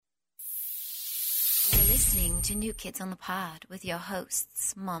listening to New Kids on the Pod with your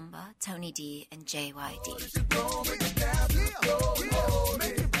hosts, Mamba, Tony D, and JYD.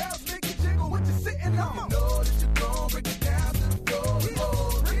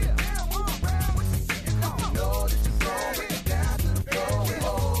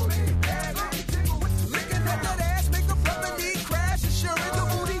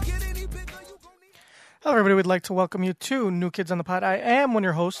 Hello, everybody. We'd like to welcome you to New Kids on the Pod. I am one of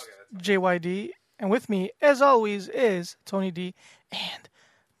your hosts, JYD, and with me, as always, is Tony D and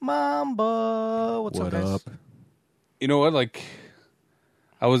Mamba. What's up, guys? You know what? Like,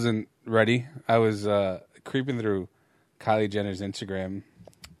 I wasn't ready. I was creeping through Kylie Jenner's Instagram.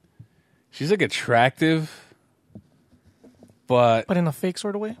 She's like attractive, but in a fake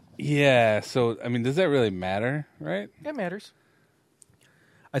sort of way? Yeah. So, I mean, does that really matter, right? It matters.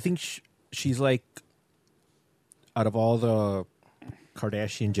 I think she's like, out of all the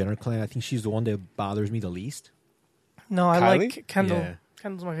Kardashian Jenner clan, I think she's the one that bothers me the least. No, I Kylie? like Kendall. Yeah.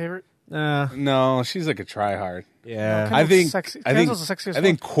 Kendall's my favorite. No, she's like a tryhard. Yeah. No, I think sexy. I think Kendall's the sexiest I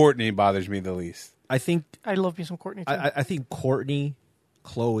think Courtney bothers me the least. I think I love me some Courtney, too. I think Courtney,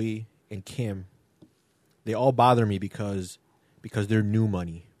 Khloe, and Kim, they all bother me because they're new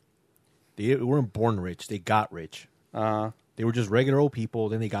money. They weren't born rich. They got rich. They were just regular old people.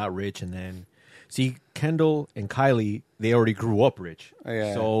 Then they got rich, and then see Kendall and Kylie. They already grew up rich,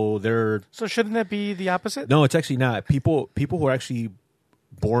 Yeah. so they're So shouldn't that be the opposite? no. It's actually not. People who are actually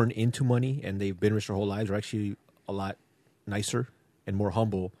born into money and they've been rich their whole lives are actually a lot nicer and more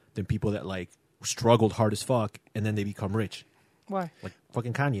humble than people that like struggled hard as fuck and then they become rich, Why? like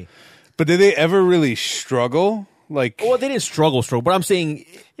fucking Kanye. But did they ever really struggle? Like, Well, they didn't struggle, but I'm saying,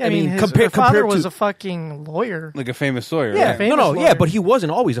 Yeah, I mean, his compared father to was a fucking lawyer. like a famous lawyer? yeah, right? famous no, lawyer. yeah, but he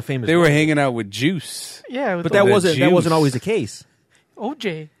wasn't always a famous. They were lawyer. hanging out with Juice. Yeah, with but the that the wasn't juice. always the case.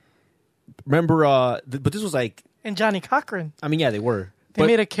 OJ Remember, but this was like, and Johnny Cochran. I mean, yeah, they were. They But-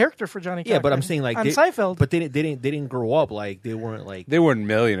 made a character for Johnny Cochran. yeah, but I'm saying like on they, Seinfeld. but they didn't grow up like they weren't like They weren't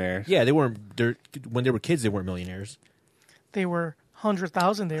millionaires. yeah they weren't when they were kids they weren't millionaires. they were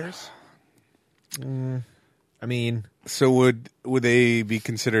 100,000-aires. I mean, So would they be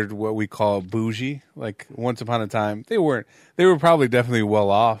considered what we call bougie? Like once upon a time, they weren't. They were probably definitely well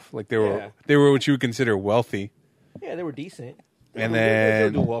off. Like they were what you would consider wealthy. yeah, they were decent. And they were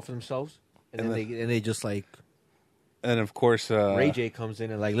then- doing well for themselves. And and then they just like And of course, Ray J comes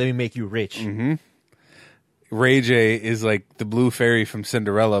in and like, let me make you rich. Mm-hmm. Ray J is like the blue fairy from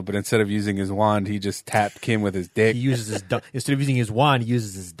Cinderella, but instead of using his wand, he just tapped Kim with his dick. He uses his instead of using his wand, he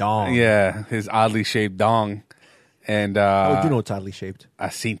uses his dong. Yeah, his oddly shaped dong. And Oh, you know it's oddly shaped. I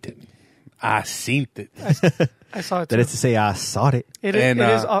seen it. I seen it. I saw it That too. is to say, I saw it. It and,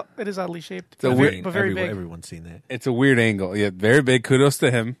 is oddly shaped, a but weird- very big. Everyone's seen that. It's a weird angle. Yeah, very big. Kudos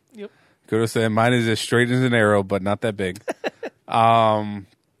to him. Yep. Kudos to him. Mine is as straight as an arrow, but not that big. And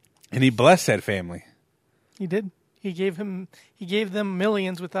he blessed that family. He did. He gave them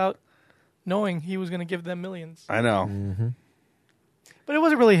millions without knowing he was going to give them millions. I know. But it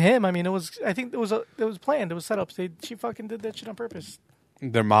wasn't really him. I mean, I think it was planned. It was set up. She fucking did that shit on purpose.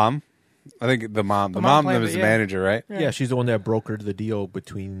 Their mom. I think the mom. The mom mom planned was it, the yeah. manager, right? Yeah. Yeah, she's the one that brokered the deal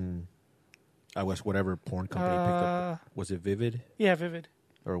between, I guess, whatever porn company picked up. Was it Vivid Yeah, Vivid.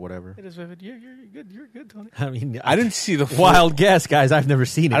 or whatever? It is Vivid. You're good. You're good, Tony. I mean, I didn't see the full, wild guess, guys. I've never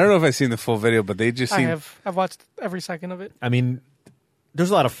seen it. I don't know if I've seen the full video, but they just I seem. have. I've watched every second of it. I mean,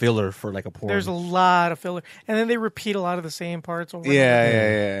 there's a lot of filler for like a porn. There's a lot of filler, and then they repeat a lot of the same parts over. and Yeah, over.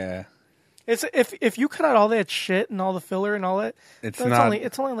 yeah. It's if you cut out all that shit and all the filler and all that, It's then not.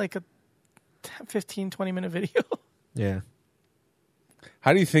 it's only like a 15, 20-minute video. yeah.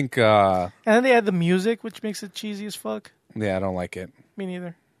 How do you think? And then they add the music, which makes it cheesy as fuck. Yeah, I don't like it. Me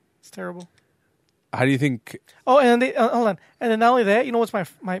neither. It's terrible. How do you think? Oh, and they hold on. And then not only that, you know what's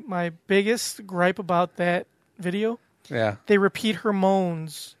my biggest gripe about that video? Yeah. They repeat her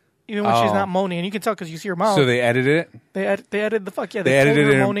moans even when she's Oh. not moaning, and you can tell because you see her mouth. So they edited it. they added the fuck yeah. They They edited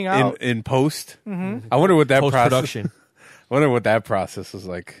pulled it her moaning out. in post. Mm-hmm. I wonder what that Post process. production. I wonder what that process was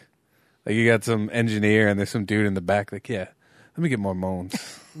like. Like you got some engineer and there's some dude in the back. Like, yeah, let me get more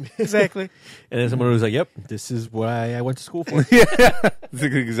moans. Exactly. And then someone was like, "Yep, this is what I went to school for." That's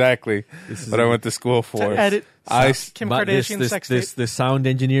exactly This is what I went to school for. To edit I Kim My- Kardashian sex tape. the sound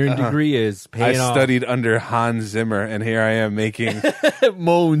engineering degree is paying off. studied under Hans Zimmer, and here I am making.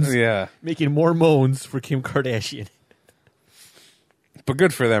 moans, Yeah, making more moans for Kim Kardashian. but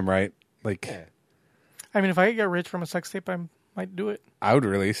good for them, right? Like, I mean, if I could get rich from a sex tape, I might do it. I would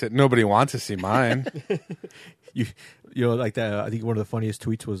release it. Nobody wants to see mine. You know, like that. I think one of the funniest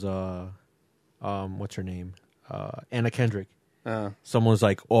tweets was, what's her name? Anna Kendrick. Someone's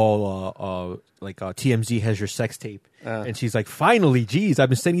like, "Oh, TMZ has your sex tape," and she's like, "Finally, geez, I've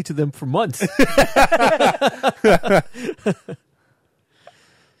been sending it to them for months."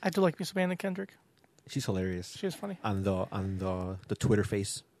 I do like me some Anna Kendrick. She's hilarious. She's funny. On the Twitter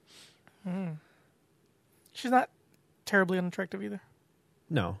face. She's not terribly unattractive either.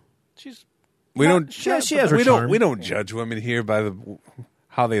 No, She's We not- don't. she has her we charm. don't judge women here by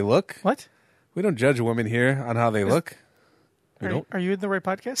how they look. What? We don't judge women here on how they look. Are you in the right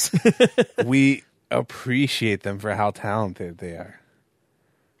podcast? We appreciate them for how talented they are.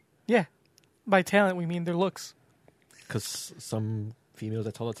 Yeah. By talent, we mean their looks. because some females,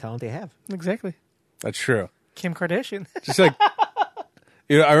 that's all the talent they have. Exactly. That's true. Kim Kardashian. Just like,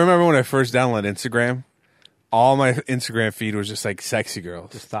 I remember when I first downloaded Instagram, all my Instagram feed was just like sexy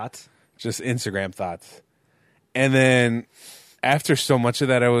girls, Just thoughts. just Instagram thoughts. And then after so much of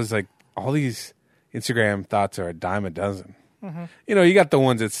that, I was like, all these Instagram thoughts are a dime a dozen. Mm-hmm. You got the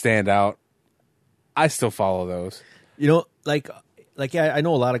ones that stand out. I still follow those. Yeah, I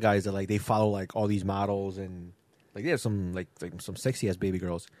know a lot of guys that like they follow like all these models and like they have some like some sexy ass baby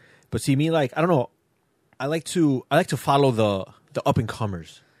girls. But see me like I don't know. I like to follow the up and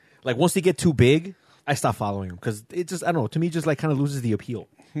comers. Like once they get too big, I stop following them because it just I don't know. To me, it just like kind of loses the appeal.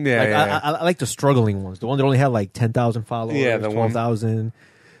 Yeah, like, yeah. I like the struggling ones, the one that only have like 10,000 followers, Yeah, the one- 12,000.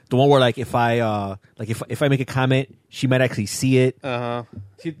 The one where like if I make a comment, she might actually see it.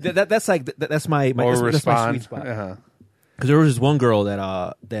 See, that's like that's my Or that's my respond. sweet spot. Uh-huh. Because there was this one girl that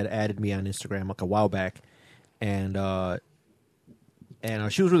added me on Instagram like a while back, and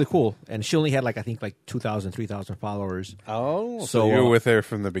she was really cool, and she only had like I think like 2,000, 3,000 followers. Oh, so So, you were with her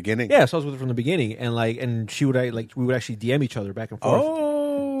from the beginning? Yeah, so I was with her from the beginning, and she would we would actually DM each other back and forth.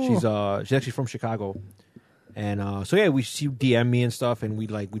 Oh, She's actually from Chicago, and so yeah, she DM me and stuff, and we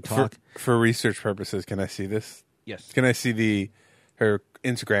talk. For research purposes, can I see this? Yes. Can I see her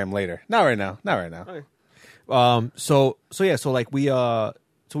Instagram later? Not right now. Okay. So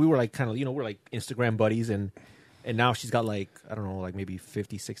we were like kind of we're like Instagram buddies, and now she's got like I don't know like maybe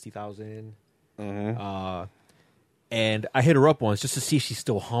 50,000, 60,000. And I hit her up once just to see if she's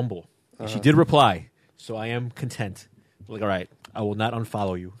still humble. And she did reply, so I am content. Like, all right, I will not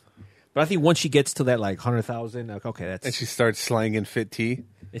unfollow you. But I think once she gets to that like 100,000, like okay, that's And she starts slanging fit tea.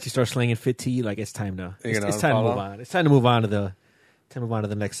 and she starts slinging fit tea. Like it's time to You gonna it's time to unfollow? move on. It's time to move on to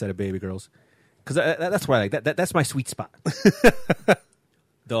the next set of baby girls. Because that's why I like that. That's my sweet spot.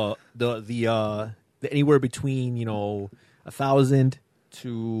 the anywhere between 1,000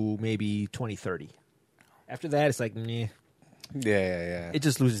 to maybe 20, 30. After that, it's like meh. Yeah. It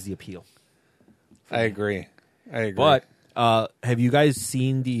just loses the appeal. I agree. But have you guys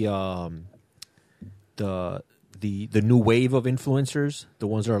seen the new wave of influencers? The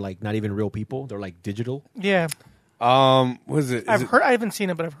ones that are like not even real people. They're like digital. Yeah. what is it? I haven't seen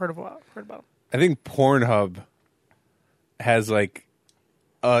it, but I've heard about it. I think Pornhub has like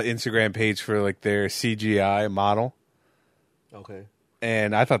a Instagram page for like their CGI model, Okay.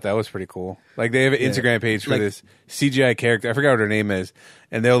 and I thought that was pretty cool. Like they have an Instagram page for Like- this CGI character. I forgot what her name is,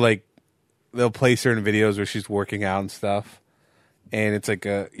 and they'll play certain videos where she's working out and stuff, and it's like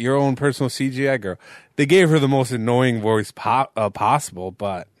your own personal CGI girl. They gave her the most annoying voice possible,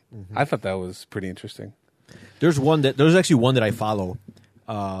 but I thought that was pretty interesting. There's actually one that I follow.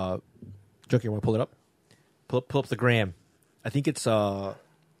 Junkie, you want to pull it up? Pull up the gram. I think it's Can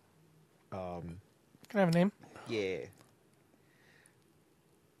I have a name? yeah.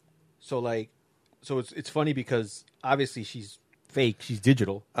 So it's funny because obviously she's fake, she's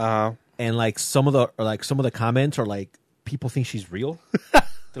digital, and like some of the comments are like people think she's real.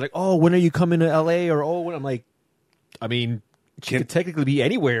 They're like, "Oh, when are you coming to LA?" Or "Oh, when?" I'm like, I mean, she could technically be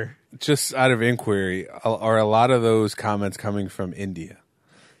anywhere. Just out of inquiry, are a lot of those comments coming from India?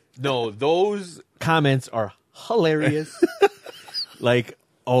 No, those comments are hilarious. Like,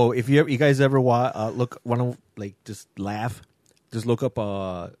 oh, if you guys ever want to like just laugh, just look up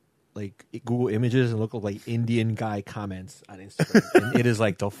like Google Images and look up like Indian guy comments on Instagram, and it is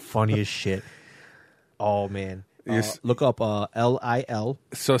like the funniest shit. Oh man, look up LIL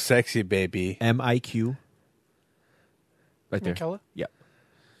So sexy, baby. MIQ. Right there. Michaela? Yep.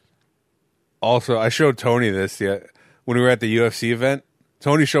 Also, I showed Tony this when we were at the UFC event.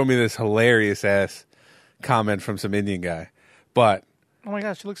 Tony showed me this hilarious ass comment from some Indian guy. But Oh my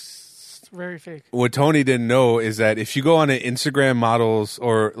gosh, she looks very fake. what Tony didn't know is that if you go on to Instagram models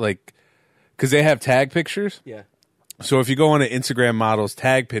or like, because they have tag pictures. Yeah. So if you go on to Instagram models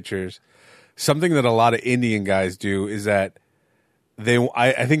tag pictures, something that a lot of Indian guys do is that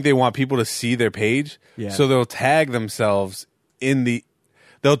I think they want people to see their page. Yeah. So they'll tag themselves in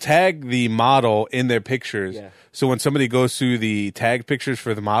they'll tag the model in their pictures. Yeah. So when somebody goes through the tag pictures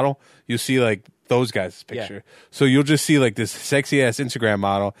for the model, you'll see like those guys' picture. So you'll just see like this sexy ass Instagram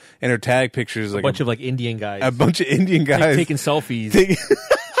model, and her tag pictures like bunch of like Indian guys, a bunch of Indian like, guys taking selfies.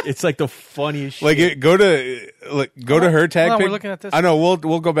 It's like the funniest shit. like go to her tag. Hold on, pic. we're looking at this. I know.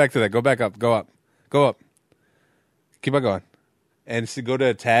 We'll go back to that. Go back up. Go up. Go up. Keep on going, and go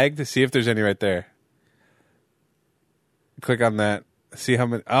to tag to see if there's any right there. Click on that. See how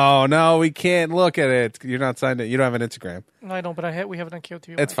many. Oh no, we can't look at it. You're not signed in. You don't have an Instagram. No, I don't, but we have it on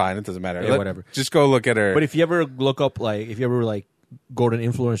KOTU. It's fine. It doesn't matter. Yeah, whatever. Just go look at her. But if you ever look up, like, if you ever like go to an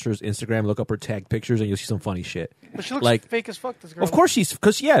influencer's Instagram, look up her tag pictures, and you'll see some funny shit. But she looks like fake as fuck, this girl. Of course she's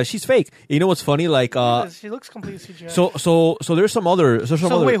fake. You know what's funny? Like, she looks completely CGI. so there's some other.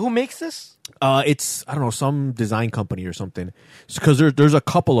 Wait, who makes this? It's I don't know, some design company or something. Because there's a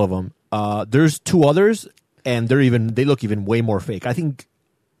couple of them. There's two others, and they look even way more fake. I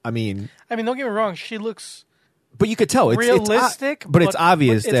mean, don't get me wrong. She looks. but you could tell it's realistic, but it's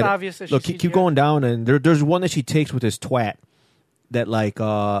obvious it's that. obvious that Look, she's keep CGI. going down, and there's one that she takes with this twat that like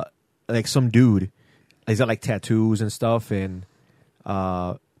some dude. He's got like tattoos and stuff, and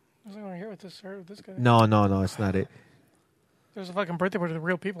I was going here with this guy. no, it's not it. There's a fucking birthday party with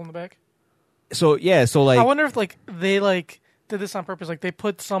real people in the back. So yeah, so like I wonder if like they like did this on purpose. Like they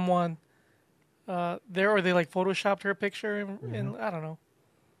put someone there, or they like photoshopped her picture, and I don't know.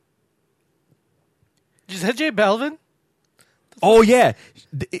 Is that J Balvin? oh yeah,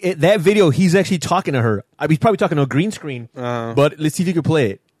 that video he's actually talking to her. He's probably talking to a green screen, but let's see if you can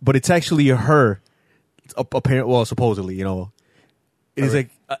play it. But it's actually her. Apparently, well, supposedly, you know, it's like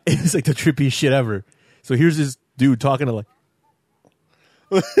it's like the trippiest shit ever. So here's this dude talking to like.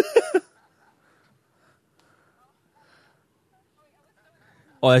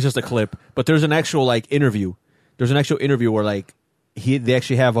 Oh, that's just a clip. But there's an actual like interview. There's an actual interview where like they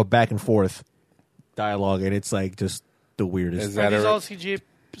actually have a back and forth dialogue, and it's like just the weirdest. Is Are that these a, all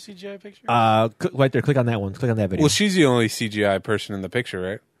CGI pictures? Right there. Click on that one. Click on that video. well, she's the only CGI person in the picture,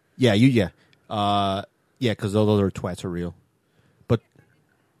 right? Yeah, yeah, because those other twats are real. But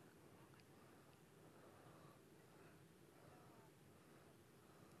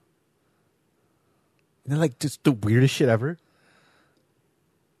they're like just the weirdest shit ever.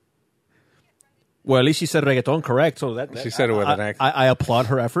 Well, at least she said reggaeton correct, so that She said it with an accent. I applaud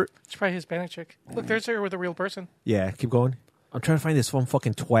her effort. It's probably a Hispanic chick. Look, there's her with a real person. Yeah, keep going. I'm trying to find this one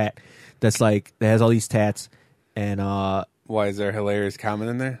fucking twat that's like that has all these tats, and Why is there a hilarious comment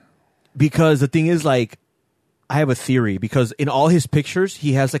in there? because the thing is like I have a theory because in all his pictures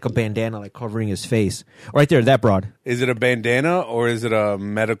he has like a bandana like covering his face. Right there, that broad. Is it a bandana or is it a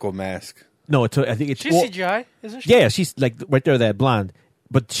medical mask? No, I think it's She's CGI, isn't she? Yeah, she's like right there, that blonde.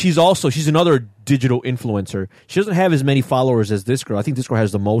 But she's another digital influencer. She doesn't have as many followers as this girl. I think this girl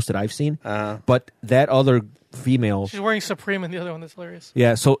has the most that I've seen. But that other female, She's wearing Supreme in the other one. That's hilarious.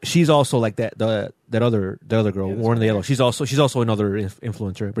 yeah. So she's also like that. The other girl, Yeah, this wearing the yellow. She's also another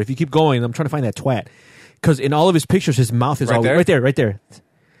influencer. But if you keep going, I'm trying to find that twat because in all of his pictures, his mouth is Right all there? right there.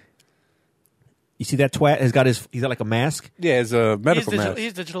 You see that twat he's got like a mask. Yeah, it's a medical mask.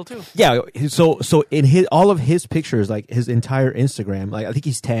 He's digital too. Yeah, so in all of his pictures, like his entire Instagram, like I think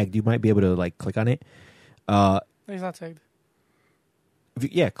he's tagged. You might be able to like click on it. He's not tagged.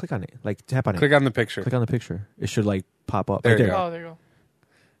 Yeah, click on it. Like tap on it. Click on the picture. Click on the picture. It should like pop up There right you there. go. Oh, there you go.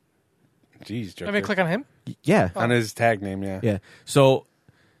 Jeez, Joker. Let me click on him. Yeah, on his tag name, yeah. yeah. So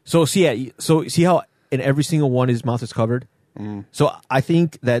see how in every single one his mouth is covered. So I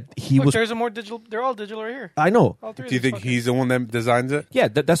think that he Look, was. there's a more digital. They're all digital right here. I know. All three. Do you of these think fuckers. he's the one that designs it? Yeah,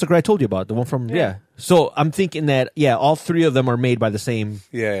 that's the guy I told you about. The one from Yeah. So I'm thinking that all three of them are made by the same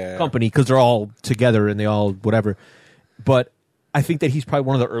Yeah. company because they're all together and they all whatever. But I think that he's probably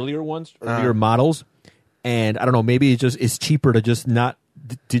one of the earlier models, and I don't know. Maybe it's cheaper to just not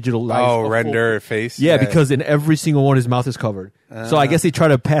digitalize. a Oh, full- render face. Yeah, because in every single one his mouth is covered. So I guess they try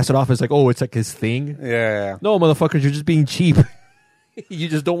to pass it off as like, oh, it's like his thing. Yeah. No, motherfuckers, you're just being cheap. You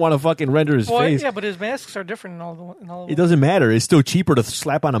just don't want to fucking render his Well, face. yeah, but his masks are different in all of It them. doesn't matter. It's still cheaper to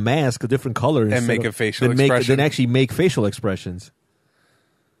slap on a mask a different color instead make of- a facial than expression. than actually make facial expressions.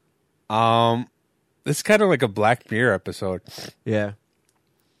 This is kind of like a Black Mirror episode. Yeah.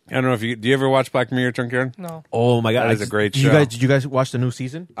 I don't know if do you ever watch Black Mirror, Chunkyard? No. Oh my god, That is a great did show. Did you guys watch the new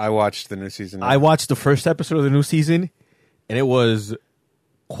season? I watched the new season. I watched the first episode of the new season, and it was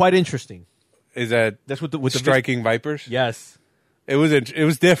quite interesting. Is that That's what with the Striking Vipers? Yes. It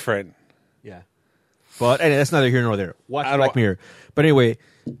was different. Yeah. But anyway, that's neither here nor there. Watch I Black don't- Mirror. But anyway,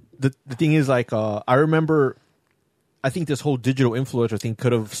 the thing is, like, I remember, I think this whole digital influencer thing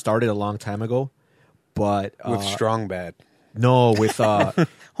could have started a long time ago, but With Strong Bad. No, with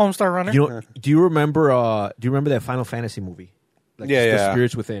Homestar Runner. do you remember that Final Fantasy movie? Like Yeah, The yeah.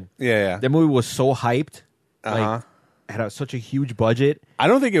 Spirits Within. Yeah. That movie was so hyped. Uh-huh. Like had such a huge budget. I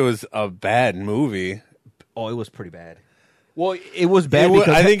don't think it was a bad movie. Oh, it was pretty bad. Well, it was bad because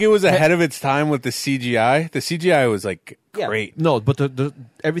I think it was ahead of its time with the CGI. The CGI was like great. No, but the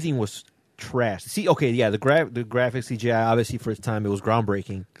everything was trash. See, okay, yeah, the graphic CGI obviously for its time it was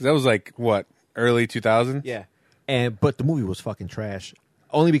groundbreaking. Because that was like what, early 2000s? Yeah, but the movie was fucking trash.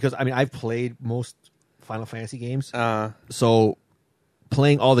 Only because I've played most Final Fantasy games, so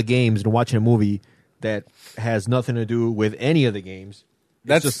playing all the games and watching a movie that has nothing to do with any of the games.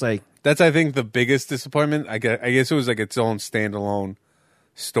 That's just like that's I think the biggest disappointment. I guess it was like its own standalone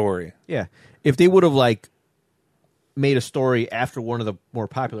story. yeah. If they would have like made a story after one of the more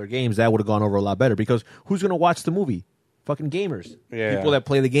popular games, that would have gone over a lot better. Because who's going to watch the movie? Fucking gamers. Yeah. People that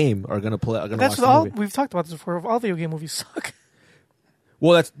play the game are going to play. Are going to watch That's the all. movie. We've talked about this before. All video game movies suck.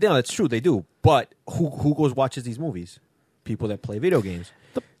 Well, that's true. They do. But who goes watches these movies? People that play video games.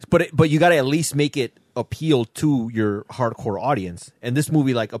 But you got to at least make it appeal to your hardcore audience. And this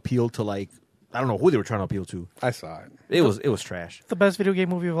movie like appealed to like I don't know who they were trying to appeal to. I saw it. It was trash. The best video game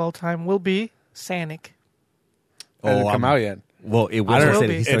movie of all time will be Sonic. It hasn't come out yet. Well, it I don't will know.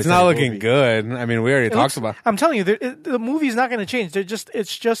 be. It's not looking good. I mean, we already It talked looks- about. I'm telling you, the movie's not going to change.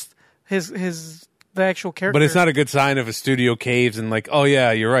 It's just the actual character. But it's not a good sign if a studio caves and like, oh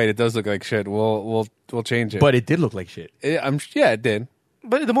yeah, you're right. It does look like shit. We'll change it. But it did look like shit. It did.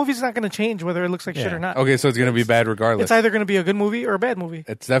 But the movie's not going to change whether it looks like shit Yeah. or not. Okay, so it's gonna be bad regardless. It's either going to be a good movie or a bad movie.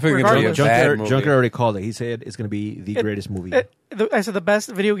 It's definitely gonna be a Regardless. bad movie. Junker already called it. He said it's going to be the greatest movie. I said the best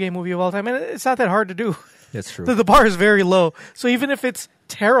video game movie of all time, and it's not that hard to do. That's true. The bar is very low. So even if it's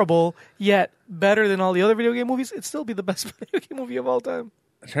terrible, yet better than all the other video game movies, it'd still be the best video game movie of all time.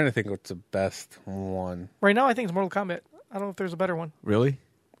 I'm trying to think what's the best one. Right now, I think it's Mortal Kombat. I don't know if there's a better one. Really?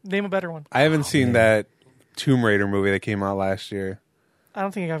 Name a better one. I haven't seen that Tomb Raider movie that came out last year. I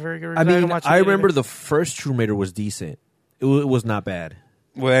don't think it got very good. I mean, didn't watch it I remember either. the first Tomb Raider was decent. It was not bad.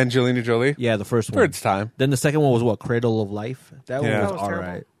 With Angelina Jolie. Yeah, the first For one. its time. Then the second one was what? Cradle of Life. That Yeah. one That was was all terrible.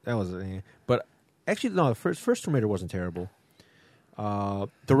 right. That was, but actually no. The first Tomb Raider wasn't terrible.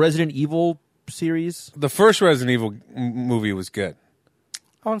 The Resident Evil series. The first Resident Evil movie was good.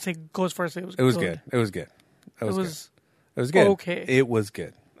 I wouldn't say go as far as say it was. It was good. It was good. It was It was good. okay. It was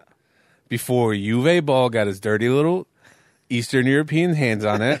good. Before Uwe Ball got his dirty little Eastern European hands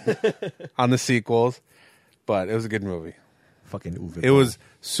on it, on the sequels, but it was a good movie. Fucking Uwe. It was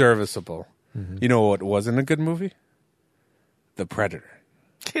serviceable. Mm-hmm. You know what wasn't a good movie? The Predator.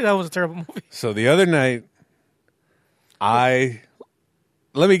 that was a terrible movie. So the other night,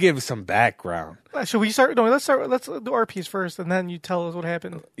 let me give some background. Should we start? No, let's start. Let's do our piece first, and then you tell us what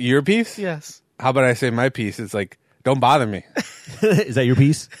happened. Your piece? Yes. How about I say my piece? It's like, don't bother me. Is that your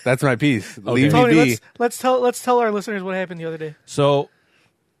piece? That's my piece. Leave me Tony, be. let's tell our listeners what happened the other day. So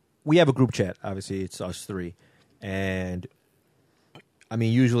we have a group chat. Obviously, it's us three, and I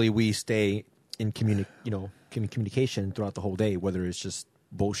mean, usually we stay in communication throughout the whole day, whether it's just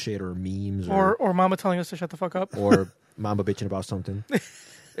bullshit or memes Or Mama telling us to shut the fuck up. or Mamba bitching about something.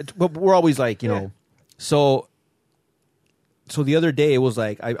 But we're always like, So the other day it was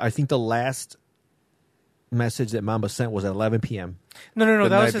like I think the last message that Mamba sent was at 11 p.m. No. The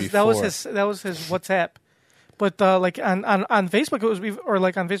That was night his. before. That was his WhatsApp. But like on Facebook, it was or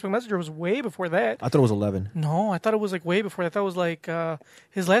like on Facebook Messenger, it was way before that. I thought it was 11. No, I thought it was like way before that. That was like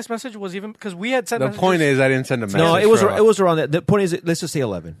his last message was even because we had sent. The messages. point is, I didn't send a message. No, it was for- around that. The point is, let's just say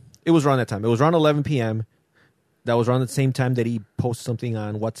 11. It was around that time. It was around 11 p.m. That was around the same time that he posted something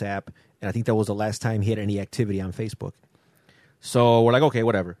on WhatsApp, and I think that was the last time he had any activity on Facebook. So we're like, okay,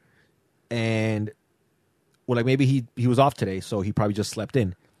 whatever. And we're like, maybe he was off today, so he probably just slept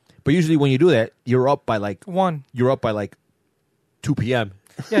in. But usually when you do that, you're up by like 2 p.m.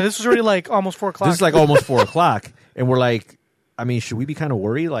 Yeah, this was already like almost 4 o'clock. This is like almost 4 o'clock, and we're like, I mean, should we be kind of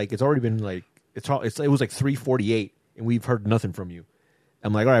worried? Like, it's already been like it was like 3:48, and we've heard nothing from you.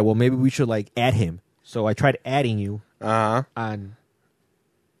 I'm like, all right, well, maybe we should like add him. So I tried adding you on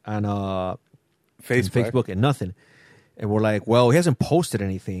Facebook and nothing. And we're like, well, he hasn't posted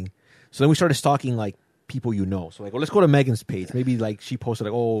anything. So then we started stalking like people you know. So like, well, let's go to Megan's page. Maybe like she posted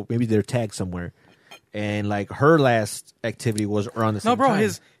like, oh, maybe they're tagged somewhere. And like her last activity was around the same no, bro. time.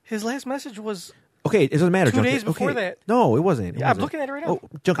 His last message was Okay, it doesn't matter. 2 days before that. No, it wasn't. Yeah, I'm looking at it right now. Oh,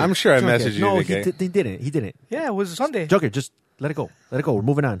 Junker, I'm sure I Junker. messaged you, No, Vicky. he didn't. He didn't. yeah, it was Sunday. Junker, just let it go. Let it go. We're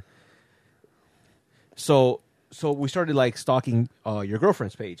moving on. So we started like stalking your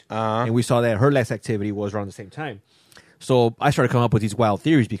girlfriend's page, and we saw that her last activity was around the same time. So I started coming up with these wild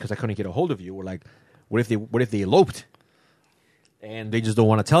theories because I couldn't get a hold of you. We're like, what if they eloped? and they just don't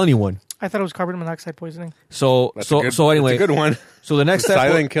want to tell anyone. I thought it was carbon monoxide poisoning. So That's so a good, so anyway, that's a good one. So the next step,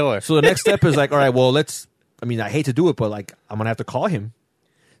 Silent killer. So the next step is like, all right, well, I hate to do it, but like, I'm gonna have to call him.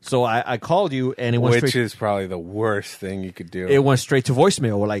 So I called you, and it went Which straight. is probably the worst thing you could do. It went straight to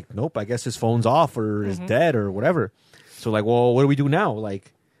voicemail. We're like, nope, I guess his phone's off or is dead or whatever. So like, well, what do we do now?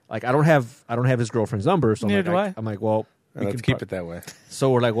 Like I don't have his girlfriend's number. So Neither do I. I'm like, well, And let's keep it that way.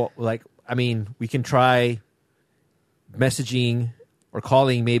 So we're like, well, we can try messaging or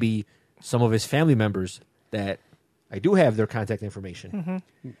calling maybe some of his family members that I do have their contact information,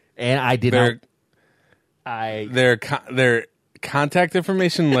 and I did not. Their contact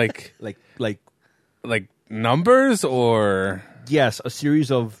information, like like numbers, or yes, a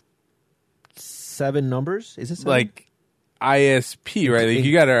series of 7 numbers. Is it 7? like ISP, right? Like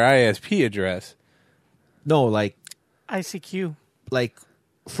you got our ISP address. No, like ICQ.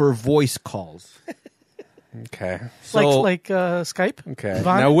 For voice calls. Okay. So Like Skype. Okay.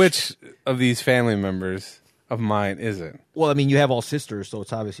 Vonage? Now, which of these family members of mine is it? well, I mean, you have all sisters, so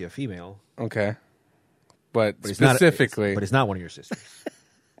it's obviously a female. Okay. But But specifically, but it's not one of your sisters.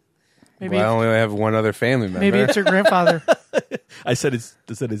 Maybe well, I only have one other family member. maybe it's your grandfather, I said it's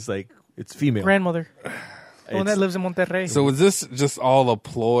like it's female. grandmother, the one that It's- lives in Monterrey. So is this just all a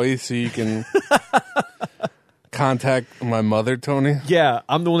ploy so you can contact my mother, Tony? Yeah,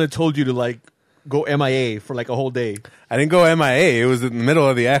 I'm the one that told you to like go MIA for like a whole day. I didn't go MIA. It was in the middle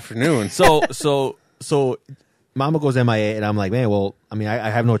of the afternoon. So Mama goes MIA, and I'm like, man, well, I mean, I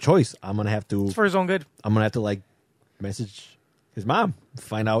have no choice. I'm gonna have to It's for his own good. like message his mom,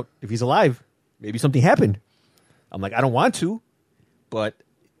 find out if he's alive. Maybe something happened. I'm like, I don't want to, but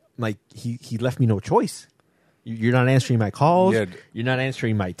like he left me no choice. You're not answering my calls. Yeah. You're not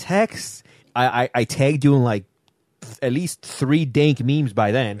answering my texts. I tagged you in like at least 3 dank memes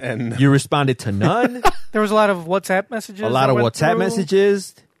by then, And- you responded to none. There was a lot of WhatsApp messages. A lot that of went WhatsApp through.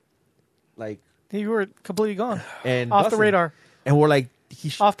 messages, like You were completely gone, and off the nothing. radar, And we're like,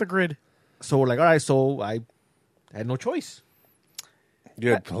 off the grid. so we're like, all right. So I had no choice. You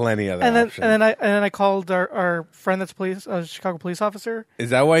had plenty of And then options. and then I called our friend that's a Chicago police officer.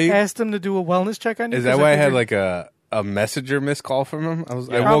 Is that why you? Asked him to do a wellness check on you. Is that 'cause why I had figured- like a messenger missed call from him? I woke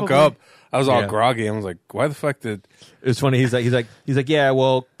Probably. up. I was all Yeah. groggy. I was like, why the fuck did? It was funny. He's like, yeah.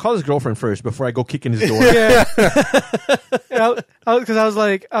 Well, call his girlfriend first before I go kicking his door. Yeah, because I was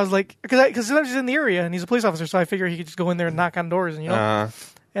like, because sometimes he's in the area and he's a police officer, so I figured he could just go in there and knock on doors, and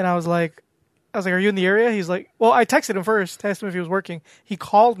And I was like, are you in the area? He's like, well, I texted him first, asked him if he was working. He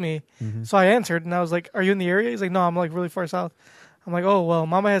called me, so I answered, and I was like, are you in the area? He's like, no, I'm like really far south. I'm like, oh well,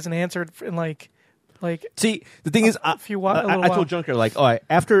 Mama hasn't answered in like. See, the thing is, a little while. I told Junkyard like, all right,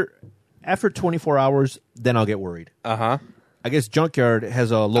 after 24 hours, then I'll get worried. I guess Junkyard has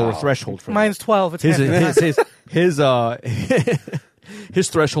a lower threshold for Mine's 12. It's his half his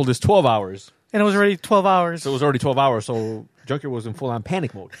threshold is 12 hours. and it was already 12 hours. So it was already 12 hours. So Junkyard was in full on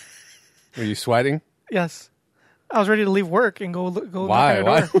panic mode. Were you sweating? Yes, I was ready to leave work and go Why?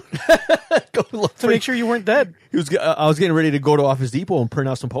 knock on your door Go look to make sure you weren't dead. I was getting ready to go to Office Depot and print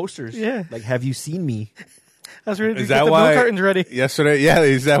out some posters. Yeah. Like, have you seen me? I was ready to Is get that the why? milk cartons ready. Yesterday, yeah.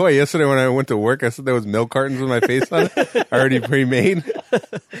 Is that why yesterday when I went to work, I said there was milk cartons with my face on it, already pre-made?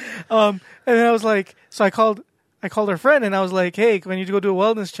 And then I was like, so I called our friend and I was like, hey, I need to go do a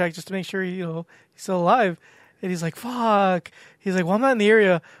wellness check just to make sure he's still alive. And he's like, fuck. He's like, well, I'm not in the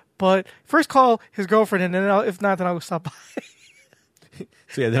area, but first call his girlfriend, and then if not, then I'll stop by.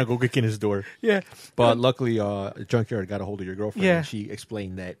 So yeah, then I'll go kick in his door. Yeah. But luckily, Junkyard got a hold of your girlfriend. Yeah. And she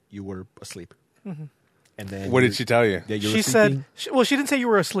explained that you were asleep. And then What did she tell you? That you were She said, sleeping? she didn't say you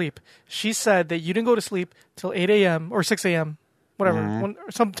were asleep. She said that you didn't go to sleep till 8 a.m. or 6 a.m., whatever,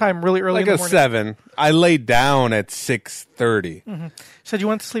 sometime really early Like in a the morning. 7. I laid down at 6:30. Said you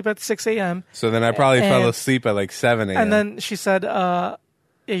went to sleep at 6 a.m. So then I probably fell And- asleep at like 7 a.m. And then she said, yeah,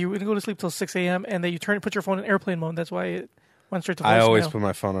 you wouldn't go to sleep till 6 a.m. and that you put your phone in airplane mode. That's why it went straight to voicemail. I always put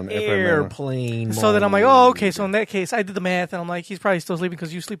my phone on airplane mode. Airplane. So then I'm like, mode. oh, okay. So in that case, I did the math, and I'm like, he's probably still sleeping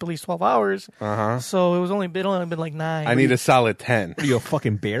because you sleep at least 12 hours. So it was only been like 9. I need a solid 10. Are you a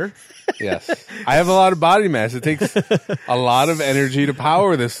fucking bear? Yes. I have a lot of body mass. It takes a lot of energy to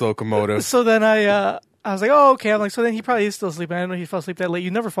power this locomotive. So then I was like, oh, okay. I'm like, so then he probably is still sleeping. I didn't know he fell asleep that late.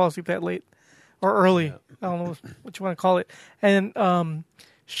 You never fall asleep that late or early. I don't know what you want to call it. And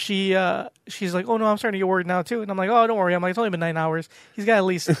she's like, oh no, I'm starting to get worried now too. And I'm like, oh, don't worry. I'm like, it's only been 9 hours. He's got at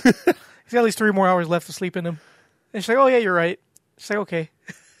least 3 more hours left to sleep in him. And she's like, oh yeah, you're right. She's like, okay.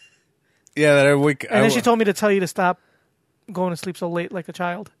 Yeah, that I wake. And then she told me to tell you to stop going to sleep so late like a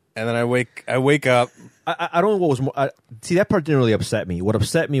child. And then I wake up. I don't know what was more. See, that part didn't really upset me. What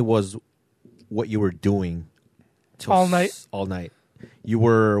upset me was what you were doing till All night? All night. You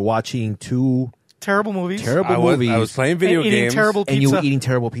were watching two Terrible movies. movies. I was playing video and eating games. terrible pizza. and you were eating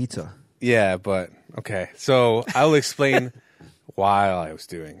terrible pizza. Yeah, but okay. So I'll explain why I was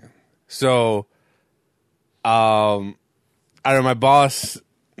doing it. So, I don't know. My boss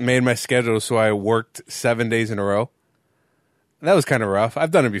made my schedule, so I worked 7 days in a row. That was kind of rough.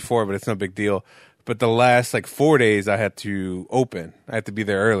 I've done it before, but it's no big deal. But the last 4 days, I had to open. I had to be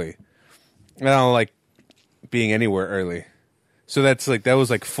there early. And I don't like being anywhere early. So that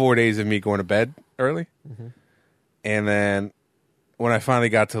was 4 days of me going to bed early. Mm-hmm. And then when I finally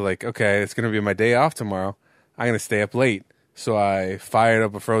got to okay, it's going to be my day off tomorrow, I'm going to stay up late. So I fired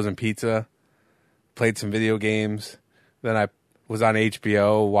up a frozen pizza, played some video games. Then I was on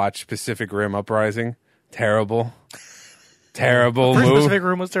HBO, watched Pacific Rim Uprising. Terrible First move. Pacific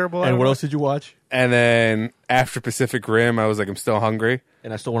Rim was terrible. And what else did you watch? And then after Pacific Rim, I was I'm still hungry.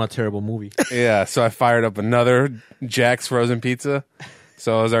 And I still want a terrible movie. Yeah, so I fired up another Jack's Frozen Pizza.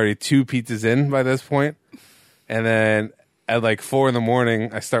 So I was already 2 pizzas in by this point. And then at 4 in the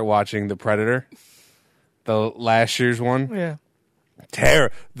morning, I start watching The Predator, the last year's one. Yeah.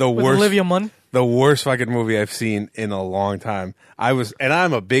 The With worst. Olivia Munn. The worst fucking movie I've seen in a long time.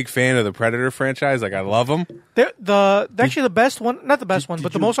 I'm a big fan of the Predator franchise. I love them. Actually the best one, not the best one,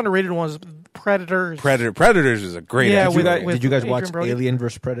 but the most underrated one is Predators. Predators is a great. Yeah, action. with Did you guys Adrian watch Brody? Alien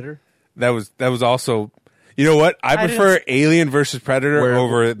vs Predator? That was also. You know what? I prefer Alien versus Predator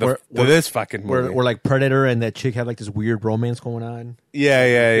over this fucking movie. Where Predator and that chick have this weird romance going on.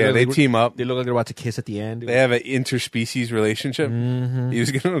 Yeah. They team up. They look like they're about to kiss at the end. They have an interspecies relationship. Mm-hmm. He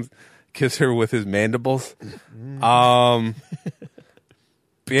was gonna kiss her with his mandibles. But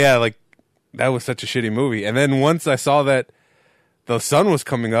yeah, that was such a shitty movie. And then once I saw that the sun was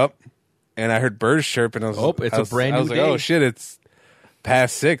coming up, and I heard birds chirping, I was a brand new I was like, day. oh shit, it's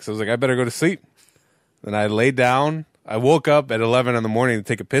past 6. I was like, I better go to sleep. Then I laid down. I woke up at 11 in the morning to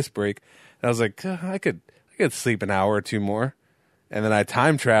take a piss break. And I was like, I could sleep an hour or 2 more. And then I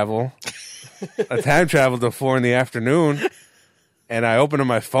time traveled to 4 in the afternoon. And I opened up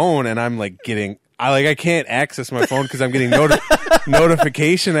my phone, and I'm getting. I can't access my phone because I'm getting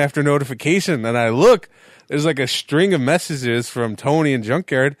notification after notification. And I look, there's a string of messages from Tony and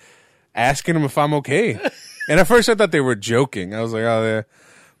Junkyard asking him if I'm okay. And at first I thought they were joking. I was like, oh yeah.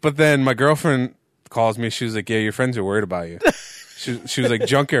 But then my girlfriend calls me. She was like, yeah, your friends are worried about you. She was like,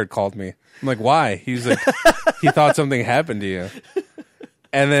 Junkyard called me. I'm like, why? He's like, he thought something happened to you.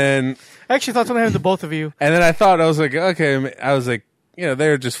 And then I actually thought something happened to both of you. And then I was like, okay. I was like,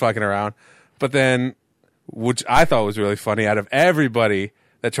 they're just fucking around. But then, which I thought was really funny, out of everybody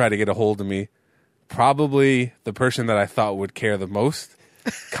that tried to get a hold of me, probably the person that I thought would care the most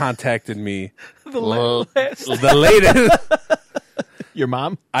contacted me the latest. Your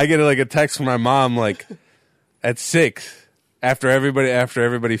mom? I get a text from my mom at 6 after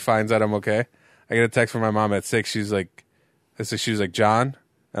everybody finds out I'm okay. I get a text from my mom at 6. She's like, John?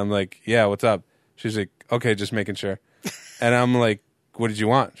 I'm like, yeah, what's up? She's like, okay, just making sure. And I'm like, what did you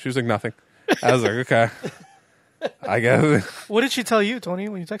want? She was like, nothing. I was like, okay. I guess. What did she tell you, Tony,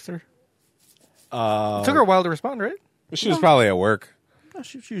 when you texted her? It took her a while to respond, right? She was probably at work. No,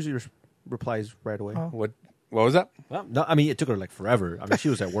 she usually replies right away. Oh. What was that? Well, no, I mean, it took her forever. I mean, she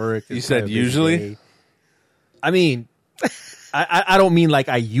was at work. You said usually? I mean, I don't mean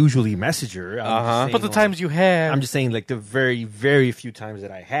I usually message her. Uh-huh. But the times you have. I'm just saying the very, very few times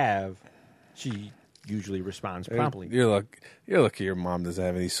that I have, she usually responds promptly. You're lucky your mom doesn't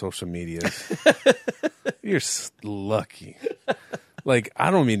have any social medias. You're lucky.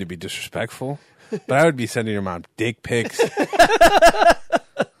 I don't mean to be disrespectful, but I would be sending your mom dick pics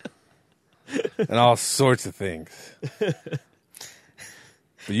and all sorts of things. But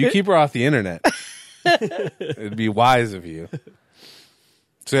you keep her off the internet. It'd be wise of you.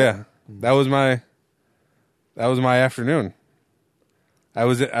 So yeah, that was my afternoon. I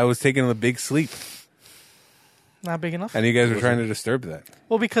was taking a big sleep. Not big enough? And you guys were trying to disturb that.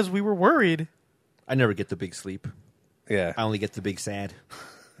 Well, because we were worried. I never get the big sleep. Yeah. I only get the big sad.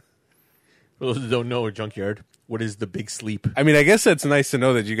 For those who don't know, Junkyard, what is the big sleep? I mean, I guess that's nice to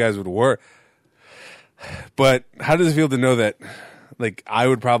know that you guys would work. But how does it feel to know that, I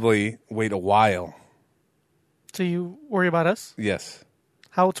would probably wait a while? So you worry about us? Yes.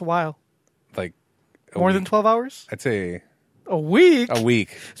 How it's a while? More than 12 hours? I'd say a week. A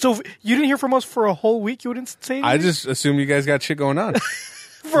week. So if you didn't hear from us for a whole week? You wouldn't say anything? I just assumed you guys got shit going on.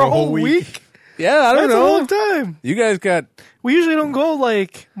 For a whole week? Yeah, I don't That's know. a long time. You guys got... We usually don't go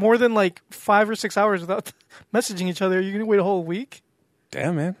more than 5 or 6 hours without messaging each other. You're going to wait a whole week?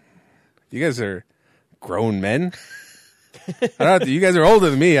 Damn, man. You guys are grown men. You guys are older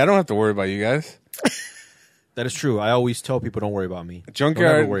than me. I don't have to worry about you guys. That is true. I always tell people, don't worry about me. Junkyard-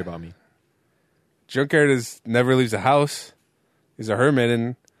 Don't ever worry about me. Junkyard never leaves the house. He's a hermit,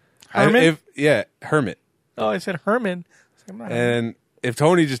 and Hermit? hermit. Oh, I said Herman. It's like, I'm not And if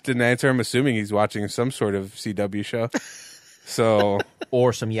Tony just didn't answer, I'm assuming he's watching some sort of CW show. So,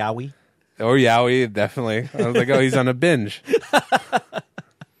 Or some yaoi. or Yowie, definitely. I was like, oh, he's on a binge.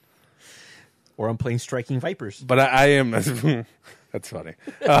 Or I'm playing Striking Vipers. But I am. That's funny.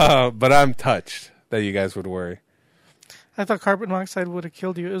 But I'm touched that you guys would worry. I thought carbon monoxide would have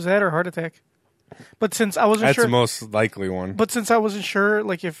killed you. It was that or heart attack. But since I wasn't That's sure, the most likely one. but since I wasn't sure,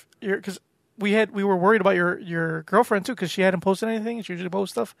 like if you're, because we were worried about your girlfriend too, because she hadn't posted anything. She usually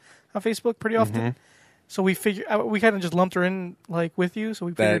posts stuff on Facebook pretty often. Mm-hmm. So we kind of just lumped her in like with you. So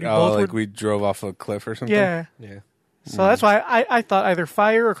we figured That you both like would. we drove off a cliff or something. Yeah. Yeah. So that's why I thought either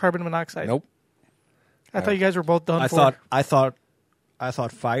fire or carbon monoxide. Nope. I thought you guys were both done. I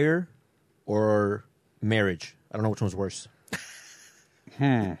thought fire or marriage. I don't know which one's worse.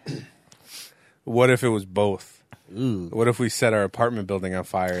 What if it was both? Ooh. What if we set our apartment building on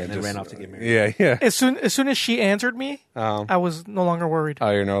fire and then just ran off to get married? Yeah. As soon as she answered me, I was no longer worried. Oh,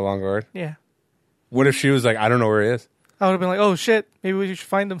 you're no longer worried? Yeah. What if she was like, I don't know where he is? I would have been like, oh shit, maybe we should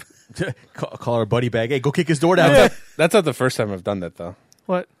find him. Call our buddy back. Hey, go kick his door down. That's not the first time I've done that, though.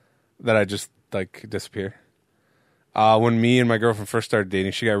 What? That I just, like, disappear. When me and my girlfriend first started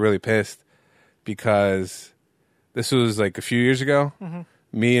dating, she got really pissed because this was, like, a few years ago. Mm-hmm.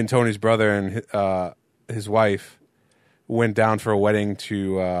 Me and Tony's brother and his wife went down for a wedding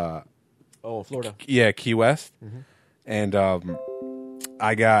to, Florida. Key West. And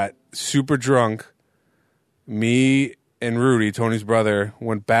I got super drunk. Me and Rudy, Tony's brother,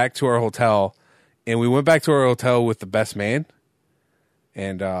 went back to our hotel, and we went back to our hotel with the best man,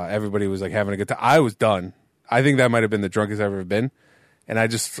 and everybody was like having a good time. I was done. I think that might have been the drunkest I've ever been, and I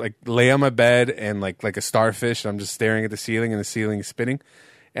just like lay on my bed and like a starfish, and I'm just staring at the ceiling, and the ceiling is spinning,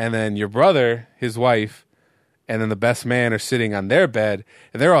 and then your brother, his wife, and then the best man are sitting on their bed,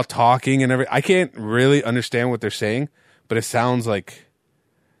 and they're all talking and everything. I can't really understand what they're saying, but it sounds like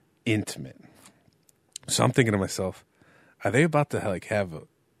intimate. So I'm thinking to myself, are they about to like have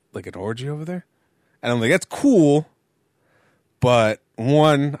an orgy over there? And I'm like, that's cool, but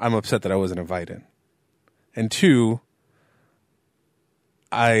one, I'm upset that I wasn't invited, and two,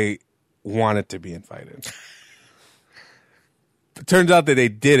 I wanted to be invited. It turns out that they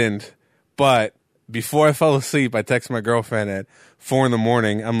didn't, but before I fell asleep, I texted my girlfriend at 4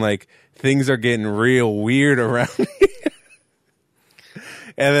 a.m. I'm like, things are getting real weird around here.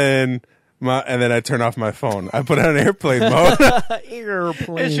 And then I turn off my phone. I put it on airplane mode.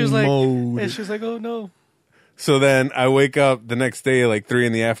 Airplane And she was like, mode. oh no, So then I wake up the next day, like 3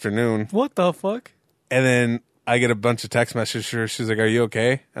 p.m, what the fuck? and then I get a bunch of text messages from her. She's like, are you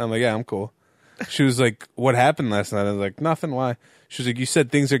okay? And I'm like, yeah, I'm cool. She was like, what happened last night? I was like, nothing. Why? She was like, you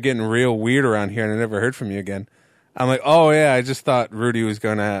said things are getting real weird around here, and I never heard from you again. I'm like, oh, yeah, I just thought Rudy was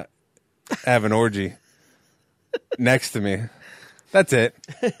going to have an orgy next to me. That's it.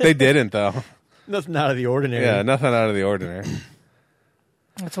 They didn't, though. Nothing out of the ordinary. Yeah, nothing out of the ordinary.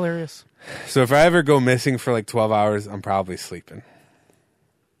 That's hilarious. So if I ever go missing for like 12 hours, I'm probably sleeping.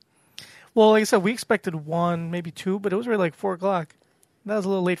 Well, like I said, we expected 1, maybe 2, but it was already like 4 o'clock. That was a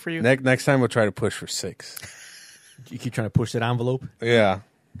little late for you. Next time we'll try to push for 6. You keep trying to push that envelope Yeah.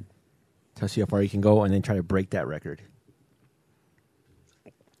 to see how far you can go, and then try to break that record.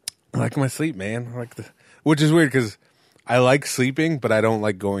 I like my sleep, man. Which is weird because I like sleeping, but I don't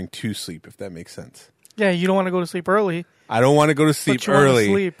like going to sleep, if that makes sense. Yeah, you don't want to go to sleep early. I don't want to go to sleep But you want to early,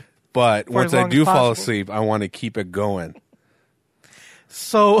 sleep but for once as I long do as fall possible. asleep, I want to keep it going.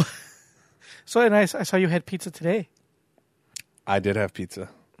 So and I saw you had pizza today. I did have pizza.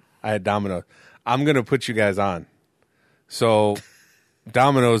 I had Domino's. I'm going to put you guys on. So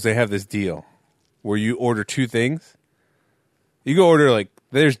Domino's, they have this deal where you order 2 things. You go order like,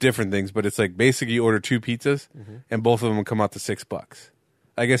 there's different things, but it's like basically you order 2 pizzas and both of them will come out to $6.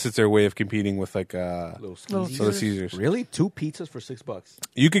 I guess it's their way of competing with like Little Little Caesars. Really? 2 pizzas for $6?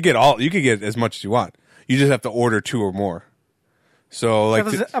 You could get as much as you want. You just have to order 2 or more. So like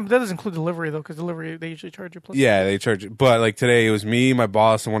that doesn't include delivery though, because delivery they usually charge you plus. yeah, they charge it. But like today, it was me, my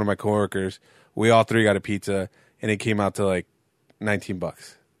boss, and one of my coworkers. We all 3 got a pizza, and it came out to like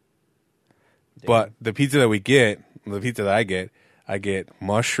 $19. But the pizza that I get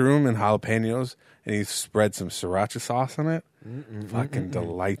mushroom and jalapenos, and he spread some sriracha sauce on it. Fucking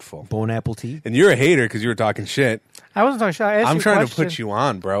delightful. Bon appetit. And you're a hater because you were talking shit. I wasn't talking shit. I asked I'm you a trying to question. put you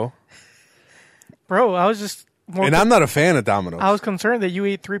on, bro. Bro, I was just more. And I'm not a fan of Domino's. I was concerned that you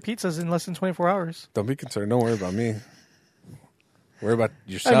ate 3 pizzas in less than 24 hours. Don't be concerned. Don't worry about me. Worry about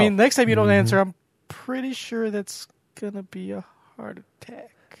yourself. I mean, next time you don't answer, I'm pretty sure that's gonna be a heart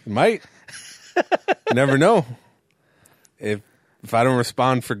attack. Might. You never know. If I don't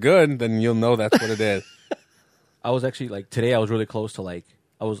respond for good, then you'll know that's what it is. I was actually like today. I was really close to like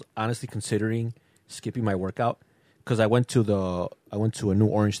I was honestly considering skipping my workout because I went to a new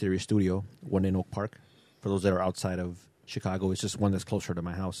Orange Theory studio, one in Oak Park. For those that are outside of Chicago, it's just one that's closer to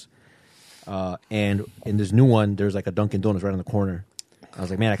my house. And in this new one, there's like a Dunkin' Donuts right on the corner. I was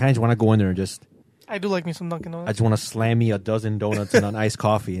like, man, I kind of just want to go in there and just. I do like me some Dunkin' I Donuts. just want to slam me a dozen donuts and an iced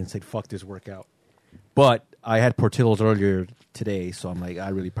coffee and say, fuck this workout. But I had Portillo's earlier today, so I'm like, I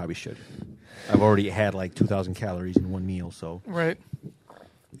really probably should. I've already had like 2,000 calories in one meal, so. Right.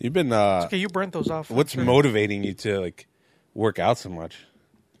 You've been. Okay, you burnt those off. What's Sure. motivating you to like work out so much?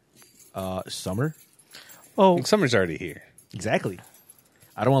 Summer? Oh, Summer's already here. Exactly.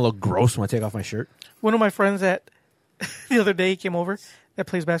 I don't want to look gross when I take off my shirt. one of my friends that the other day came over that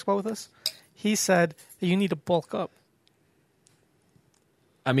plays basketball with us. He said that you need to bulk up.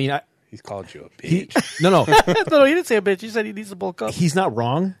 I mean, He's called you a he, bitch. no, No, he didn't say a bitch. He said he needs to bulk up. he's not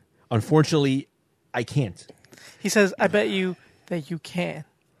wrong. Unfortunately, I can't. He says, I bet you that you can.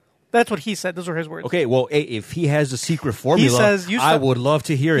 That's what he said. Those were his words. Okay, well, hey, if he has a secret formula, says you I stop- would love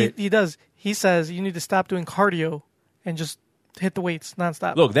to hear it. He does. He says you need to stop doing cardio and just hit the weights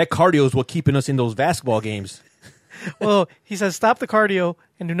nonstop. Look, that cardio is what keeping us in those basketball games. Well, he says stop the cardio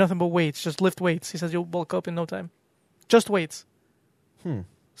and do nothing but weights. Just lift weights. He says you'll bulk up in no time. Just weights.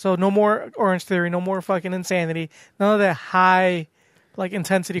 So no more Orange Theory, no more fucking insanity. None of that high, like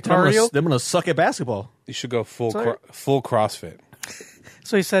intensity cardio. I'm gonna suck at basketball. You should go full Sorry. full CrossFit.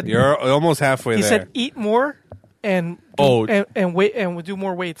 So he said You're almost halfway he there. said eat more and Oh. and wait and do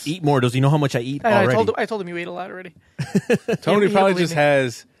more weights. Eat more. Does he know how much I eat And already? I told him you ate a lot already. Tony he probably believed just me.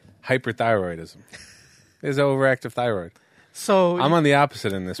 has hyperthyroidism. He has overactive thyroid. So I'm on the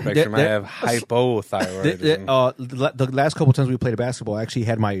opposite end of the spectrum. I have hypothyroidism. The last couple times we played basketball, I actually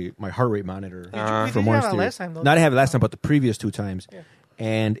had my heart rate monitor we from did Orange have that Theory. last time, though. Not have it last time, but the previous two times.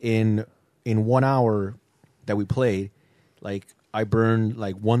 And in 1 hour that we played, like I burned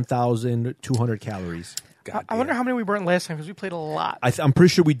like 1,200 calories. I wonder how many we burnt last time because we played a lot. I'm pretty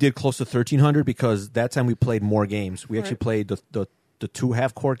sure we did close to 1,300 because that time we played more games. We actually Right. played the 2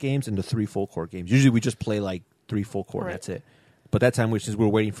 half-court games and the 3 full-court games. Usually we just play like 3 full-court, Right. that's it. But that time, since we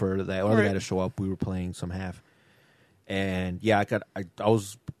were waiting for that other Right. guy to show up, we were playing some half. And yeah, I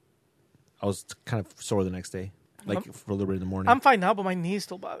was kind of sore the next day, like for a little bit in the morning. I'm fine now, but my knees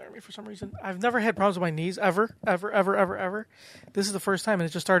still bothering me for some reason. I've never had problems with my knees ever. This is the first time, and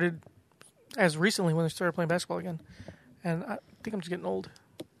it just started as recently when I started playing basketball again. And I think I'm just getting old.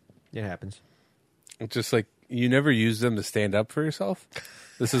 It happens. It's just like you never use them to stand up for yourself.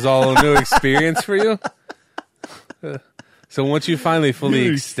 This is all a new experience for you. So once you finally fully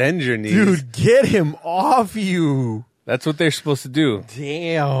extend your knees, Dude, get him off you. that's what they're supposed to do.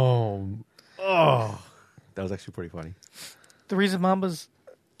 Damn. Oh, that was actually pretty funny. The reason Mambas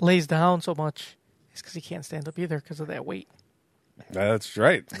lays down so much is because he can't stand up either because of that weight. That's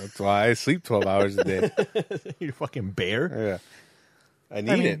right. That's why I sleep 12 hours a day. You fucking bear. Yeah, I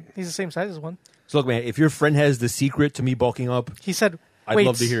need I mean, it. he's the same size as one. So look, man, if your friend has the secret to me bulking up, He said, I'd weights,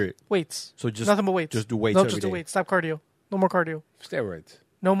 love to hear it. Weights. So just- nothing but weights. just do weights No, every just do day. weights. Stop cardio. No more cardio. Steroids.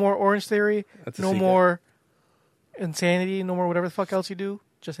 No more Orange Theory. That's a No secret. more insanity. No more whatever the fuck else you do.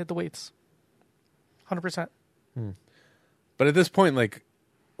 Just hit the weights. 100%. But at this point, like,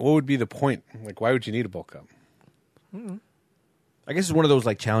 what would be the point? Like, why would you need a bulk up? I guess it's one of those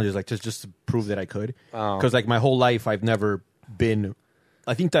like challenges, like just to prove that I could. Oh. Because like my whole life, I've never been.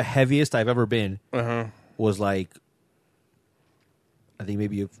 I think the heaviest I've ever been was like. I think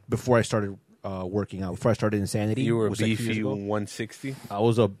maybe before I started working out, before I started Insanity, You were a was, like, 2 years beefy ago. 160. I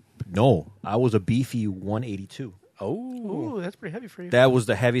was a beefy 182. Oh, Ooh, that's pretty heavy for you. That was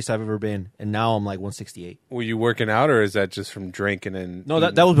the heaviest I've ever been, and now I'm like 168. were you working out, or is that just from drinking and? No,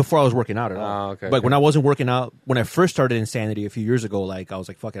 that was before I was working out at all. Oh, okay, Like okay. when I wasn't working out, when I first started Insanity a few years ago, like I was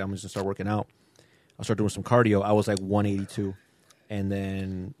like, fuck it, I'm just gonna start working out. I started doing some cardio. I was like 182, and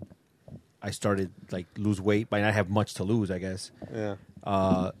then I started like lose weight, but I have much to lose, I guess. Yeah.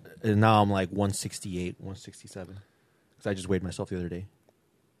 And now I'm like 168, 167, because I just weighed myself the other day.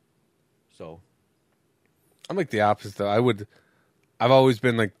 So I'm like the opposite though. I've always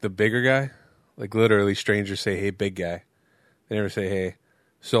been like the bigger guy. Like literally strangers say, "Hey, big guy." They never say, "Hey."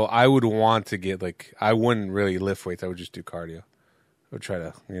 So I would want to get like, I wouldn't really lift weights. I would just do cardio. I would try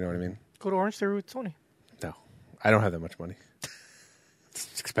to, you know what I mean? Go to Orange Theory with Tony. No, I don't have that much money.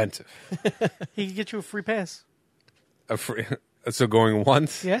 It's expensive. He can get you a free pass. A free, so going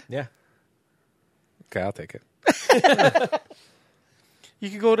once? Yeah? yeah, Okay, I'll take it. You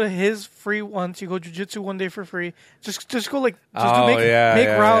could go to his free once. You go jiu-jitsu one day for free. Just go like Oh, rounds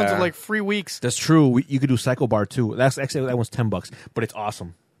yeah. of like free weeks. That's true. You could do Cycle Bar too. That's actually that one's $10, but it's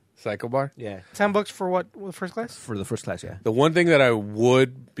awesome. Cycle bar. Yeah, $10 for what? First class? for the first class. Yeah, The one thing that I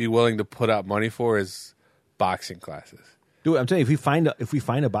would be willing to put out money for is boxing classes. dude. I'm telling you, if we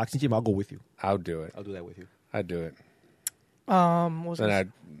find a boxing gym, I'll go with you. I'll do it. I'll do that with you. I'd do it. What was this?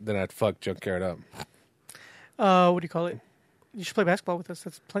 Then I'd fuck Junkyard up. What do you call it? You should play basketball with us.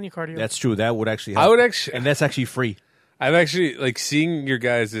 That's plenty of cardio. That's true. That would actually help. I would actually, and that's actually free. I've actually like seeing your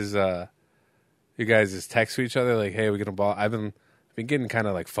guys' text to each other like, "Hey, we get a ball." I've been getting kind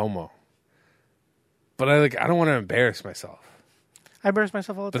of like FOMO, but I don't want to embarrass myself. I embarrass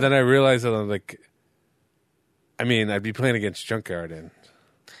myself all the But time. then I realized that I'm like, I mean, I'd be playing against Junkyard, and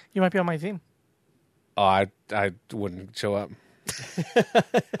You might be on my team. I wouldn't show up.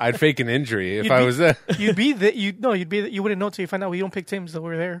 I'd fake an injury if You'd I be- was there. You'd be that. You wouldn't know until you find out. We don't pick teams that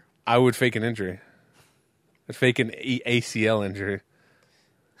we're there. I would fake an injury. I'd fake an ACL injury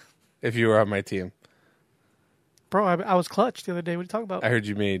if you were on my team. Bro, I was clutch the other day. What are you talking about? I heard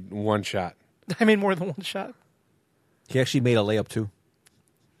you made one shot. I made more than one shot. He actually made a layup too.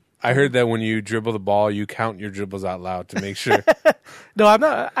 I heard that when you dribble the ball, you count your dribbles out loud to make sure. No, I'm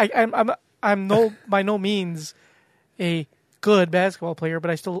not. I'm by no means a good basketball player,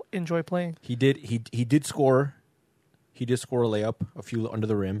 but I still enjoy playing. He did score. He did score a layup, a few under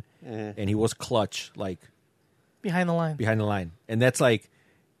the rim, and he was clutch, like Behind the line. behind the line. And that's like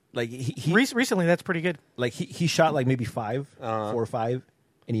he Recently, that's pretty good. like he shot like maybe 4 or 5,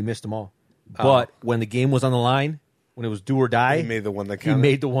 and he missed them all. But when the game was on the line, when it was do or die, He made the one that he counted.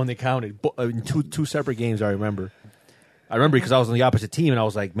 made the one that counted. In two separate games, I remember. I remember because I was on the opposite team, and I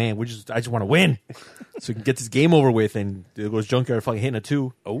was like, "Man, I just want to win, so we can get this game over with." And it was Junkyard fucking hitting a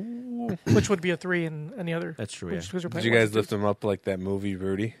 2. Oh, Which would be a 3 in any other. That's true, which- yeah. because we're did playing you guys ones and lift him up like that movie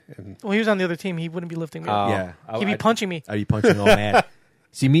Rudy? And twos. Well, he was on the other team. He wouldn't be lifting me. Oh. up. Yeah, He'd be punching me. I'd be punching all mad.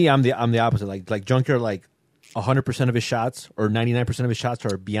 See, me, I'm the opposite. Like Junkyard, like 100% of his shots or 99% of his shots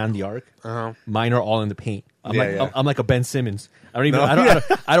are beyond the arc. Mine are all in the paint. I'm like a Ben Simmons. I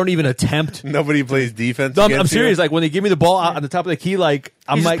don't even attempt. nobody plays defense. No, I'm against serious. you? Like when they give me the ball out on the top of the key, like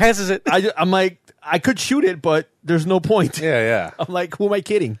I'm He just like passes it. I'm like I could shoot it, but there's no point. Yeah. I'm like, who am I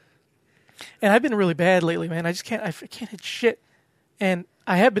kidding? And I've been really bad lately, man. I just can't. I can't hit shit. And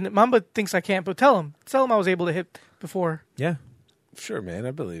I have been. Mamba thinks I can't, but tell him I was able to hit before. Yeah, Sure, man.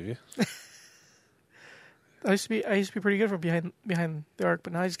 I believe you. I used to be pretty good for behind the arc,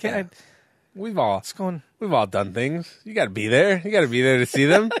 but now I just can't. Yeah. We've all done things. You got to be there. You got to be there to see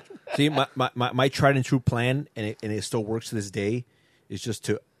them. see, my tried and true plan, and it still works to this day, is just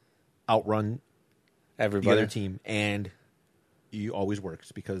to outrun the Everybody. other team, and it always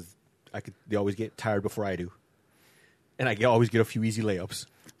works because they always get tired before I do, and I always get a few easy layups.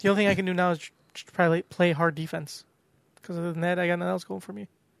 The only thing I can do now is probably play hard defense. Because other than that, I got nothing else going for me.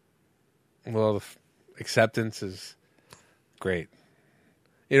 Well, the acceptance is great.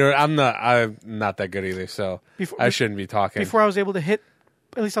 You know, I'm not that good either, so I shouldn't be talking. Before I was able to hit,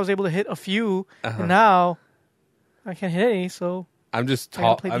 at least I was able to hit a few, and now I can't hit any. So I'm just I gotta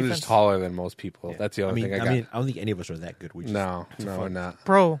tall. play I'm defense. just taller than most people. That's the only thing I got. I don't think any of us are that good. We just, No, it's we're fun. not.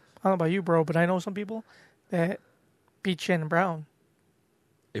 bro, I don't know about you, bro, but I know some people that beat Shannon Brown.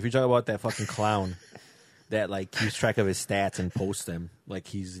 If you're talking about that fucking clown that like keeps track of his stats and posts them like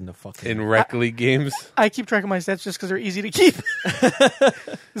he's in the fucking In rec league games, I keep track of my stats just because they're easy to keep.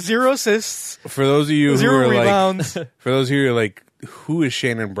 0 assists, for those of you who 0 are rebounds. like, for those of you who are like, who is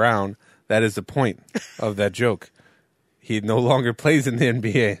Shannon Brown? That is the point of that joke. He no longer plays in the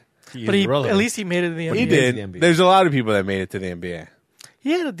NBA. But at least he made it in the NBA. He is the did. NBA. There's a lot of people that made it to the NBA.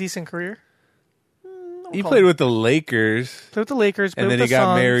 He had a decent career. He played with the Lakers, Played with the Lakers, played and then with he the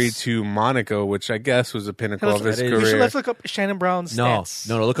got Suns. married to Monaco, which I guess was the pinnacle of his that is- career. Let's look up Shannon Brown's stats.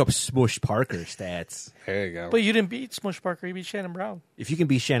 No. Look up Smush Parker stats. There you go. But you didn't beat Smush Parker. You beat Shannon Brown. If you can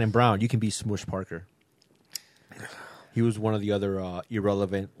be Shannon Brown, you can be Smush Parker. He was one of the other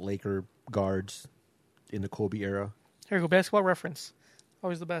irrelevant Laker guards in the Kobe era. Here you go. Basketball Reference.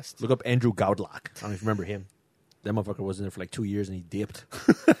 Always the best. Look up Andrew Goudlock. I don't know if you remember him. That motherfucker was in there for like 2 years and he dipped.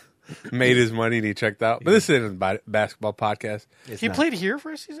 Made his money and he checked out. But this isn't a basketball podcast. He played here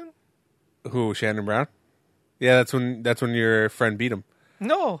for a season? Who, Shannon Brown? Yeah, that's when your friend beat him.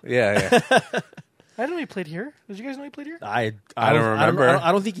 No. Yeah. I didn't know he played here. Did you guys know he played here? I don't remember.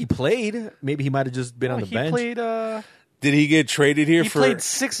 I don't think he played. Maybe he might have just been on the he bench. played. Did he get traded here He for? played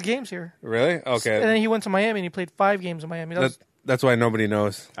 6 games here, Really? and Okay. then he went to Miami and he played 5 games in Miami. That's why nobody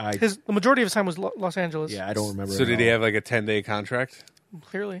knows. The majority of his time was Los Angeles. Yeah, I don't remember. So at did he all. have like a 10-day contract?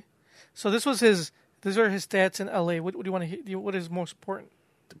 Clearly. So this was his These are his stats in LA. What do you want to hear? What is most important?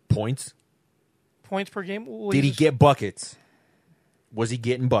 Points. Points per game? Well, Did he get buckets? Was he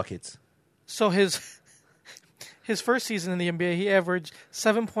getting buckets? So his first season in the NBA, he averaged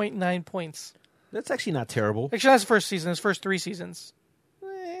 7.9 points. That's actually not terrible. Actually, not his first season. His first 3 seasons.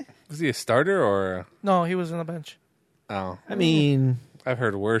 Was he a starter or? No, he was on the bench. Oh, I mean, I've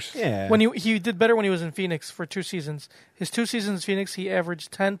heard worse. yeah. When he did better when he was in Phoenix for 2 seasons. His 2 seasons in Phoenix, he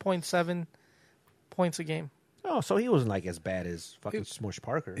averaged 10.7 points a game. Oh, so he wasn't like as bad as fucking Smush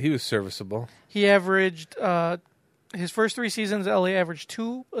Parker. He was serviceable. He averaged his first 3 seasons. LA averaged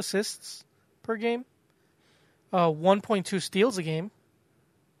 2 assists per game, 1.2 steals a game.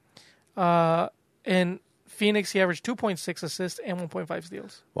 In Phoenix, he averaged 2.6 assists and 1.5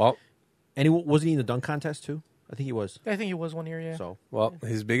 steals. Well, And wasn't he in the dunk contest too? I think he was. I think he was 1 year. Yeah. So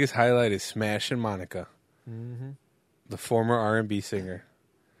his biggest highlight is Smashing Monica, the former R&B singer.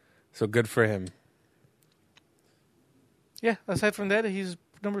 So good for him. Yeah. Aside from that, his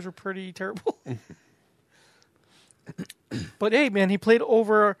numbers were pretty terrible. But hey, man, he played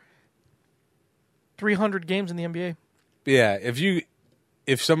over 300 games in the NBA. Yeah,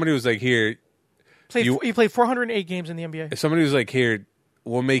 if somebody was like, here, He played 408 games in the NBA. if somebody was like, here,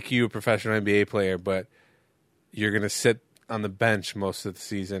 we'll make you a professional NBA player, but you're gonna sit on the bench most of the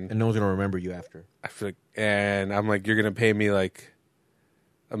season. and no one's gonna remember you after. I feel like, and I'm like, you're gonna pay me like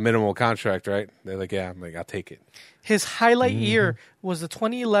a minimal contract, right? They're like, yeah. I'm like, I'll take it. His highlight year was the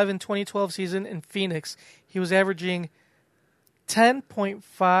 2011-2012 season in Phoenix. He was averaging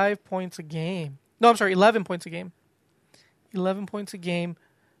 10.5 points a game. No, I'm sorry, 11 points a game. 11 points a game,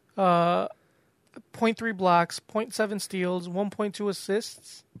 0.3 blocks, 0.7 steals, 1.2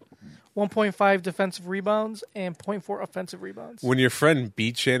 assists, 1.5 defensive rebounds, and 0.4 offensive rebounds. When your friend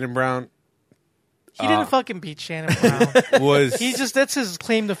beat Shannon Brown, He didn't fucking beat Shannon Brown. That's his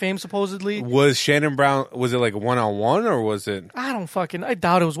claim to fame, supposedly. was Shannon Brown, was it like 1-on-1 or was it? I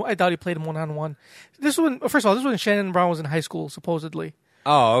doubt he played him 1-on-1. This one, first of all, this was when Shannon Brown was in high school, supposedly.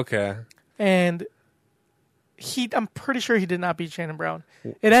 Oh, okay. And I'm pretty sure he did not beat Shannon Brown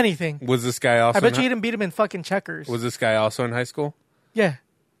in anything. Was this guy also? I bet you he didn't beat him in fucking checkers. Was this guy also in high school? Yeah.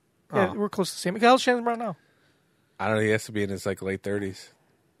 Yeah, Oh. we're close to the same. How's Shannon Brown now? I don't know. He has to be in his like late 30s,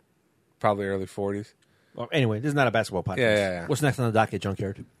 probably early 40s. Well, anyway, this is not a basketball podcast. Yeah. What's next on the docket,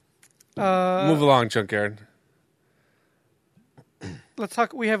 Junkyard? Move along, Junkyard. Let's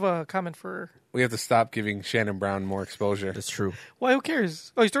talk. We have a comment for. We have to stop giving Shannon Brown more exposure. That's true. Why? Who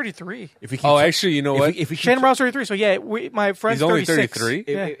cares? Oh, he's 33. If we keep, Oh, actually, you know what? if we keep, Shannon Brown's 33. So yeah, my friend's He's only 36.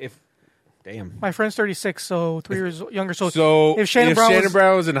 33? Yeah. Damn. My friend's 36, so 3 years younger. So, So if Shannon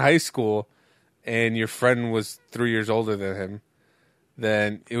Brown was in high school and your friend was 3 years older than him,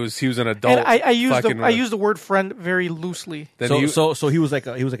 then he was an adult. and I fucking use the word friend very loosely. then So he was like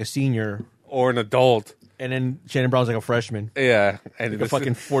a senior, or an adult. and then Shannon Brown's like a freshman, Yeah, and like a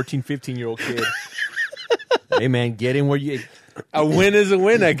fucking 14, 15-year-old kid. Hey man, get in where you. a win is a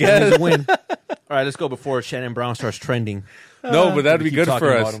win, I That guess. is a win. All right, let's go before Shannon Brown starts trending. No, but that'd We be keep good talking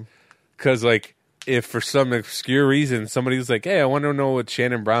for about us him. because, like, if for some obscure reason somebody's like, "Hey, I want to know what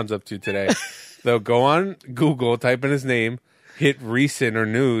Shannon Brown's up to today," they'll go on Google, type in his name, hit recent or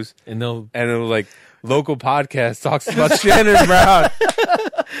news, And they'll and it'll like local podcast talks about Shannon Brown.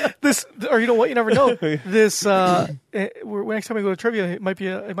 This, or you know what? You never know. This next time we go to trivia, it might be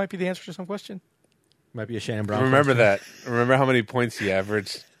the answer to some question. might be a Shannon Brown. Remember question. that. Remember how many points he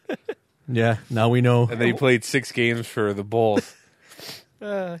averaged, Yeah, now we know. and then he played 6 games for the Bulls.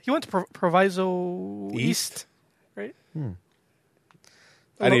 He went to Proviso East, right? I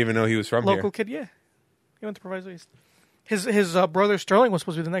didn't even know he was from Local here. kid, yeah. He went to Proviso East. His brother Sterling was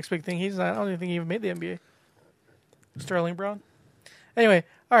supposed to be the next big thing. He's not. I don't even think he even made the NBA. Sterling Brown. Anyway,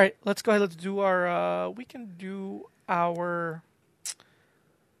 all right. Let's go ahead. Let's do our. We can do our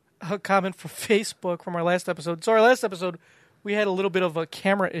comment from Facebook from our last episode. So our last episode, we had a little bit of a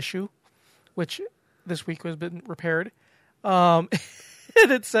camera issue, which this week has been repaired. And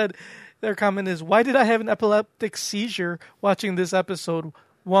it said, their comment is, "Why did I have an epileptic seizure watching this episode?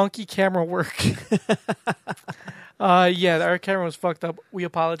 Wonky camera work." Yeah, our camera was fucked up. We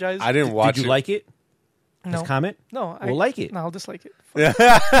apologize. I didn't watch Did you it. like it? no. His comment? No, We'll like it. No, I'll dislike it.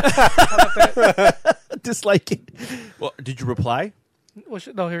 Dislike it. Well, did you reply?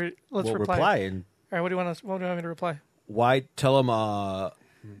 No, here. Let's Well, reply. and All right, what do you want me to reply? why tell him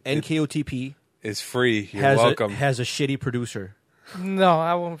NKOTP It's free. You're has welcome. has a shitty producer. No,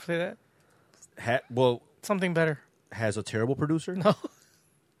 I won't say that. Something better. Has a terrible producer? No.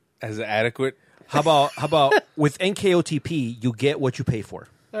 As adequate. How about with NKOTP you get what you pay for?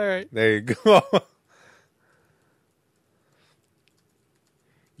 All right. There you go.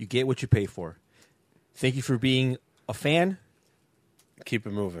 You get what you pay for. Thank you for being a fan. Keep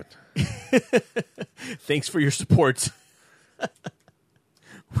it moving. Thanks for your support.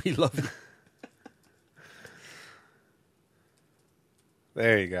 We love you.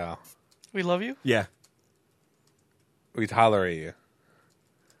 There you go. We love you. Yeah. We tolerate you.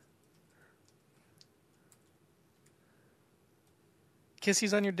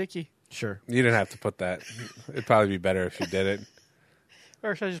 Kissies on your dicky. Sure. You didn't have to put that. It'd probably be better if you did it.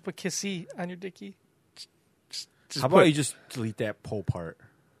 Or should I just put kissy on your dicky? How about you just delete that poll part?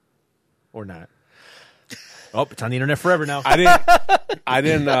 Or not? Oh, it's on the internet forever now. I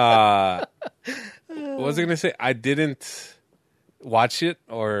didn't, what was I going to say? I didn't watch it,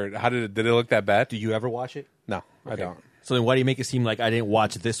 or how did it look that bad? Do you ever watch it? No, I Okay. don't. So then why do you make it seem like I didn't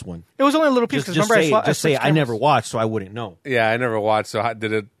watch this one? It was only a little piece. Just, Because just remember, say I switched never cameras. watched, so I wouldn't know. Yeah, I never watched. So what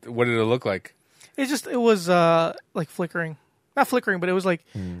did it look like? It was like flickering, not flickering, but it was like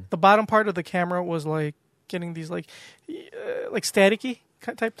the bottom part of the camera was like getting these like staticky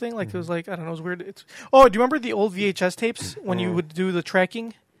type thing. Like it was like, I don't know, it was weird. Do you remember the old VHS tapes when you would do the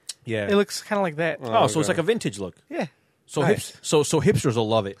tracking? Yeah. It looks kind of like that. Oh, so it's like a vintage look. Yeah. So Nice. so hipsters will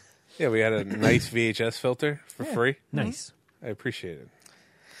love it. Yeah, we had a nice VHS filter for free. Nice. I appreciate it.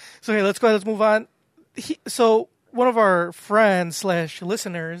 So hey, let's go ahead. Let's move on. So one of our friends /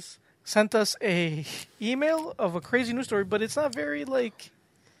 listeners sent us a email of a crazy news story, but it's not very like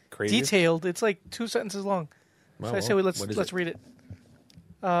Crazy. detailed. It's like 2 sentences long. So I say what let's is read it.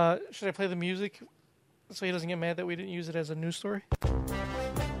 Should I play the music so he doesn't get mad that we didn't use it as a news story?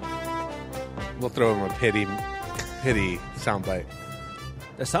 We'll throw him a pity soundbite.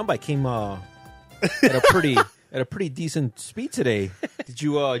 That soundbite came at a pretty decent speed today. Did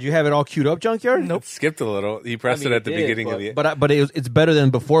you have it all queued up, Junkyard? Nope. It skipped a little. He pressed it at the beginning of the. But it's better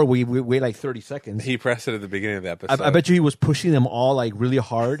than before. We wait like 30 seconds. He pressed it at the beginning of the episode. I bet you he was pushing them all like really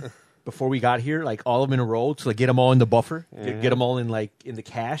hard before we got here, like all of them in a row to like get them all in the buffer, get them all in like in the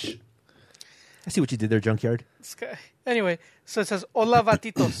cache. I see what you did there, Junkyard. Anyway, so it says, Hola,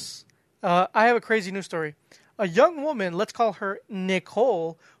 Vatitos. I have a crazy news story. A young woman, let's call her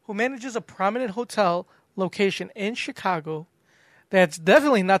Nicole, who manages a prominent hotel location in Chicago that's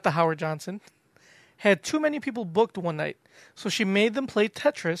definitely not the Howard Johnson, had too many people booked one night. So she made them play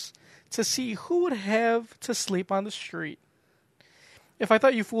Tetris to see who would have to sleep on the street. If I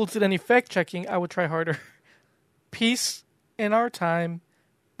thought you fools did any fact-checking, I would try harder. Peace in our time,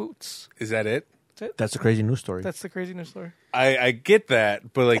 Boots. Is that it? That's a crazy news story. That's the crazy news story. I get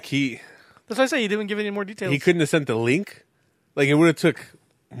that, but like That's why I say you didn't give any more details. he couldn't have sent the link. Like it would have took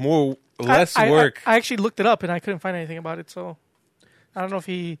less work. I actually looked it up and I couldn't find anything about it. So I don't know if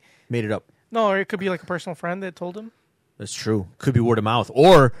he Made it up. No, or it could be like a personal friend that told him. That's true. Could be word of mouth,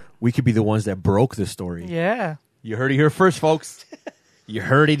 or we could be the ones that broke the story. Yeah. You heard it here first, folks. You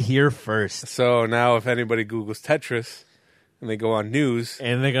heard it here first. So now, if anybody Googles Tetris and they go on news,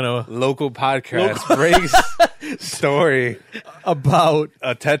 And they're gonna local podcast breaks story about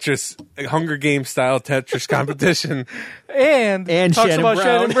a Hunger Games style Tetris competition. And talks Shannon about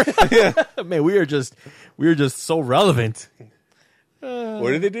Brown. Shannon Brown. Man, we are just so relevant.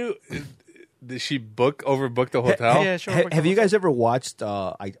 What did they do? Did she overbook the hotel? Yeah, sure. Have you guys ever watched?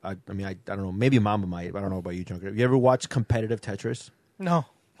 I mean, I don't know. Maybe Mama might. I don't know about you, Junker. Have you ever watched competitive Tetris? No.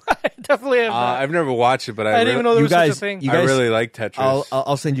 I definitely have not. I've never watched it, but I didn't even know there you was guys- such a thing. you I guys- really like Tetris.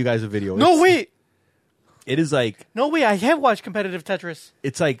 I'll send you guys a video. No, wait. It is like No, wait. I have watched competitive Tetris.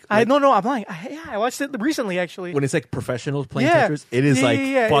 it's like, No, I'm lying. I watched it recently, actually. when it's like professionals playing Yeah. Tetris. It is Yeah, like yeah,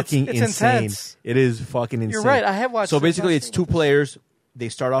 yeah. fucking It's insane. intense. It is fucking insane. You're right. I have watched So it. basically, I've it's seen two players. They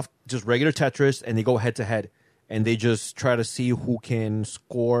start off just regular Tetris, and they go head to head, and they just try to see who can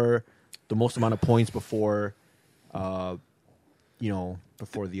score the most amount of points before, before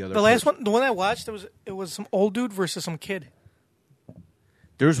the other. The last person. one, the one I watched, it was some old dude versus some kid.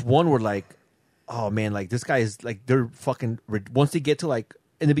 There's one where like, oh man, like this guy is like they're fucking. Once they get to like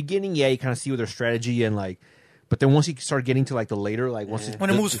in the beginning, yeah, you kind of see with their strategy and like, but then once you start getting to like the later, like once When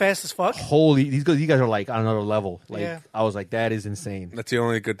it moves fast as fuck. holy, these guys are like on another level. Like Yeah. I was like, that is insane. That's the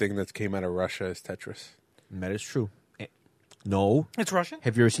only good thing that came out of Russia is Tetris. And that is true. No, It's Russian?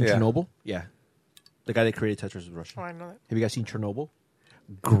 have you ever seen Yeah. Chernobyl? Yeah, the guy that created Tetris is Russian. Oh, I know that. Have you guys seen Chernobyl?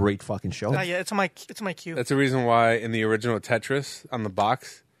 Great fucking show. Yeah, it's on my queue. That's the reason why in the original Tetris on the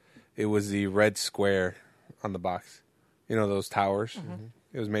box, it was the red square on the box. You know those towers? Mm-hmm.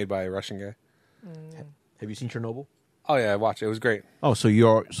 It was made by a Russian guy. Have you seen Chernobyl? Oh yeah, I watched it. It was great. Oh, so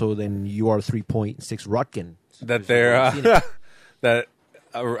then you are 3.6 Rutkin. That I've they're seen it. that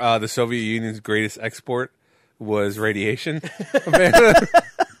the Soviet Union's greatest export was radiation.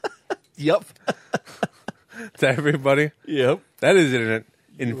 Yep. To everybody. Yep. That is an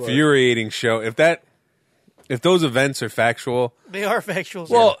infuriating show. If that if those events are factual, They are factual.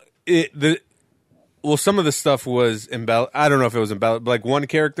 well, some of the stuff was embellished. I don't know if it was embellished, but like one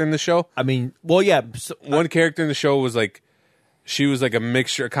character in the show, I mean, well, yeah. So, one character in the show was like, she was like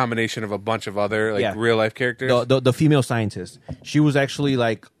a combination of a bunch of other like Yeah. real life characters. the female scientist, she was actually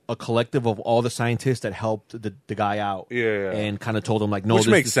like a collective of all the scientists that helped the guy out. Yeah. And kind of told him like, no, Which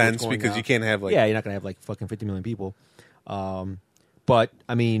this makes is what's sense going because down. you can't have like yeah, you're not gonna have like fucking 50 million people. But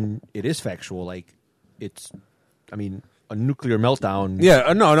I mean, it is factual. Like, it's, I mean, a nuclear meltdown.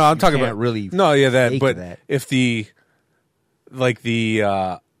 Yeah, no, I'm talking can't about really no, yeah, that. fake But that. if the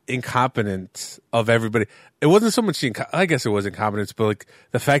incompetence of everybody, it wasn't so much. I guess it was incompetence, but like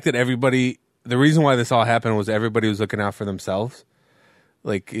the fact that everybody, the reason why this all happened was everybody was looking out for themselves.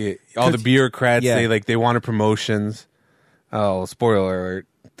 Like all the bureaucrats, yeah. they wanted promotions. Oh, spoiler alert!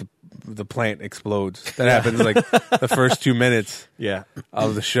 The plant explodes. That happens like the first 2 minutes Yeah.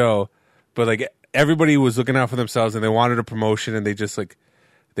 of the show, but like everybody was looking out for themselves and they wanted a promotion and they just like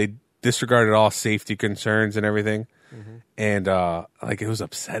they disregarded all safety concerns and everything, and like it was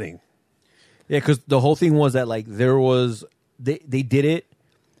upsetting. Yeah, because the whole thing was that like there was they did it,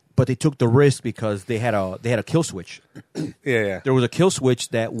 but they took the risk because they had a kill switch. Yeah. There was a kill switch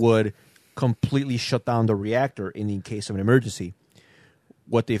that would completely shut down the reactor in case of an emergency.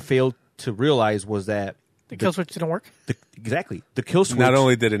 What they failed to realize was that the kill switch didn't work. the kill switch. Not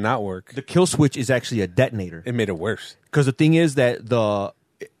only did it not work, the kill switch is actually a detonator. it made it worse. Because the thing is that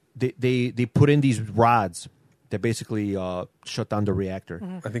they put in these rods that basically shut down the reactor.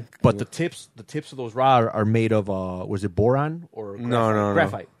 I think, But the tips of those rods are made of was it boron or graphite? no,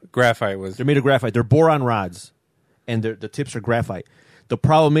 Graphite. Graphite was They're made of graphite. They're boron rods, and the tips are graphite. The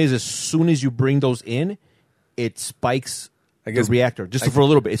problem is, as soon as you bring those in, it spikes I guess- the reactor just for a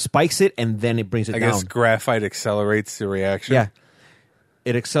little bit. It spikes it, and then it brings it I down. guess graphite accelerates the reaction. Yeah,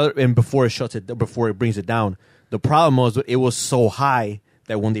 it accelerates, and before it brings it down. The problem was it was so high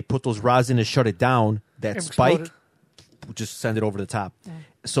that when they put those rods in to shut it down, that It spike exploded. would just send it over the top.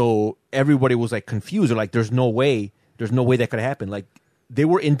 So everybody was like confused. They're like, "There's no way that could happen." Like they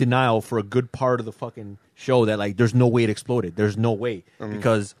were in denial for a good part of the fucking show that like there's no way it exploded. There's no way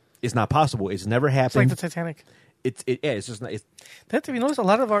because it's not possible. It's never It's like happened. the Titanic. It's just not. That if you notice, a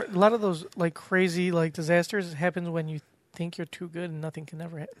lot of those like crazy like disasters happens when you think you're too good and nothing can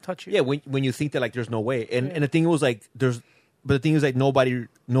ever touch you. Yeah, when you think that like there's no way, and the thing was like but the thing is like nobody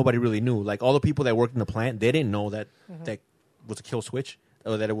really knew. Like all the people that worked in the plant, they didn't know that that was a kill switch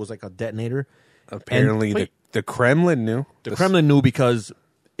or that it was like a detonator. Apparently, And- the Kremlin knew. The Kremlin knew because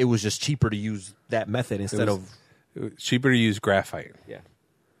it was just cheaper to use that method instead was- of It was cheaper to use graphite. yeah.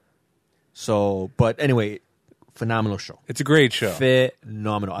 So, but anyway, phenomenal show. It's a great show.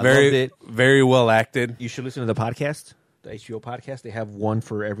 Phenomenal. I loved Very, it. very well acted. You should listen to the podcast, the HBO podcast. They have one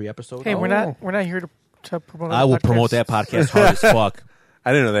for every episode. Hey, we're not here to promote. I will promote that podcast hard as fuck.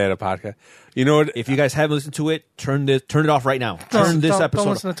 I didn't know they had a podcast. You know what? If you guys haven't listened to it, turn it off right now. Turn this don't episode.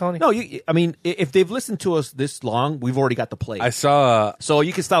 listen to Tony. No, I mean, if they've listened to us this long, we've already got the play. I saw. So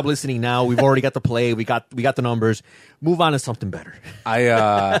you can stop listening now. We've already got the play. We got the numbers. Move on to something better.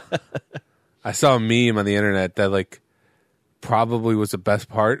 I saw a meme on the internet that like probably was the best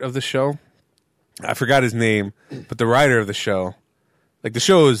part of the show. I forgot his name, but the writer of the show, like the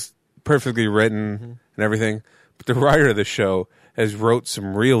show is perfectly written and everything, but the writer of the show has wrote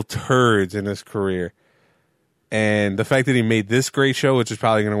some real turds in his career. And the fact that he made this great show, which is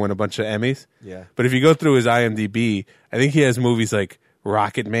probably going to win a bunch of Emmys. Yeah. But if you go through his IMDb, I think he has movies like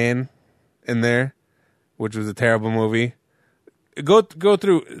Rocket Man in there, which was a terrible movie. Go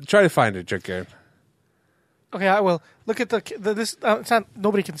through, try to find it, Junkyard. Okay, I will look at this. It's not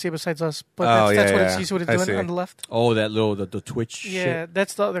nobody can see it besides us, but Oh, that's yeah, what yeah. it sees. What it's I doing see. on the left. Oh, that little the Twitch Yeah, shit.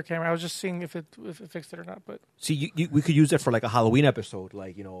 that's the other camera. I was just seeing if it fixed it or not. But See, we could use that for like a Halloween episode,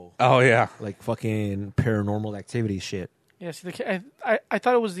 like Oh, yeah. like fucking paranormal activity shit. yeah, see, I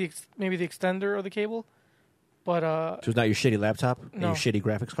thought it was maybe the extender of the cable, but So it's not your shitty laptop and No. your shitty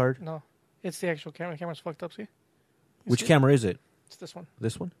graphics card. no, it's the actual camera. The camera's fucked up. See, Which see it? camera is it? It's this one.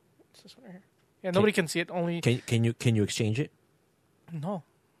 This one? It's this one right here. Yeah, nobody can see it. Only Can you exchange it? no.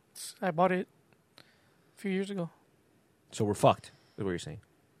 I bought it a few years ago. So we're fucked. Is what you're saying?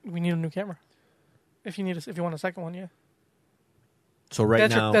 We need a new camera. If you want a second one, yeah. So right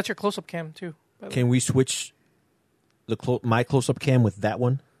now, that's your close-up cam too. by the way. can we switch my close-up cam with that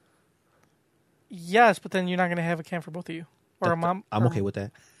one? Yes, but then you're not going to have a cam for both of you or a mom. I'm or- okay with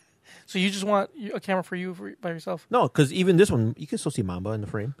that. So you just want a camera for you by yourself? No, because even this one, you can still see Mamba in the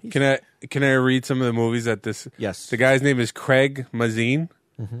frame. Can I read some of the movies that this? Yes. The guy's name is Craig Mazin.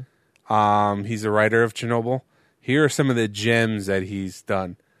 He's the writer of Chernobyl. Here are some of the gems that he's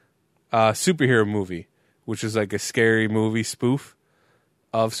done. Superhero movie, which is like a scary movie spoof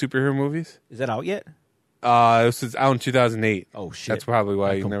of superhero movies. Is that out yet? It was out in 2008. Oh shit! That's probably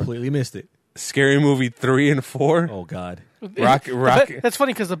why I you never. completely missed it. Scary Movie 3 and 4. Oh god. Rocket. That's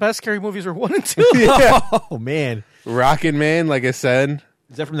funny because the best scary movies are 1 and 2. Oh man. Rocket Man, like I said.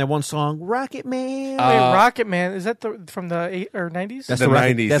 Is that from that one song, Rocket Man? Wait, Rocket Man, is that from the 80s or 90s? That's the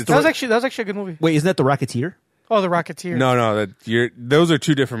 90s. That's that was actually a good movie. Wait, isn't that the Rocketeer? Oh, the Rocketeer. No, those are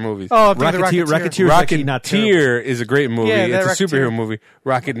two different movies. Oh, I'm thinking Rocketeer. the Rocketeer. Rocketeer is actually not terrible. Rocketeer is a great movie. Yeah, It's a that superhero Rocketeer. movie.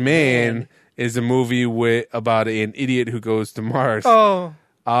 Rocket Man is a movie about an idiot who goes to Mars. Oh.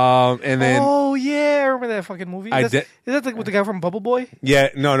 And then Oh yeah, I remember that fucking movie. I Is that with the guy from Bubble Boy? yeah,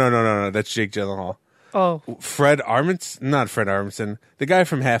 no, that's Jake Gyllenhaal. Oh, Not Fred Armisen, the guy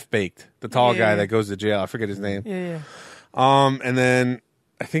from Half Baked, the tall guy Yeah. that goes to jail. I forget his name. yeah. And then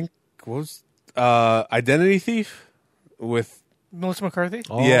I think what was Identity Thief with Melissa McCarthy.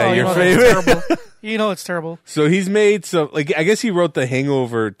 Oh. Yeah, you your know favorite. That's terrible. You know it's terrible. So he's made some like I guess he wrote The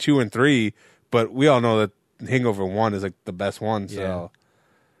Hangover 2 and 3, but we all know that Hangover 1 is like the best one. So Yeah.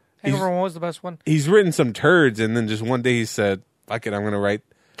 Hangover 1 was the best one. he's written some turds, and then just one day he said, "Fuck it, I'm going to write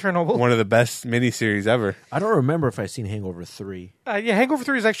Chernobyl. one of the best miniseries ever." I don't remember if I've seen Hangover 3. Yeah, Hangover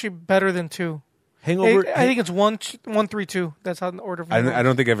 3 is actually better than 2. Hangover. I think it's 1, 3, 2. That's how the order. Of I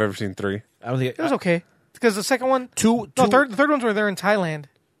don't think I've ever seen 3. I don't think It was okay because the second one, two. the third ones were there in Thailand.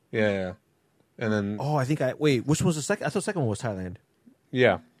 Yeah. And then Oh, I think wait. Which was the second? I thought the second one was Thailand.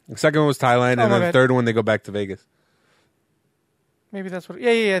 yeah, the second one was Thailand, Oh, and my then the bad. third one they go back to Vegas. Maybe that's what.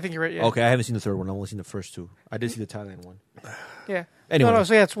 Yeah. I think you're right. Yeah. Okay, I haven't seen the third one. I've only seen the first two. I did see the Thailand one. Yeah. Anyway. No.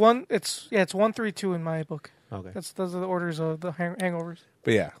 So yeah, it's 1. It's 1, 3, 2 in my book. Okay. Those are the orders of the hangovers.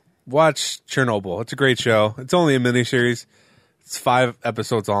 But yeah, watch Chernobyl. It's a great show. It's only a miniseries. It's 5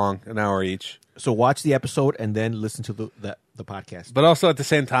 episodes long, an hour each. So watch the episode and then listen to the podcast. But also at the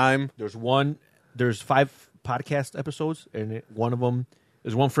same time, There's 5 podcast episodes, and one of them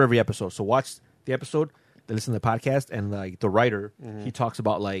there's one for every episode. So watch the episode, then listen to the podcast, and like the writer, he talks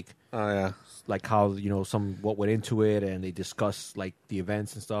about like how what went into it, and they discuss like the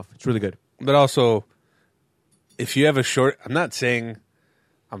events and stuff. It's really good. but also if you have a short, I'm not saying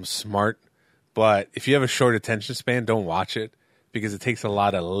I'm smart, but if you have a short attention span, don't watch it because it takes a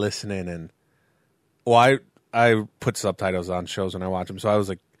lot of listening and I put subtitles on shows when I watch them, so I was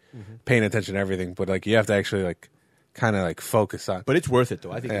like paying attention to everything, but like you have to actually like kind of like focus on. But it's worth it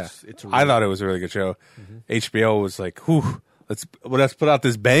though. I think Yeah. it's I thought it was a really good show. HBO was like, "Whew, let's put out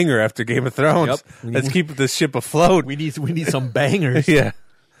this banger after Game of Thrones. Yep. Let's keep this ship afloat." we need some bangers. Yeah.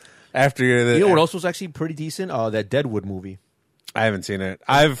 After the, You know what else was actually pretty decent? That Deadwood movie. I haven't seen it.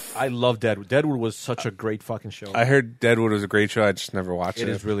 I love Deadwood. Deadwood was such a great fucking show. I heard Deadwood was a great show. I just never watched it.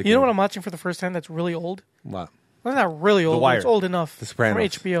 It is really good. You know what I'm watching for the first time? That's really old. Wow. Well, not really old. Wire. It's old enough. The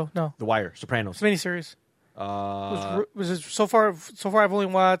Sopranos. From HBO. No, The Wire, Sopranos. it's a miniseries. Was it so far? So far, I've only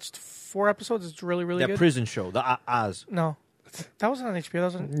watched 4 episodes. It's really, really that good. prison show, the Oz. No, that wasn't on HBO. That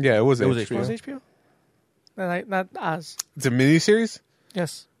wasn't. Yeah, it was It was HBO. Was it HBO? Not Oz. It's a miniseries.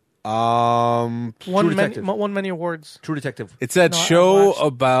 Yes. Um, Detective. Won many awards. True Detective. it's that No, I show watched-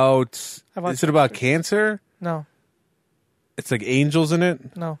 about. I watched Is it about it. cancer? No, It's like angels in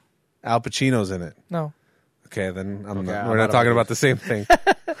it. no, Al Pacino's in it. no. Okay, then Okay, we're I'm not out talking of about the same thing.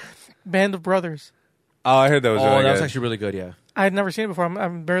 Band of Brothers. Oh, I heard that was Oh, really that was good. actually really good. Yeah. I had never seen it before.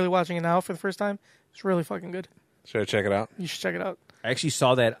 I'm barely watching it now for the first time. It's really fucking good. Should I check it out? You should check it out. I actually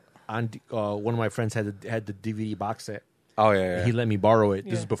saw that on one of my friends had the DVD box set. Oh yeah. He let me borrow it.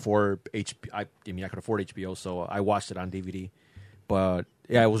 This Yeah. is before HBO. I mean, I could afford HBO, so I watched it on DVD. But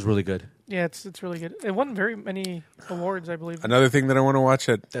yeah, it was really good. Yeah, it's really good. It won very many awards, I believe. Another thing that I want to watch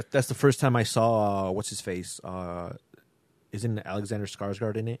That's the first time I saw what's his face. Isn't Alexander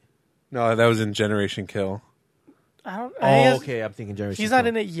Skarsgård in it? No, that was in Generation Kill. I don't. Oh, okay. I'm thinking Generation. He's not Kill.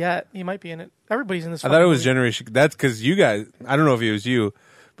 in it yet. He might be in it. Everybody's in this. I thought it was movie. Generation. That's because you guys. I don't know if it was you,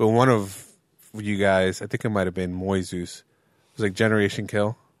 but one of you guys. I think it might have been Moises. It was like Generation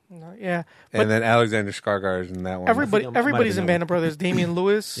Kill, No, yeah, but and then Alexander Skarsgård is in that one. everybody, I think it might have everybody's been in that Band of Brothers. Damian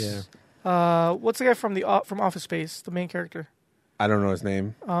Lewis. Yeah. What's the guy from from Office Space? The main character. I don't know his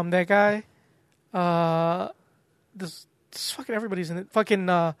name. That guy. This fucking everybody's in it. Fucking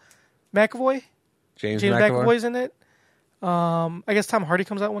McAvoy. James James McAvoy. McAvoy's in it. I guess Tom Hardy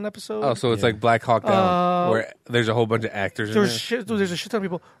comes out one episode. Oh, so it's Yeah. like Black Hawk Down, where there's a whole bunch of actors in there's it. there's a shit ton of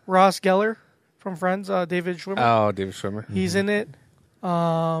people. Ross Geller from Friends. David Schwimmer. Oh, David Schwimmer. He's in it.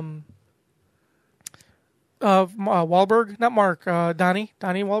 Wahlberg, not Mark. Donnie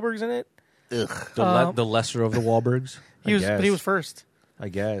Wahlberg's in it. The lesser of the Wahlbergs. But he was first. I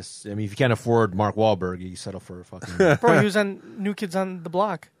guess. I mean, if you can't afford Mark Wahlberg, you settle for a fucking. Bro, he was on New Kids on the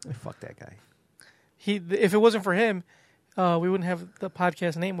Block. Fuck that guy. if it wasn't for him, we wouldn't have the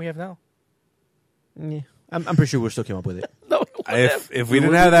podcast name we have now. Yeah. I'm pretty sure we still came up with it. No, If we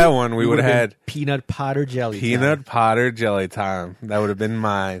didn't have that one, we would have had peanut Potter jelly. peanut Potter jelly time. That would have been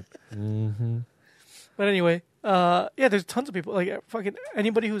mine. But anyway, yeah, there's tons of people. Like fucking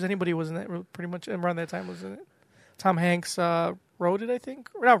anybody who's anybody was in that. Pretty much around that time was in it. Tom Hanks wrote it, I think,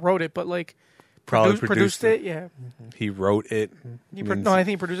 or not wrote it, but like Probably produced it. Yeah, He wrote it. no, I think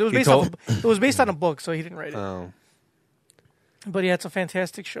he produced it. It was He based told- it was based on a book, so he didn't write it. Oh, But yeah, it's a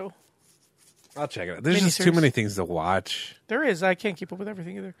fantastic show. I'll check it out. There's just too Miniseries. many things to watch. There is. I can't keep up with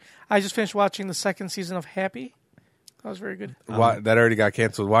everything either. I just finished watching the second season of Happy. That was very good. Why, that already got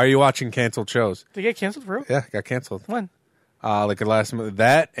canceled. Why are you watching canceled shows? Did it get canceled for real? Yeah, it got canceled. When? Like the last month.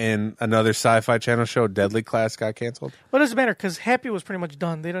 That and another Sci-Fi Channel show, Deadly Class, got canceled. What does it matter? Because Happy was pretty much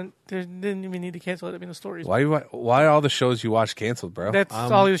done. They didn't even need to cancel it. I mean, the stories. Why all the shows you watch canceled, bro? That's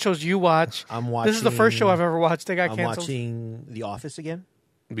all the shows you watch. I'm This is the first show I've ever watched that got I'm canceled. watching The Office again.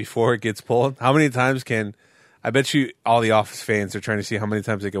 Before it gets pulled. How many times can... I bet you all the Office fans are trying to see how many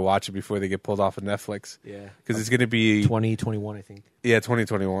times they can watch it before they get pulled off of Netflix. Yeah. Because it's going to be... 2021, I think. Yeah,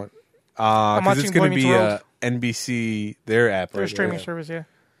 2021. I'm Because it's watching Boy going to Meets be World. NBC, their app. Their right? streaming Yeah. service, yeah.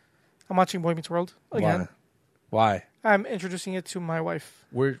 I'm watching Boy Meets World again. Why? I'm introducing it to my wife.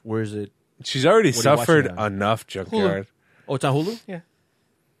 Where is it? She's already What are you suffered watching now? enough, Junkyard. Oh, it's on Hulu? Yeah,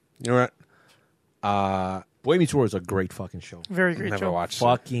 You know what? Boy Meets World is a great fucking show. very great Never show. watched it.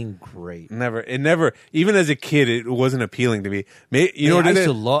 Fucking great. Never. Even as a kid, it wasn't appealing to me. You know what I it used is?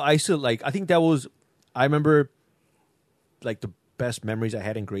 to love. I used to like. I think that was. I remember, like the best memories I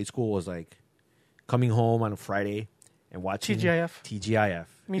had in grade school was like coming home on a Friday and watching TGIF. TGIF.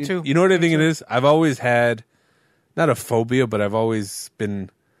 Me too. You know what I think it is? I've always had, not a phobia, but I've always been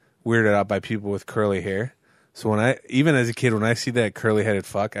weirded out by people with curly hair. So even as a kid, when I see that curly-headed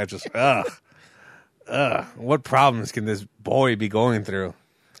fuck, I just, what problems can this boy be going through? And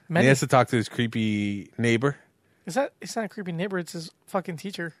Many. he has to talk to his creepy neighbor. It's not a creepy neighbor. It's his fucking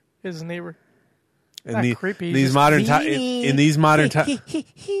teacher. His neighbor. And Not the- creepy, in he's these just modern times, in these modern times,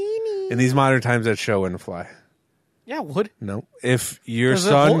 in these modern times, that show wouldn't fly. Yeah, would. No, if your It was a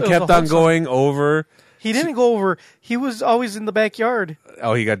son whole- it was kept a whole on going over, He didn't go over. He was always in the backyard.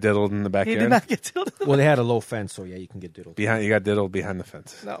 oh, he got diddled in the He backyard. did not get killed. Well, they had a low fence, so yeah, you can get diddled. You got diddled behind the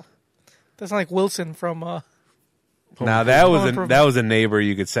fence. No, that's not like Wilson from. Now that Home was Improvement. a neighbor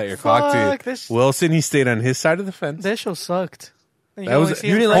you could set your clock Fuck, to. this- Wilson, he stayed on his side of the fence. That show sucked. And That was only see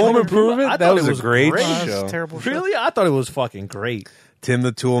you him didn't for like like Home Improvement. I That thought was it a was great great. Oh, it's show. a terrible show. Really, I thought it was fucking great. Tim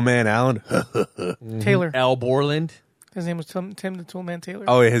the Tool Man Allen. Taylor. Al Borland. His name was Tim the Toolman Taylor.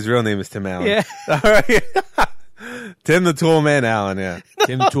 Oh, his real name is Tim Allen. yeah. All right. Tim the Tool Man Allen. Yeah.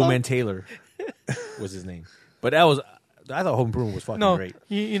 Tim Toolman Taylor was his name. But that was. I thought Home Improvement was fucking No, great.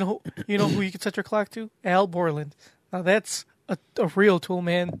 you know who you could set your clock to? Al Borland. Now that's a real tool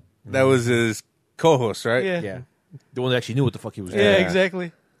man. That was his co-host, right? Yeah. Yeah, the one that actually knew what the fuck he was Yeah, doing. Yeah.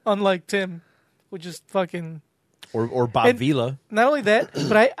 exactly. Unlike Tim, which is fucking. Or Bob And- Vila. Not only that,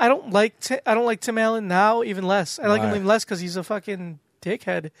 but I don't like Tim Allen now even less. I like him Why? even less because he's a fucking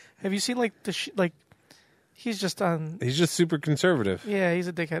dickhead. Have you seen like he's just on? He's just super conservative. Yeah, he's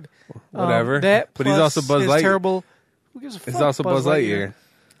a dickhead. Whatever. That But he's plus also Buzz his Lightyear. Terrible. Who gives a fuck? It's also Buzz Lightyear.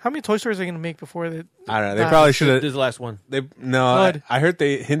 How many Toy Stories are they going to make before that? I don't know. They Nah, probably This should is have. the last one. I heard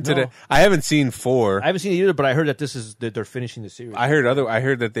they hinted No. it. I haven't seen 4. I haven't seen it either, but I heard that that they're finishing the series. I heard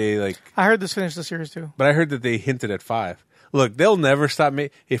that they like. I heard this finished the series too. But I heard that they hinted at 5. Look, they'll never stop.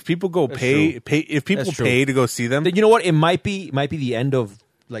 If people go pay, if people That's true. pay to go see them, You know what? It might be the end of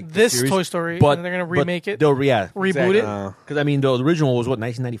like the This series, Toy Story, but and they're gonna but remake it? They'll Reboot it? because I mean the original was what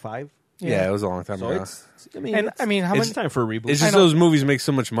 1995. yeah, it was a long time So ago. it's And I mean, how it's much? time for a reboot. It's I just know. those movies make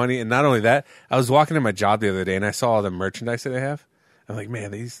so much money, and not only that, I was walking to my job the other day and I saw all the merchandise that they have. I'm like,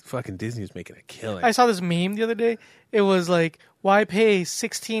 man, these fucking Disney's making a killing. I saw this meme the other day. It was like, why pay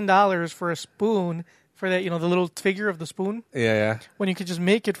 $16 for a spoon for that? The little figure of the spoon yeah. when you could just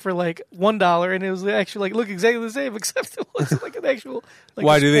make it for like $1, and it was actually like look exactly the same, except it was like an actual. Like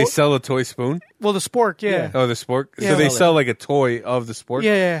Why a do they spork. sell a toy spoon? Well, the spork, yeah. Oh, the spork. Yeah. So they sell like a toy of the spork.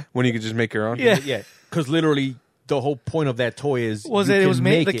 Yeah. When you could just make your own. Yeah. yeah, because literally the whole point of that toy is Was you that it can was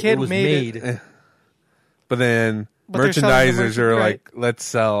made- make the it. kid It was made it. made. But then But they're selling the merchandisers are merch- like, let's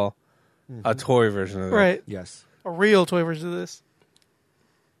sell a toy version of that. Right, Yes, a real toy version of this.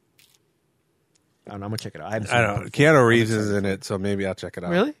 I don't know, I'm gonna check it out. I haven't seen I it, don't know. but- Keanu Reeves is in it, so maybe I'll check it out.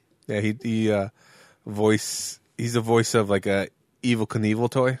 Really? Yeah, he voice. He's the voice of like a Evil Knievel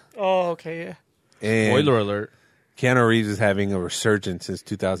toy. Oh, okay, yeah. And Spoiler alert. Keanu Reeves is having a resurgence since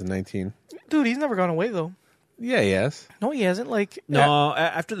 2019. Dude, he's never gone away though. Yeah, yes. No, he hasn't. Like, No,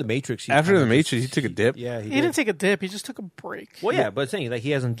 after the Matrix. After kinda the Matrix, he took a dip. Yeah, he didn't take a dip. He just took a break. Well, yeah, but saying like he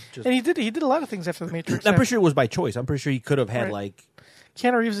hasn't just. And he did a lot of things after the Matrix. I'm pretty sure it was by choice. I'm pretty sure he could have had Right. like.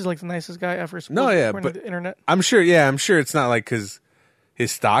 Keanu Reeves is like the nicest guy ever. No, yeah, according but to the internet. I'm sure it's not like because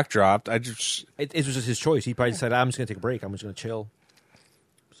his stock dropped. It was just his choice. He probably decided, I'm just gonna take a break. I'm just gonna chill.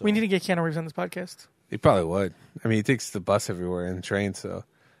 So. We need to get Keanu Reeves on this podcast. He probably would. I mean, he takes the bus everywhere and trains. So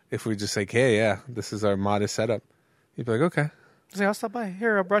if we just like, hey, yeah, this is our modest setup, he'd be like, okay, Say, I'll stop by.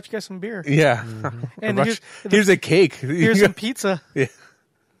 Here, I brought you guys some beer. yeah. And Here's a cake. Here's some pizza, Yeah.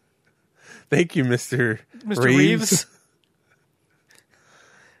 Thank you, Mr. Mr. Reeves.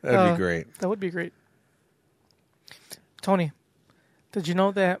 That'd be great. That would be great. Tony, did you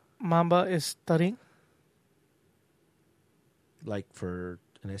know that Mamba is studying? Like for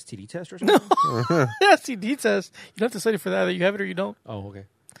an STD test or something? STD test. You don't have to study for that. Either you have it or you don't. Oh, okay.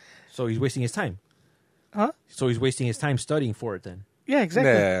 So he's wasting his time. Huh? So he's wasting his time studying for it then. Yeah,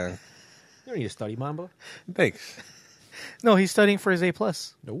 exactly. Yeah. You don't need to study, Mamba. Thanks. No, he's studying for his A+.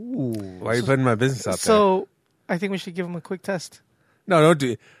 Ooh. Why are you putting my business out there? So I think we should give him a quick test. No, don't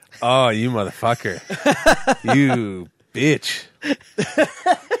do it. Oh, you motherfucker. You bitch.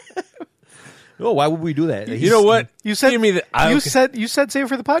 Oh, why would we do that? You know what? You said Give me the. you said save it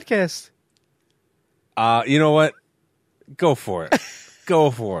for the podcast. You know what? Go for it. Go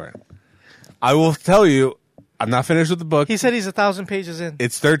for it. I will tell you, I'm not finished with the book. He said he's 1,000 pages in.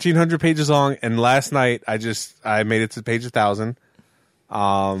 It's 1,300 pages long, and last night I made it to page 1,000. It's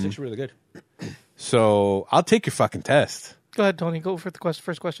actually really good. So I'll take your fucking test. Go ahead, Tony. Go for the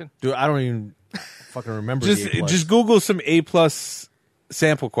first question. Dude, I don't even fucking remember the A+. Just Google some A+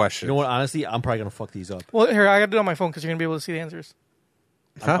 sample questions. You know what? Honestly, I'm probably going to fuck these up. Well, here, I got to do it on my phone because you're going to be able to see the answers.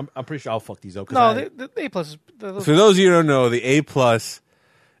 Huh? I'm pretty sure I'll fuck these up. 'Cause No, the A+. For those of you who don't know, the A+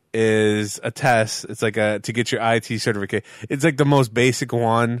 is a test. It's like to get your IT certificate. It's like the most basic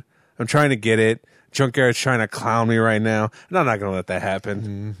one. I'm trying to get it. Junkyard's trying to clown me right now, and I'm not going to let that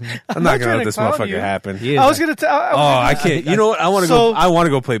happen. I'm not going to let this clown motherfucker you. happen. I was going to tell. I can't. You know what? I want to So- go. I want to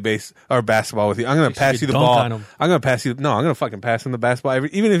go play basketball with you. I'm going to pass should you the dunk ball. on him. I'm going to pass you. No, I'm going to fucking pass him the basketball,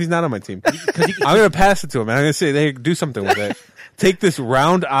 even if he's not on my team. I'm going to pass it to him, and I'm going to say, "Hey, do something with it. Take this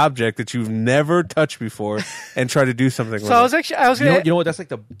round object that you've never touched before, and try to do something with So I it." was going You to. know what? That's like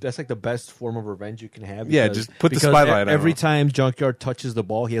the best form of revenge you can have. Yeah, just put the spotlight on every him. time Junkyard touches the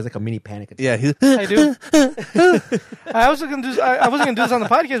ball, he has like a mini panic attack. Yeah, I do. I wasn't going to do. I wasn't going to do this on the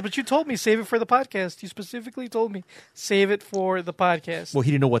podcast, but you told me save it for the podcast. You specifically told me save it for the podcast. Well,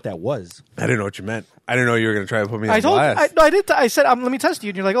 he didn't know what that was. I didn't know what you meant. I didn't know you were going to try to put me on I told. blast. I did. I said, let me test you,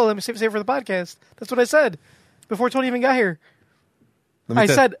 and you're like, oh, let me save it for the podcast. That's what I said before Tony even got here. I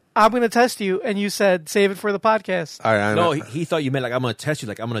said, I'm going to test you, and you said, save it for the podcast. All right, I No, know. he thought you meant like I'm going to test you.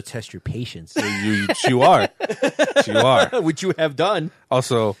 Like I'm going to test your patience, you are. You are. which you have done.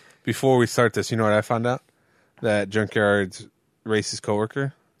 Also, before we start this, you know what I found out? That Junkyard's racist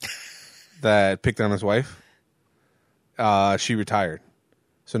coworker that picked on his wife, she retired.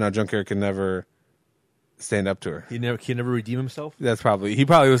 So now Junkyard can never stand up to her. He never redeem himself. He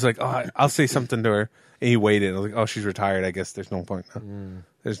probably was like, oh, I'll say something to her. And he waited. And I was like, oh, she's retired. I guess there's no point.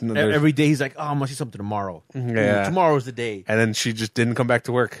 There's Every day he's like, oh, I'm going to see something tomorrow. Yeah. Tomorrow's the day. And then she just didn't come back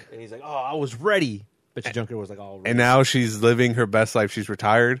to work. And he's like, oh, I was ready. But your Junkyard was like, oh, And now she's living her best life. She's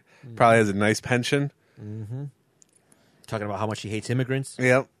retired. Probably has a nice pension. talking about how much he hates immigrants.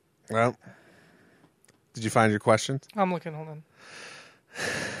 Yep. Well, did you find your questions? I'm looking. Hold on.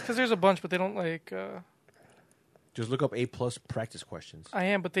 Because there's a bunch, but they don't like. Just look up A+ practice questions. I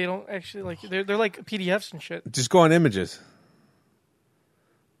am, but they don't actually like. They're like PDFs and shit. Just go on images.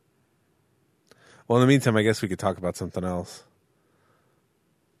 Well, in the meantime, I guess we could talk about something else.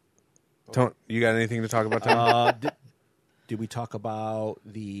 Don't you got anything to talk about, Tony? Did we talk about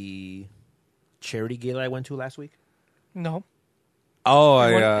the charity gala I went to last week? No.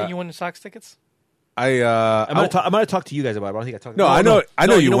 Oh, You won the Sox tickets? I'm going to talk to you guys about it. I don't think I talked. No, I know. I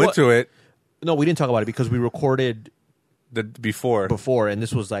know you went what? to it No, we didn't talk about it because we recorded before. and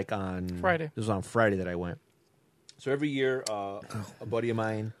this was like on Friday. This was on Friday that I went. So every year, a buddy of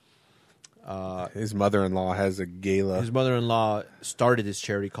mine, His mother-in-law has a gala. his mother-in-law started this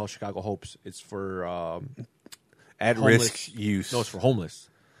charity called Chicago Hopes. It's for At-risk youth. No, it's for homeless.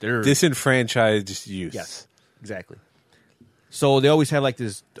 They're Disenfranchised youth. Yes, exactly. So they always have like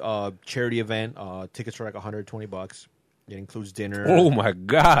this charity event. Tickets are like $120. It includes dinner. Oh, my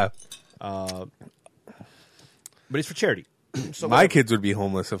God. But it's for charity. So My kids would be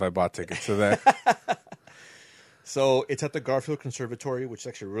homeless if I bought tickets to that. So it's at the Garfield Conservatory, which is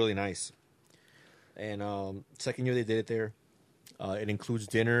actually really nice. And second year they did it there. It includes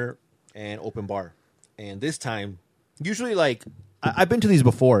dinner and open bar. And this time, usually, like, I've been to these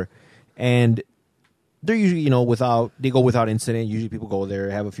before, and they're usually, they go without incident. Usually people go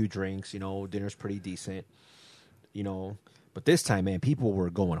there, have a few drinks, dinner's pretty decent, But this time, man, people were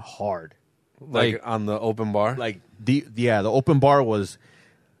going hard. Like on the open bar? Like, the open bar was,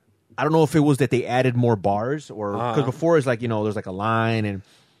 I don't know if it was that they added more bars, or, because before it's like, there's like a line, and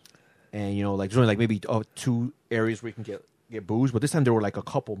like, there's only like maybe 2 areas where you can get booze, but this time there were like a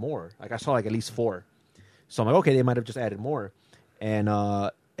couple more. Like, I saw like at least 4. So I'm like, okay, they might have just added more. And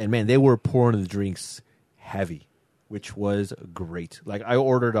man, they were pouring the drinks heavy, which was great. Like, I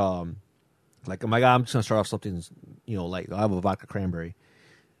ordered, like, my God, I'm just going to start off something, like, I have a vodka cranberry.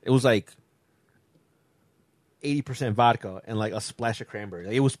 It was like 80% vodka and like a splash of cranberry.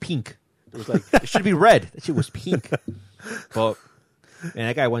 Like, it was pink. It was like, it should be red. That shit was pink. But, and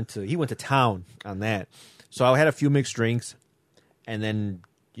that guy went to town on that. So I had a few mixed drinks, and then,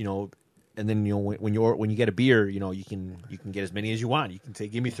 when you get a beer, you can get as many as you want. You can say,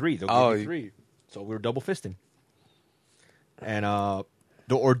 give me 3. They'll give you 3. So we were double fisting. And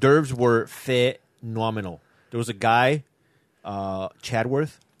the hors d'oeuvres were phenomenal. There was a guy,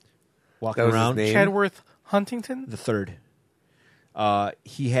 Chadworth, walking around. Chadworth Huntington? The third.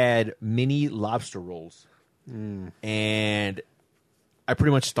 He had mini lobster rolls. And I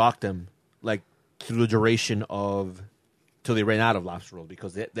pretty much stalked him, like, through the duration of till they ran out of lobster rolls,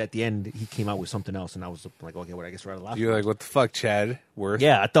 because at the end he came out with something else, and I was like, okay, I guess we're out of lobster You're rolls. like, what the fuck, Chad? Worth?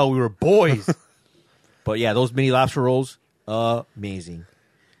 Yeah, I thought we were boys. But yeah, those mini lobster rolls, amazing.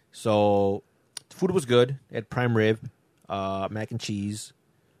 So the food was good. It had prime rib, mac and cheese,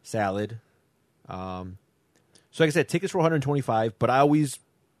 salad. So like I said, tickets were $125, but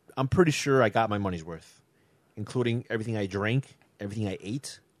I'm pretty sure I got my money's worth, including everything I drank, everything I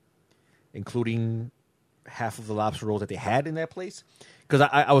ate, including half of the lobster rolls that they had in that place. Because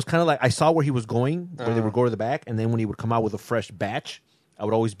I was kind of like, I saw where he was going, where they would go to the back, and then when he would come out with a fresh batch, I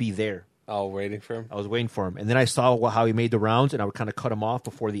would always be there. Oh, waiting for him? I was waiting for him. And then I saw how he made the rounds, and I would kind of cut him off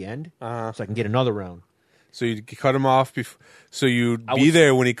before the end, so I can get another round. So you'd cut him off, so you'd be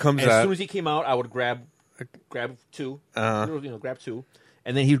there when he comes out. As soon as he came out, I would grab 2, grab 2,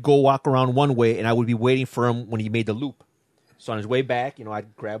 and then he'd go walk around one way, and I would be waiting for him when he made the loop. So on his way back,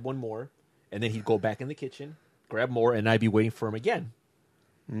 I'd grab one more, and then he'd go back in the kitchen, grab more, and I'd be waiting for him again.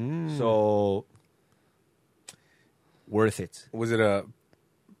 So, worth it. Was it a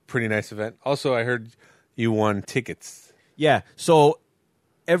pretty nice event? Also, I heard you won tickets. Yeah. So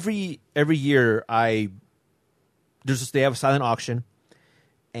every year they have a silent auction,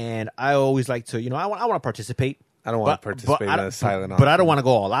 and I always like to, I want to participate. I don't want to participate in a silent auction. But I don't want to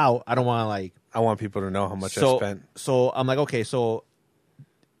go all out. I don't want to like. I want people to know how much I spent. So I'm like, okay, so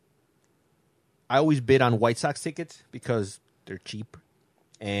I always bid on White Sox tickets because they're cheap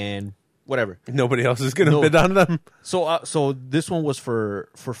and whatever. Nobody else is going to bid on them. So this one was for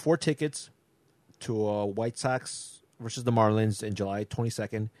 4 tickets to White Sox versus the Marlins in July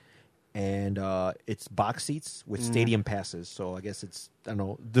 22nd, and it's box seats with stadium passes. So I guess it's, I don't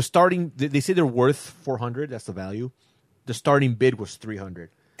know. The starting, they say they're worth $400. That's the value. The starting bid was $300.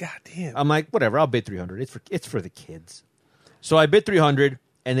 God damn. I'm like, whatever. I'll bid $300. It's for the kids. So I bid $300,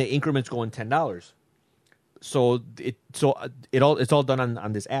 and the increments go in $10. So it's all done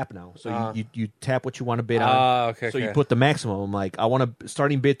on this app now. So you tap what you want to bid on. Okay. So you put the maximum. I'm like, I want to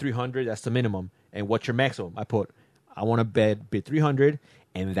starting bid $300. That's the minimum. And what's your maximum? I want to bid $300,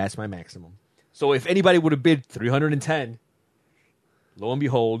 and that's my maximum. So if anybody would have bid $310, lo and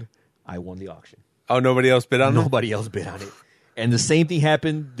behold, I won the auction. Oh, nobody else bid on it? Nobody else bid on it. And the same thing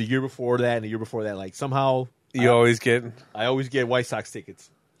happened the year before that and the year before that. Like, somehow I always get White Sox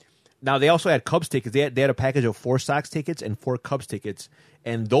tickets. Now, they also had Cubs tickets. They had a package of 4 Sox tickets and 4 Cubs tickets,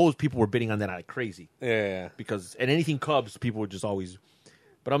 and those people were bidding on that like crazy. Yeah. Because, and anything Cubs, people were just always,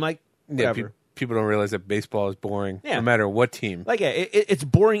 but I'm like, whatever. Yeah, people don't realize that baseball is boring, no matter what team. Like, yeah, it's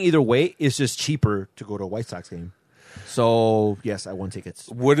boring either way. It's just cheaper to go to a White Sox game. So, yes, I won tickets.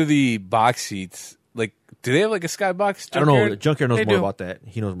 What are the box seats? Like, do they have like a skybox? I don't know. Junkyard knows more about that.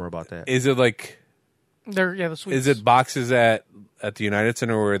 He knows more about that. Is it like... the suites. Is it boxes at the United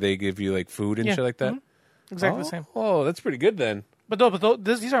Center where they give you like food and shit like that? Mm-hmm. Exactly the same. Oh, that's pretty good then.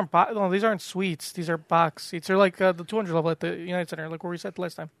 These aren't suites. These are box seats. They're like the 200 level at the United Center, like where we sat the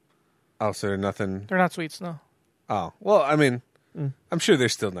last time. Oh, so they're nothing. They're not suites, no. Oh well, I mean, I'm sure they're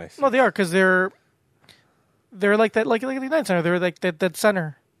still nice. No, they are because they're like that, like the United Center. They're like that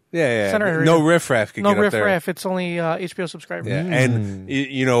center. Yeah. Center area. No riffraff can get up there. No riffraff. It's only HBO subscribers. Yeah, and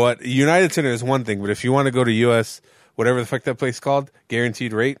you know what? United Center is one thing, but if you want to go to US, whatever the fuck that place called,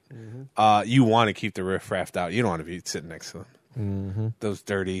 guaranteed rate, you want to keep the riffraff out. You don't want to be sitting next to them. Those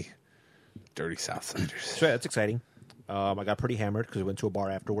dirty Dirty Southsiders. So that's exciting. I got pretty hammered because we went to a bar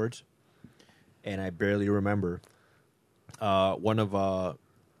afterwards, and I barely remember. One of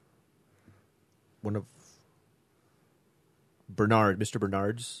Mr.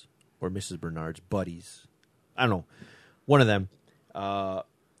 Bernard's or Mrs. Bernard's buddies, I don't know, one of them.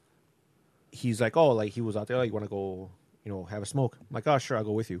 He's like, oh, like he was out there. Oh, you want to go, have a smoke? I'm like, oh, sure, I'll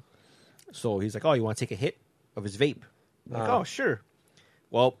go with you. So he's like, oh, you want to take a hit of his vape? I'm like, oh, sure.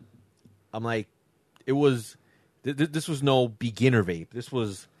 Well, I'm like, it was. This was no beginner vape. This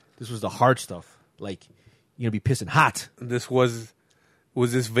was the hard stuff. Like, you're gonna be pissing hot. Was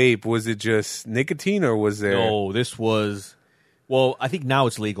this vape? Was it just nicotine, or was there? No, this was. Well, I think now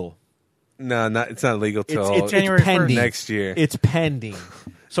it's legal. No, it's not legal till it's January pending. 1st. next year. It's pending.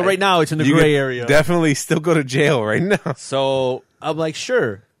 So right now it's in the You gray could area. Definitely still go to jail right now. So I'm like,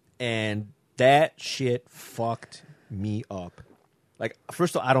 sure, and that shit fucked me up. Like,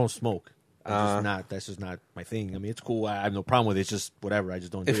 first of all, I don't smoke. That's just not my thing. I mean, it's cool. I have no problem with it. It's just whatever. I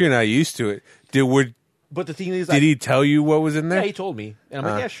just don't. If you're not used to it, But the thing is, did he tell you what was in there? Yeah, he told me, and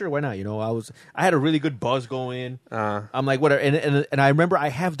I'm like, yeah, sure, why not? I had a really good buzz going. I'm like, whatever, and I remember I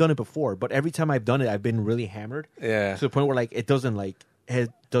have done it before, but every time I've done it, I've been really hammered. Yeah, to the point where like it does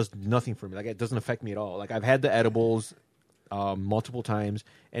nothing for me. Like, it doesn't affect me at all. Like, I've had the edibles multiple times,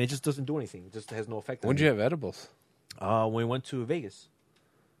 and it just doesn't do anything. It just has no effect. When'd you have edibles? When we went to Vegas.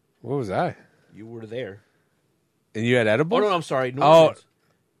 What was I? You were there. And you had edibles? Oh, no, I'm sorry. New Orleans.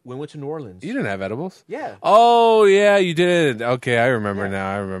 We went to New Orleans. You didn't have edibles? Yeah. Oh, yeah, you did. Okay, I remember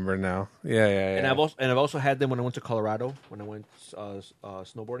now. Yeah. And I've also had them when I went to Colorado, when I went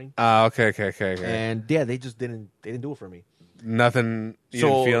snowboarding. Okay. And yeah, they didn't do it for me. Nothing. You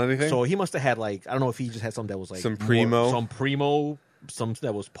didn't feel anything? So he must have had, like, I don't know if he just had something that was like some primo, something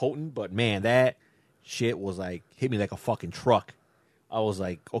that was potent. But man, that shit was like hit me like a fucking truck. I was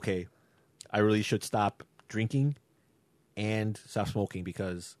like, okay, I really should stop drinking and stop smoking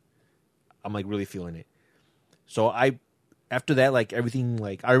because I'm like really feeling it. So after that, like everything,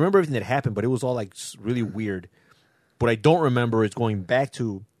 like I remember everything that happened, but it was all like really weird. What I don't remember is going back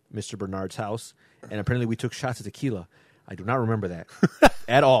to Mr. Bernard's house, and apparently we took shots of tequila. I do not remember that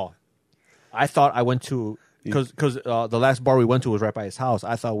at all. I thought I went to because the last bar we went to was right by his house.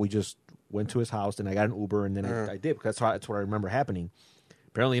 I thought we just went to his house and I got an Uber and then I did because that's what I remember happening.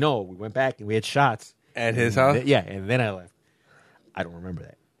 Apparently, no. We went back and we had shots at his house. And then I left. I don't remember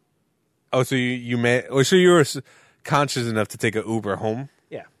that. Oh, so you met? Or so you were conscious enough to take an Uber home?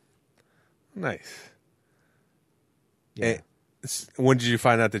 Yeah. Nice. Yeah. When did you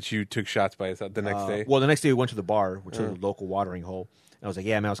find out that you took shots by yourself? The next day? Well, the next day we went to the bar, which is a local watering hole. And I was like,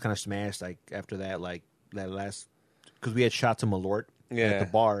 yeah, man, I was kind of smashed. Like after that, like that last, because we had shots of Malort at the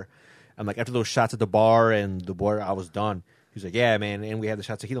bar. I'm like, after those shots at the bar and the bar, I was done. He's like, yeah, man, and we had the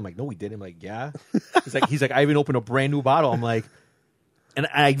shots of tequila. I'm like, no, we didn't. I'm like, yeah. He's like, I even opened a brand new bottle. I'm like, and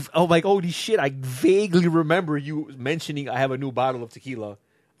I'm like, holy shit! I vaguely remember you mentioning I have a new bottle of tequila.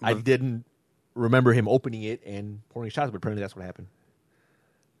 I didn't remember him opening it and pouring shots, but apparently that's what happened.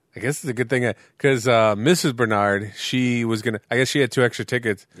 I guess it's a good thing because Mrs. Bernard, she was gonna. I guess she had 2 extra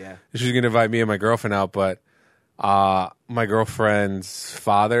tickets. Yeah, she was gonna invite me and my girlfriend out, but my girlfriend's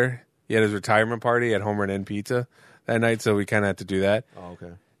father, he had his retirement party at Home Run Inn Pizza that night, so we kind of had to do that. Oh,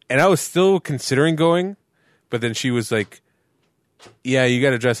 okay. And I was still considering going, but then she was like, "Yeah, you got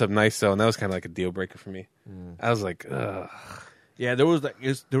to dress up nice though," and that was kind of like a deal breaker for me. I was like, "Ugh." Yeah, there was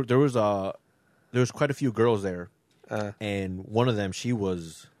quite a few girls there, and one of them she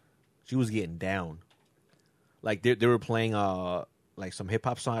was getting down. Like they were playing like some hip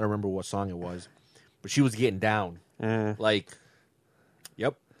hop song. I don't remember what song it was, but she was getting down. Like,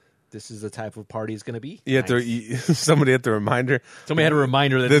 yep. This is the type of party it's going to be. Somebody had to remind her. Somebody had to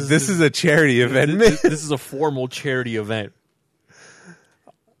remind her that this is a charity event. This is a formal charity event.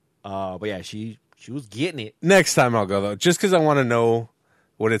 But yeah, she was getting it. Next time I'll go though, just because I want to know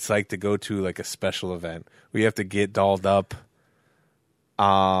what it's like to go to like a special event where you have to get dolled up,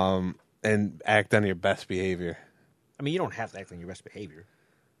 and act on your best behavior. I mean, you don't have to act on your best behavior.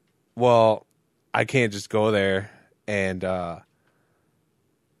 Well, I can't just go there and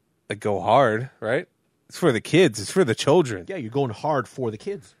like go hard, right? It's for the kids. It's for the children. Yeah, you're going hard for the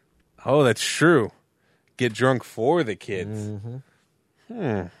kids. Oh, that's true. Get drunk for the kids.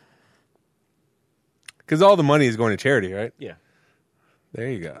 Because all the money is going to charity, right? Yeah. There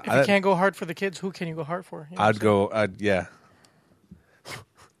you go. If you can't go hard for the kids, who can you go hard for? You know yeah.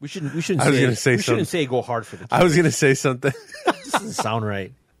 We shouldn't say go hard for the kids. I was going to say something. This doesn't sound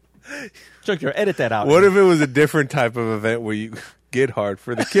right. Junkyard, edit that out. What if it was a different type of event where get hard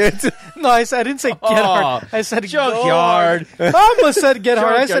for the kids. No, I didn't say get hard. I said Junkyard. Go hard. Mama said get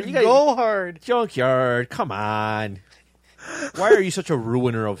hard. I Junkyard. said go hard. Junkyard. Come on. Why are you such a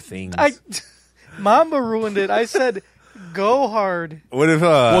ruiner of things? Mama ruined it. I said go hard. What if?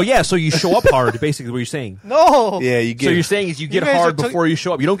 Well, yeah. So you show up hard. Basically, what you're saying. No. Yeah, you get. So you're saying is you get guys hard are before you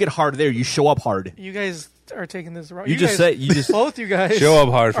show up. You don't get hard there. You show up hard. You guys are taking this wrong. You just guys, said you just both you guys Show up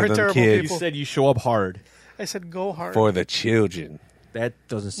hard for are them terrible kids. people. you said you show up hard. I said go hard. for the children. That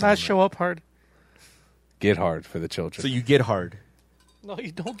doesn't sound Not right. show up hard. Get hard for the children. So you get hard. No,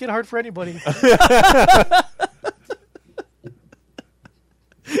 you don't get hard for anybody.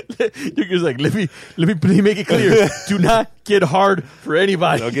 You're just like let me make it clear. Do not get hard for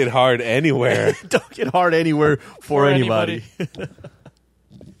anybody. Don't get hard anywhere. Don't get hard anywhere for anybody.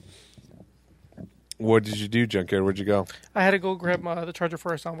 What did you do, Junkyard? Where'd you go? I had to go grab the charger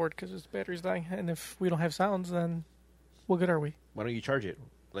for our soundboard because his battery's dying, and if we don't have sounds, then what good are we? Why don't you charge it?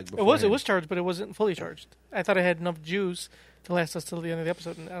 Like It was charged, but it wasn't fully charged. I thought I had enough juice to last us till the end of the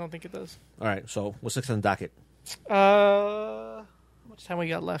episode, and I don't think it does. All right. So what's next on the docket? How much time we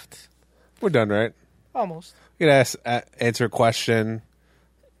got left? We're done, right? Almost. You can answer a question.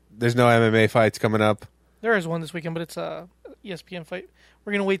 There's no MMA fights coming up. There is one this weekend, but it's a ESPN fight.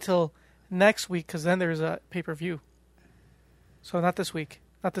 We're gonna wait till next week because then there's a pay-per-view. So not this week,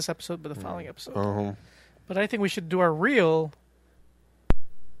 not this episode, but the following episode. Uh-huh. But I think we should do our real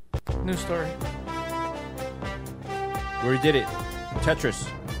news story. We already did it. Tetris.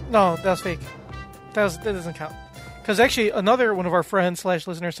 No, that was fake. That doesn't count. Because actually, another one of our friends /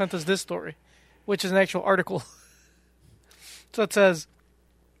 listeners sent us this story, which is an actual article. So it says,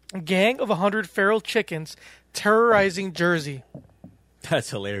 "Gang of 100 feral chickens terrorizing Jersey." That's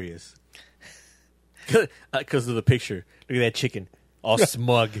hilarious. Because of the picture. Look at that chicken. All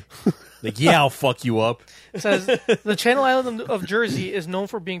smug. Like, yeah, I'll fuck you up. It says, "The Channel Island of Jersey is known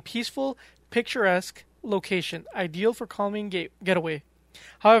for being peaceful, picturesque location, ideal for calming getaway.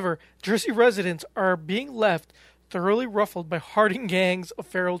 However, Jersey residents are being left thoroughly ruffled by hardened gangs of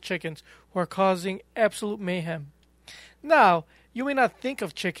feral chickens who are causing absolute mayhem. Now, you may not think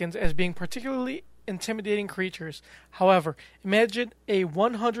of chickens as being particularly intimidating creatures. However, imagine a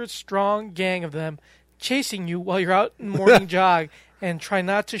 100-strong gang of them chasing you while you're out in morning jog and try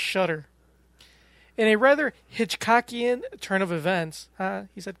not to shudder. In a rather Hitchcockian turn of events,"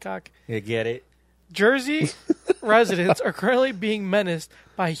 he said cock, You get it? "Jersey residents are currently being menaced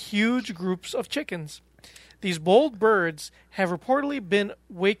by huge groups of chickens. These bold birds have reportedly been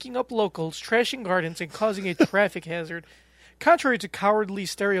waking up locals, trashing gardens, and causing a traffic hazard. Contrary to cowardly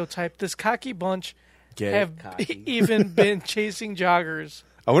stereotype, this cocky bunch have even been chasing joggers."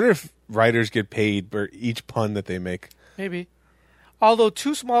 I wonder if writers get paid for each pun that they make. Maybe. Although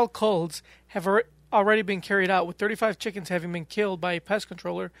 2 small culls have already been carried out, with 35 chickens having been killed by a pest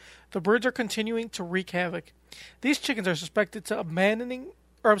controller, the birds are continuing to wreak havoc. These chickens are suspected to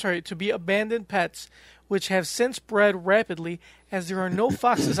be abandoned pets, which have since bred rapidly as there are no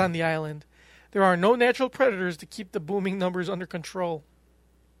foxes on the island. There are no natural predators to keep the booming numbers under control.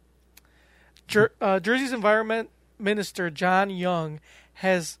 Jersey's Environment Minister John Young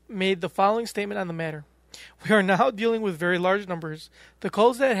has made the following statement on the matter. "We are now dealing with very large numbers. The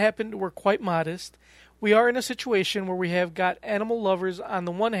culls that happened were quite modest. We are in a situation where we have got animal lovers on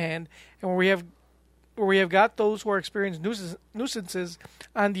the one hand, and where we have got those who are experiencing nuisances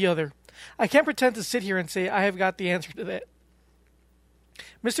on the other. I can't pretend to sit here and say I have got the answer to that."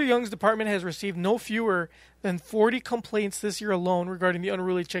 Mr. Young's department has received no fewer than 40 complaints this year alone regarding the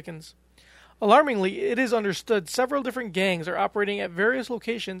unruly chickens. Alarmingly, it is understood several different gangs are operating at various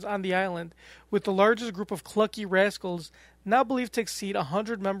locations on the island, with the largest group of clucky rascals now believed to exceed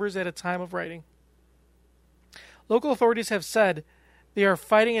 100 members at a time of writing. Local authorities have said they are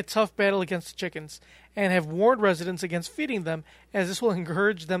fighting a tough battle against the chickens, and have warned residents against feeding them, as this will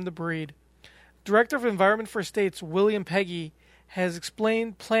encourage them to breed. Director of Environment for States William Peggy has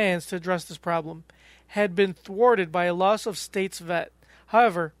explained plans to address this problem had been thwarted by a loss of state's vet.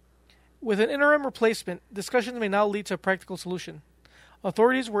 However, with an interim replacement, discussions may now lead to a practical solution.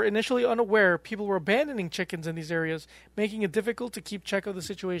 Authorities were initially unaware people were abandoning chickens in these areas, making it difficult to keep check of the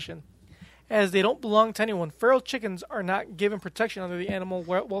situation. As they don't belong to anyone, feral chickens are not given protection under the animal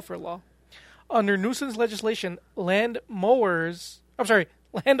welfare law. Under nuisance legislation, landowners.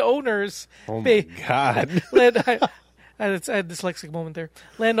 Oh my God! I had a dyslexic moment there.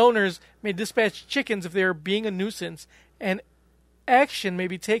 Landowners may dispatch chickens if they are being a nuisance, and action may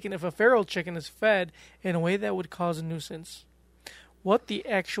be taken if a feral chicken is fed in a way that would cause a nuisance. What the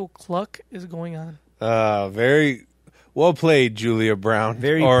actual cluck is going on? Very well played, Julia Brown,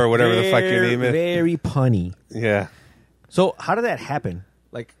 or whatever the fuck your name is. Very punny. Yeah. So how did that happen?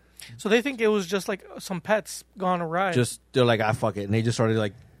 Like, So they think it was just like some pets gone awry. they're like, fuck it, and they just started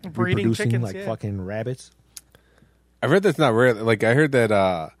like Breeding reproducing chickens, like yeah. fucking rabbits. I read that's not rare. Like I heard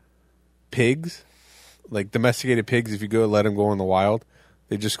that pigs, like domesticated pigs, if you go let them go in the wild,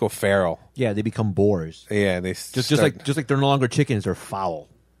 they just go feral. Yeah, they become boars. Yeah, and they Just like they're no longer chickens; they're foul.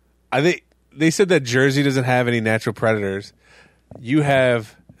 I think they said that Jersey doesn't have any natural predators. You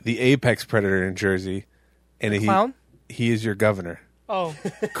have the apex predator in Jersey, and Clown? he is your governor, Oh,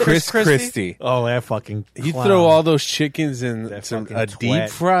 Chris Christie? Christie. Oh, that fucking. You clown. throw all those chickens in That a fucking deep twat.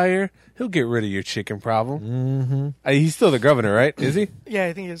 fryer, he'll get rid of your chicken problem. Mm-hmm. He's still the governor, right? Is he? yeah,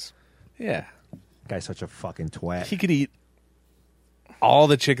 I think it is. Yeah. Guy's such a fucking twat. He could eat all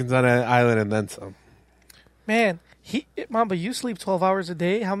the chickens on an island and then some. Man, Mamba, you sleep 12 hours a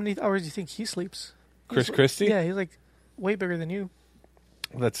day. How many hours do you think he sleeps? Chris Christie? Yeah, he's like way bigger than you.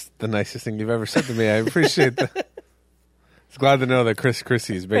 That's the nicest thing you've ever said to me. I appreciate that. It's glad to know that Chris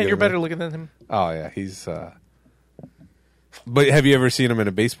Christie is bigger. Man, you're than better me. looking than him. Oh yeah, he's. But have you ever seen him in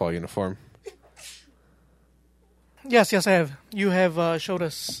a baseball uniform? Yes, I have. You have showed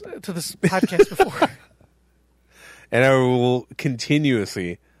us to this podcast before. And I will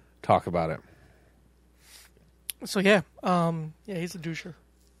continuously talk about it. So yeah, he's a doucher.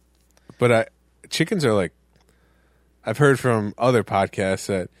 But chickens are like. I've heard from other podcasts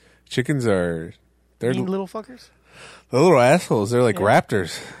that chickens are. They're Mean little fuckers. little assholes. They're like Yeah.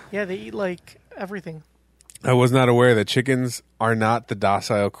 raptors. Yeah, they eat like everything. I was not aware that chickens are not the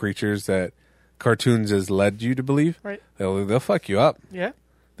docile creatures that cartoons has led you to believe. Right. They'll fuck you up. Yeah,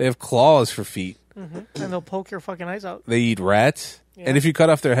 They have claws for feet. and they'll poke your fucking eyes out. They eat rats. Yeah. And if you cut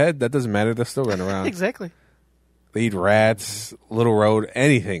off their head, that doesn't matter. They'll still run around. Exactly. They eat rats, little road,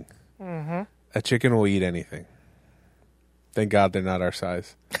 anything. Mm-hmm. A chicken will eat anything. Thank God they're not our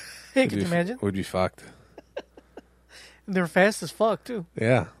size. Hey, could you imagine? We'd be fucked. They're fast as fuck too.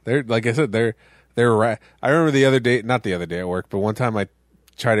 Yeah, they're like I said, they're I remember the other day, not the other day at work, but one time I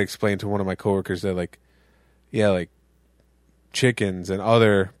tried to explain to one of my coworkers that like chickens and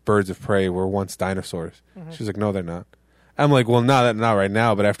other birds of prey were once dinosaurs. She's like, no, they're not. I'm like, well, not right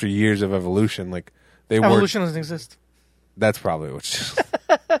now, but after years of evolution, like they were. Evolution doesn't exist. That's probably what.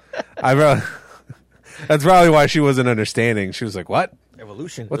 That's probably why she wasn't understanding. She was like, "What?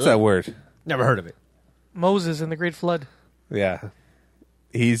 Evolution. What's that word?" Never heard of it. Moses and the Great Flood. Yeah,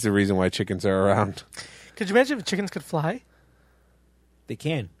 he's the reason why chickens are around. Could you imagine if chickens could fly? They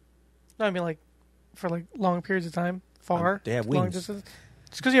can. No, I mean like for like long periods of time, far. They have long wings. distance.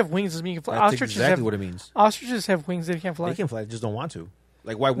 Just because you have wings doesn't mean you can fly. That's Ostriches exactly have, what it means. Ostriches have wings; they can't fly. They can fly, they just don't want to.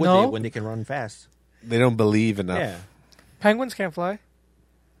 Like, why would No. they when they can run fast? They don't believe enough. Yeah. Penguins can't fly.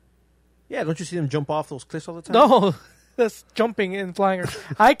 Yeah, don't you see them jump off those cliffs all the time? No, that's jumping and flying.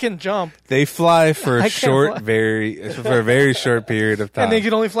 I can jump, They fly for I a can't fly. for a very short period of time and they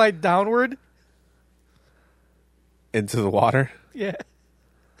can only fly downward. into the water. Yeah.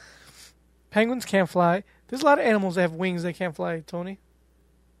 Penguins can't fly. There's a lot of animals that have wings that can't fly, Tony.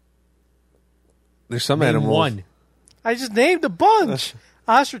 There's some Name animals. one. I just named a bunch.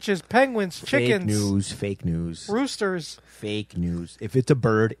 Ostriches, penguins, chickens, Fake news. Fake news. roosters. Fake news. If it's a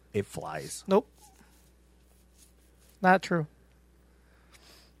bird, it flies. Nope. Not true.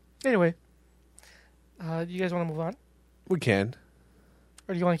 Anyway, you guys want to move on? We can.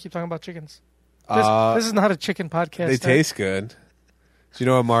 Or do you want to keep talking about chickens? This is not a chicken podcast. They taste good. Do you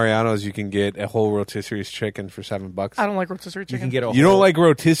know at Mariano's you can get a whole rotisserie chicken for $7? I don't like rotisserie chicken. You can get a You whole, don't like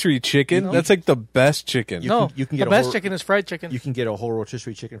rotisserie chicken? No. That's like the best chicken. No, you can the get a best whole- chicken is fried chicken. You can get a whole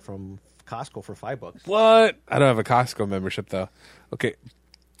rotisserie chicken from Costco for $5. What? I don't have a Costco membership though. Okay,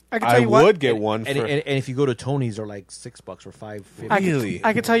 I can tell I you what. would get one And, for. and if you go to Tony's, they're like $6 or $5.50. Really?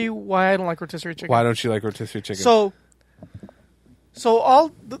 I can tell you why I don't like rotisserie chicken. Why don't you like rotisserie chicken? So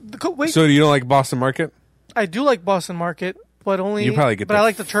all wait. So you don't like Boston Market? I do like Boston Market, but only. You probably get But the- I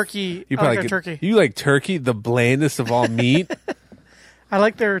like the turkey. You I probably like their get, turkey. You like turkey, the blandest of all meat. I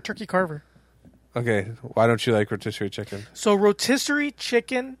like their turkey carver. Okay, why don't you like rotisserie chicken? So rotisserie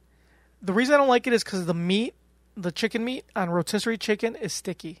chicken, the reason I don't like it is because the meat, the chicken meat on rotisserie chicken is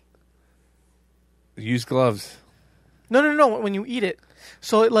sticky. Use gloves. No. When you eat it,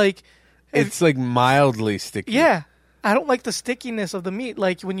 so it like, It's like mildly sticky. yeah, I don't like the stickiness of the meat.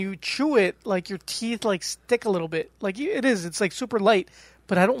 Like when you chew it, like your teeth like stick a little bit. Like it is, it's like super light,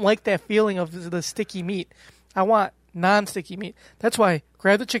 but I don't like that feeling of the sticky meat. I want non-sticky meat. That's why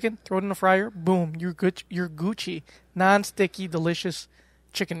grab the chicken, throw it in the fryer, boom, you're good. You're Gucci. Non-sticky, delicious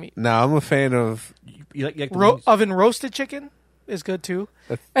chicken meat. Now I'm a fan of. You like the wings? Oven roasted chicken is good too.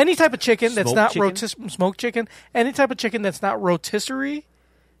 Any type of chicken that's Smoked not chicken? smoked chicken. Any type of chicken that's not rotisserie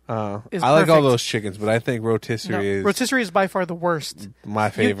I is like all perfect. those chickens, but I think rotisserie is Rotisserie is by far the worst. my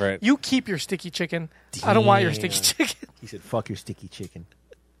favorite. You keep your sticky chicken. I don't want your sticky Damn. chicken. He said, "Fuck your sticky chicken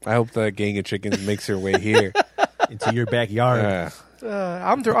I hope that gang of chickens makes their way here. into your backyard." Yeah.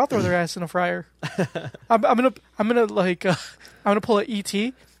 I'll throw their ass in a fryer. I'm gonna pull a ET.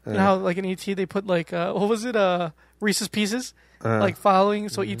 You know how like an ET they put like what was it Reese's Pieces like following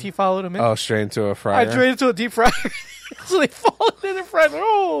so ET followed him in. Oh, straight into a I fryer. drained it into a deep fryer. So they fall in the fryer.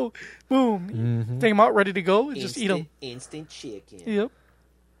 Oh, boom! Take them out, ready to go, and just eat them. Instant chicken. Yep,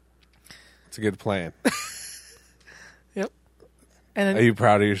 It's a good plan. yep. And Are then you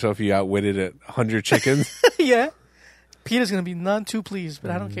proud of yourself? You outwitted 100 chickens. yeah, Peter's gonna be none too pleased,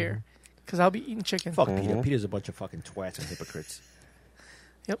 but I don't care because I'll be eating chicken. Fuck Peter. Peter's a bunch of fucking twats and hypocrites.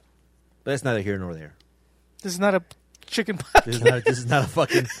 Yep. But that's neither here nor there. This is not a chicken podcast. This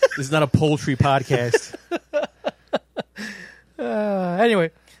is not a poultry podcast.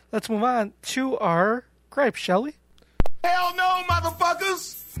 Anyway, let's move on to our gripes, shall we? Hell no,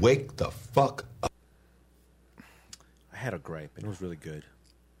 motherfuckers! Wake the fuck up. I had a gripe and it was really good.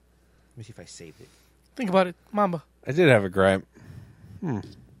 Let me see if I saved it. Think about it, Mamba. I did have a gripe.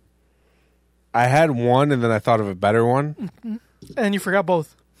 I had one, and then I thought of a better one. And then you forgot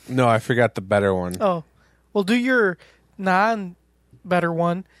both. No, I forgot the better one. Oh, well, do your non-better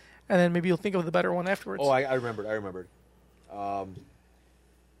one, and then maybe you'll think of the better one afterwards. Oh, I remembered.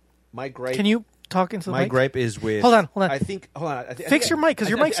 My gripe. Can you talk into the My mic? gripe is with. Hold on. I think. Hold on. Fix your mic, 'cause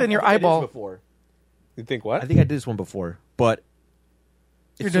your mic's in your eyeball. You think what? I think I did this one before, but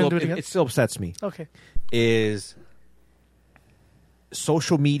You're gonna do it again? It still upsets me. Okay. Is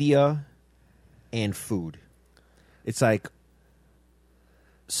social media and food. It's like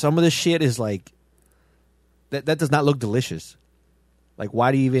some of the shit is like that does not look delicious. Like,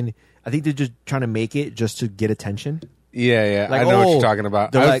 why do you even? I think they're just trying to make it just to get attention. Yeah. Like, I know what oh, you're talking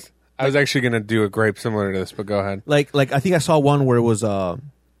about. they're I was actually going to do a grape similar to this, but go ahead. Like I think I saw one where it was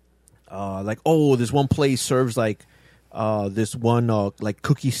like, oh, this one place serves like this one like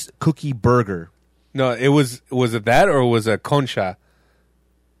cookie burger. No, was it that or was it concha?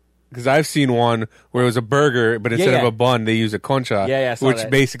 Because I've seen one where it was a burger, but instead of yeah. a bun, they use a concha. Yeah, I saw which that.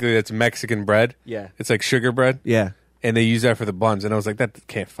 basically that's Mexican bread. Yeah. It's like sugar bread. Yeah, And they use that for the buns. And I was like, that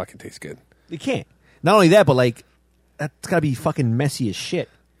can't fucking taste good. you can't. Not only that, but like that's gotta be fucking messy as shit.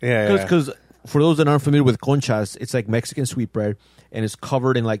 Yeah. Because for those that aren't familiar with conchas, it's like Mexican sweetbread, and it's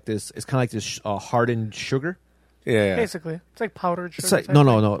covered in like this. It's kind of like this hardened sugar. Yeah. Basically, it's like powdered sugar. It's like type no.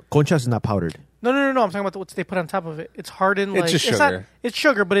 thing. Conchas is not powdered. No. I'm talking about what they put on top of it. It's hardened. It's Like just It's, not, sugar. it's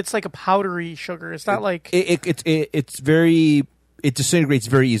sugar, but it's like a powdery sugar. It's not like It's very. It disintegrates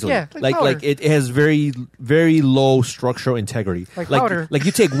very easily. Yeah, like powder. it has very low structural integrity. Like powder. Like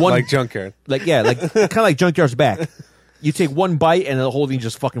you take one Like junkyard. like kind of like Junkyard's back. You take one bite and the whole thing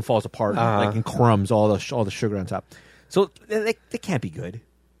just fucking falls apart like in crumbs. All the sugar on top. So they can't be good.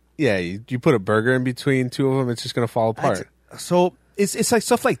 Yeah, you put a burger in between two of them, it's just going to fall apart. So it's like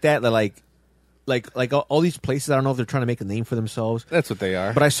stuff like that like all these places. I don't know if they're trying to make a name for themselves. That's what they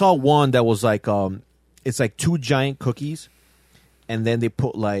are. But I saw one that was like it's like two giant cookies, and then they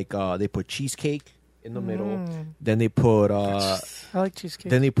put cheesecake in the middle. Then they put I like cheesecake.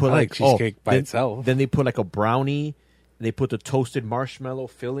 then they put I like cheesecake by then- itself. Then they put like a brownie. They put the toasted marshmallow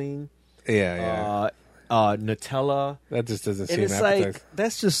filling. yeah. Nutella. That just doesn't And seem it's appetizing. like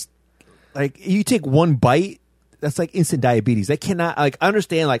that's just like you take one bite. That's like instant diabetes. That cannot like I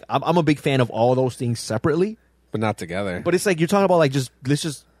understand. Like I'm a big fan of all those things separately. But not together. But it's like you're talking about like let's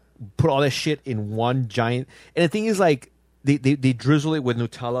just put all that shit in one giant. And the thing is like they drizzle it with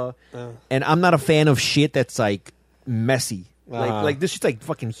Nutella, and I'm not a fan of shit that's like messy. Like this shit's like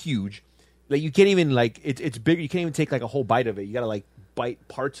fucking huge. Like you can't even like it's big. You can't even take like a whole bite of it. You gotta like bite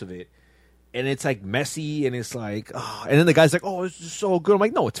parts of it, and it's like messy and it's like and then the guy's like, oh, this is so good. I'm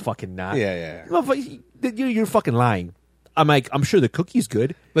like, no, it's fucking not. Yeah. Motherfucker, you're fucking lying. I'm like, I'm sure the cookie's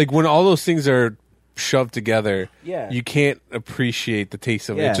good. Like when all those things are shoved together, Yeah. you can't appreciate the taste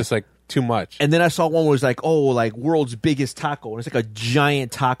of it. Yeah. It's just like too much. And then I saw one where it's like, oh, like world's biggest taco. And it's like a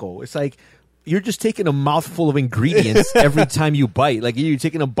giant taco. It's like you're just taking a mouthful of ingredients every time you bite. Like you're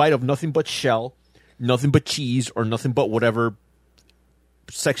taking a bite of nothing but shell, nothing but cheese, or nothing but whatever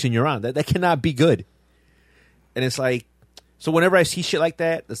section you're on. That cannot be good. And it's like, so whenever I see shit like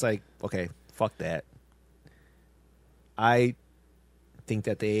that, it's like, okay, fuck that. I think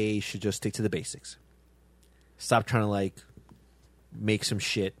that they should just stick to the basics. Stop trying to like make some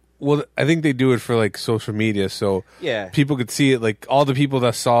shit. Well, I think they do it for like social media, so Yeah. people could see it. Like all the people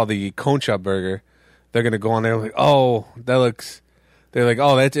that saw the Concha burger, they're gonna go on there like, oh, that looks. They're like,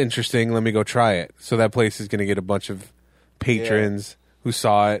 oh, that's interesting. Let me go try it. So that place is gonna get a bunch of patrons who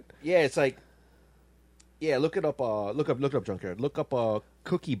saw it. Yeah, it's like, yeah. Look it up. Look up Junkyard. Look up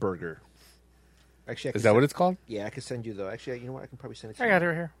Cookie Burger. Actually, Is that what it's called? Yeah, I can send you the. Actually, you know what? I can probably send it to I you. got it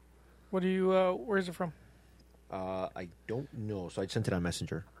right here. What do you? Where is it from? I don't know, so I sent it on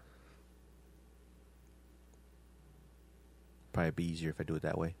Messenger. Probably be easier if I do it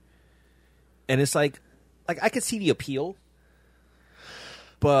that way. And it's like I could see the appeal,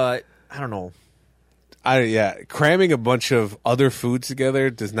 but I don't know. Cramming a bunch of other foods together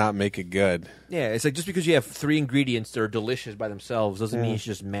does not make it good. Yeah, it's like just because you have 3 ingredients that are delicious by themselves doesn't mean you should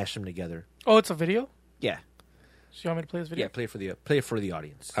just mash them together. Oh, it's a video. Yeah, So you want me to play this video? yeah. Play it for the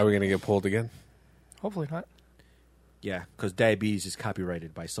audience. Are we gonna get pulled again? Hopefully not. Yeah, because diabetes is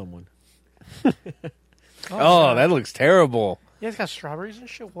copyrighted by someone. Oh, that looks terrible. Yeah, it's got strawberries and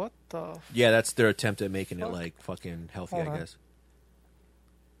shit. What the? Yeah, that's their attempt at making it like fucking healthy, Hold I on. guess.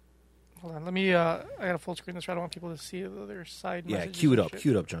 Hold on. Let me. I gotta full screen this. I don't want people to see the other side. Yeah, messages cue it and up,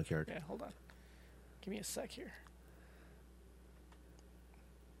 shit. Junkyard. Yeah, hold on. Give me a sec here.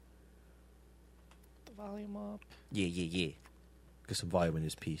 Put the volume up. Yeah. Get some volume in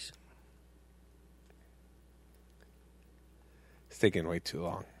this piece. It's taking way too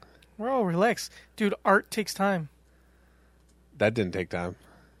long. Bro, relax, dude. Art takes time. That didn't take time.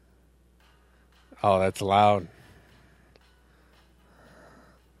 Oh, that's loud.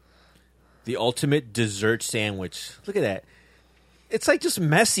 The ultimate dessert sandwich. Look at that. It's like just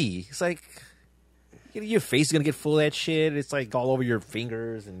messy. It's like your face is gonna get full of that shit. It's like all over your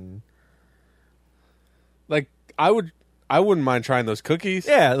fingers and Like I wouldn't mind trying those cookies.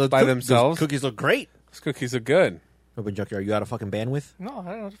 yeah, by themselves. Those cookies look great. Those cookies are good. Open Junkyard, are you out of fucking bandwidth? No, I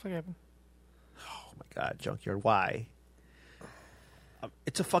don't know what the fuck happened. Oh my god, Junkyard, why?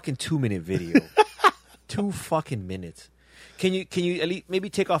 It's a fucking 2-minute video. 2 fucking minutes. Can you at least maybe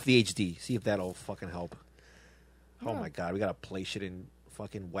take off the HD? See if that'll fucking help. Oh my god, we gotta play shit in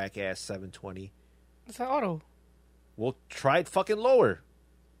fucking whack ass 720. It's not auto. We'll try it fucking lower.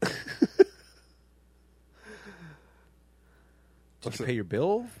 Did you pay your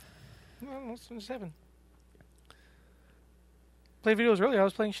bill? No, what's just happened? Played videos earlier. I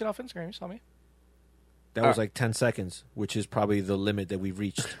was playing shit off Instagram. You saw me. That was like 10 seconds, which is probably the limit that we've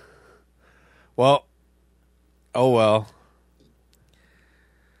reached. Well, oh well.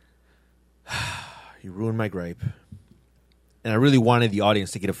 You ruined my gripe. And I really wanted the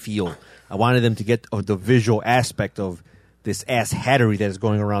audience to get a feel. I wanted them to get the visual aspect of this ass hattery that is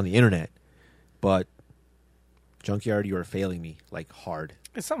going around the internet. But, Junkyard, you are failing me, like, hard.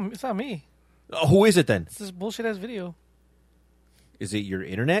 It's not me. Who is it then? It's this bullshit ass video. Is it your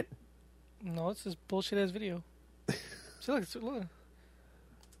internet? No, it's this bullshit ass video. See, look. All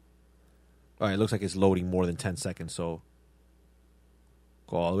right, it looks like it's loading more than 10 seconds, so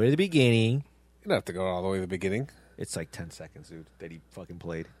go all the way to the beginning. You don't have to go all the way to the beginning. It's like 10 seconds, dude, that he fucking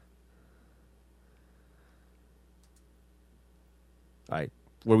played. All right,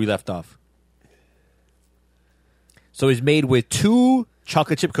 where we left off. So he's made with 2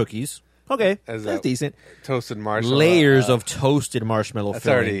 chocolate chip cookies. Okay, As that's a decent. Toasted marshmallow. Layers of toasted marshmallow That's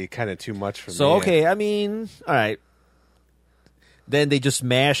filling. already kind of too much for me. So, okay, I mean, all right. Then they just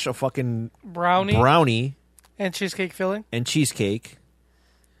mash a fucking Brownie and cheesecake filling. and cheesecake.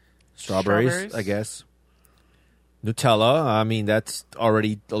 Strawberries, I guess. Nutella. I mean, that's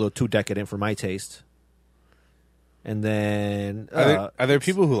already a little too decadent for my taste. And then Are there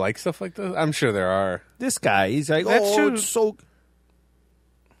people who like stuff like this? I'm sure there are. this guy, he's like, That's true. it's so...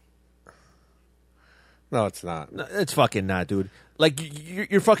 No, it's not. No, it's fucking not, dude. Like,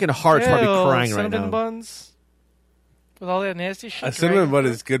 your fucking heart's probably crying right cinnamon now. buns with all that nasty shit. A cinnamon dragging bun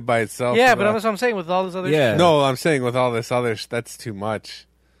through. is good by itself. Yeah, but that's what I'm saying with all this other Yeah. shit. No, I'm saying with all this other, that's too much.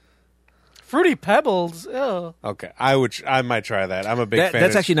 Fruity Pebbles. Ew. Okay, I might try that. I'm a big fan.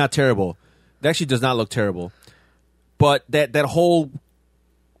 That's of, actually not terrible. That actually does not look terrible. But that whole...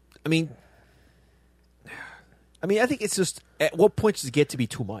 I mean, I think it's just... At what point does it get to be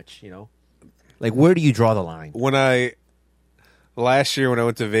too much, you know? Like, where do you draw the line? Last year when I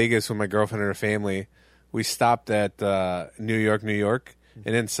went to Vegas with my girlfriend and her family, we stopped at New York,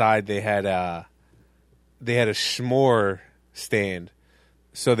 and inside they had a s'more stand.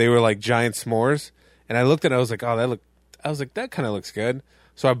 So they were like giant s'mores, and I looked at it, I was like, that kind of looks good.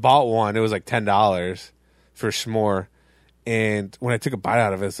 So I bought one. It was like $10 for a s'more, and when I took a bite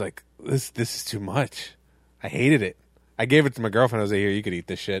out of it, it's like this is too much. I hated it. I gave it to my girlfriend. I was like, here, you could eat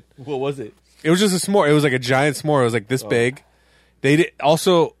this shit. What was it? It was just a s'more. It was like a giant s'more. It was like this big. They did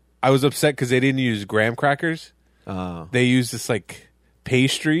also. I was upset because they didn't use graham crackers. They used this like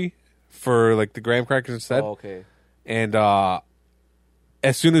pastry for like the graham crackers instead. Oh, okay. And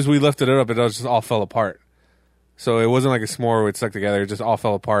as soon as we lifted it up, it just all fell apart. So it wasn't like a s'more where it stuck together. It just all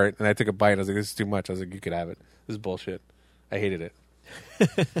fell apart. And I took a bite. I was like, this is too much. I was like, you could have it. This is bullshit. I hated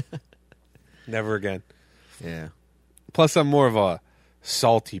it. Never again. Yeah. Plus, I'm more of a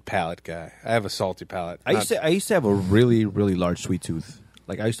salty palate guy. I have a salty palate. I used to have a really, really large sweet tooth.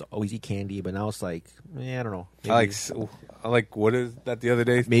 Like, I used to always eat candy, but now it's like, I don't know. Maybe, I like, what is that the other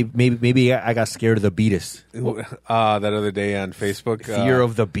day? maybe I got scared of the beatus. That other day on Facebook. Fear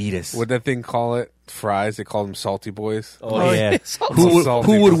of the beatus. What'd that thing call it? Fries. They called them salty boys. Oh, yeah. Salty Who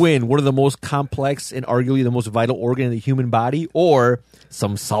would boys. win? One of the most complex and arguably the most vital organ in the human body, or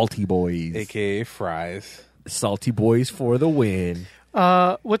some salty boys? AKA fries. Salty boys for the win.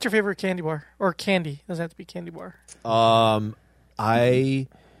 What's your favorite candy bar or candy? Doesn't have to be candy bar. I'm gonna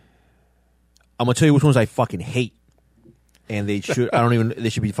tell you which ones I fucking hate, and they should. They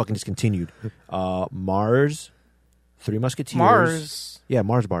should be fucking discontinued. Mars, Three Musketeers. Mars. Yeah,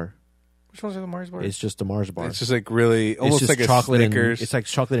 Mars bar. Which ones are the Mars bars? It's just the Mars bar. It's just like really, It's almost just like a chocolate Snickers. it's like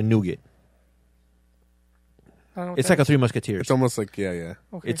chocolate and nougat. I don't know what It's that like a is. Three Musketeers. It's almost like, yeah.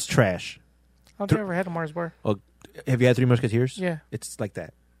 Okay. It's trash. I don't think I've ever had a Mars bar. Oh, have you had Three Musketeers? Yeah. It's like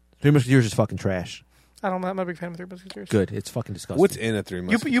that. Three Musketeers is fucking trash. I'm not a big fan of Three Musketeers. Good. It's fucking disgusting. What's in a Three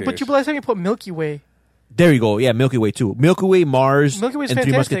Musketeers? But last time you put Milky Way. There you go. Yeah, Milky Way too. Milky Way, Mars, Milky Way's and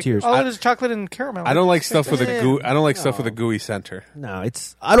Three fantastic. Musketeers. All it is chocolate and caramel. I don't like stuff with a Yeah. goo. I don't like stuff with a gooey center. No,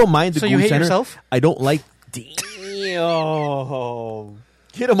 it's. I don't mind the. So you gooey hate center. yourself? I don't like. Damn.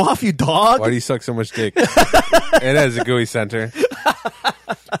 Get him off, you dog. Why do you suck so much dick? It has a gooey center.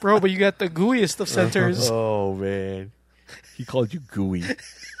 Bro, but you got the gooeyest of centers. Oh man, he called you gooey.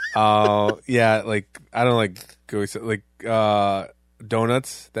 Yeah, like I don't like gooey like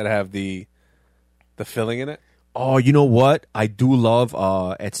donuts that have the filling in it. Oh, you know what? I do love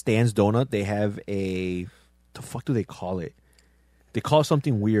at Stan's Donut. They have a. The fuck do they call it? They call it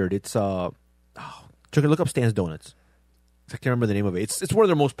something weird. It's look up Stan's Donuts. I can't remember the name of it. It's one of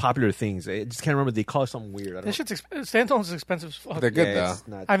their most popular things. I just can't remember. They call it something weird. I don't That shit's Stanton's is expensive as fuck. They're good Yeah, though. it's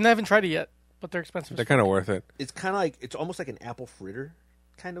not- I haven't tried it yet, but they're expensive. They're as kind of worth it. It's kind of like it's almost like an apple fritter,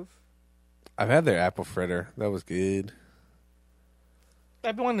 kind of. I've had their apple fritter. That was good. fuck.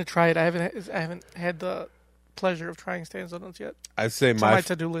 I've been wanting to try it. I haven't had the pleasure of trying Stan's Donuts yet. I'd say It's on my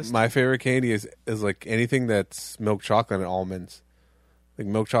to-do list. my favorite candy is like anything that's milk chocolate and almonds. Like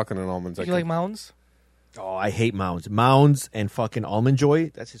milk chocolate and almonds. You like Mounds? Oh, I hate Mounds. Mounds and fucking Almond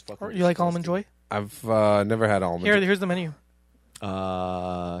Joy. That's his fucking. Or you like Almond Joy? I've never had almonds. Here's the menu.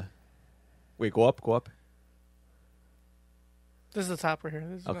 Wait, go up. This is the top right here.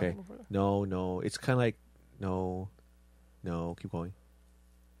 This is Okay. not before that. No. It's kind of like no. Keep going.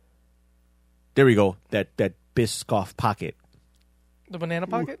 There we go. That Biscoff pocket. The banana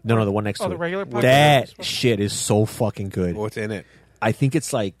pocket? No, the one next to the it. regular pocket? That shit is so fucking good. What's in it? I think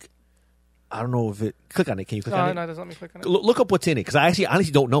it's like I don't know if it. Click on it. Can you click on it? No, it doesn't let me click on it. Look up what's in it because I actually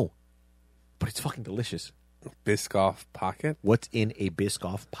honestly don't know, but it's fucking delicious. Biscoff pocket. What's in a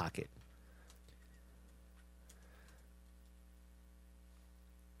Biscoff pocket?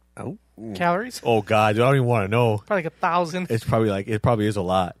 Oh, Calories? Oh God, I don't even want to know. Probably like 1,000. It's probably like it probably is a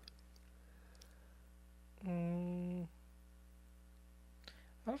lot. I don't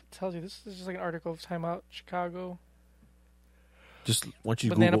know if it tells you. This is just like an article of Time Out Chicago. Just once you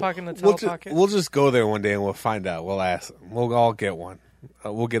Banana Google, pocket, Nutella pocket. we'll just go there one day and we'll find out. We'll ask. We'll all get one.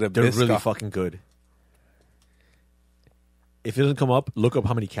 We'll get a they're Biscoff. really fucking good. If it doesn't come up, look up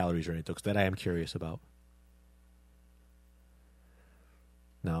how many calories are in it, because that I am curious about.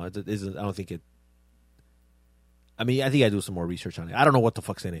 No, it isn't. I don't think it. I mean, I think I do some more research on it. I don't know what the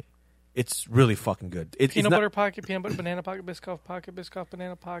fuck's in it. It's really fucking good. It's Peanut not, butter pocket, peanut butter banana pocket, Biscoff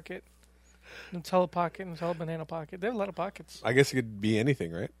banana pocket, Nutella pocket, Nutella banana pocket. They have a lot of pockets, I guess it could be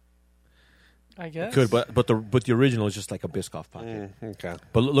anything, right? I guess. Good, but the original is just like a Biscoff pocket. Okay.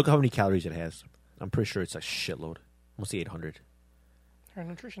 But look how many calories it has. I'm pretty sure it's a shitload. Almost 800. Our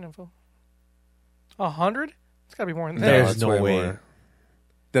nutrition info. 100? It's got to be more than that. There's it's no way. more.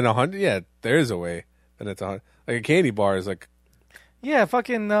 Then 100? Yeah, there is a way. Then it's 100. Like a candy bar is like Yeah,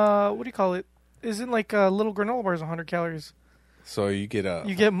 fucking, what do you call it? Isn't like a little granola bar is 100 calories. so you get a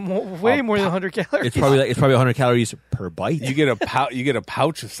You get way more than 100 calories. It's probably 100 calories per bite. you get a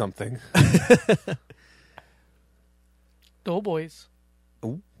pouch of something. Doughboys.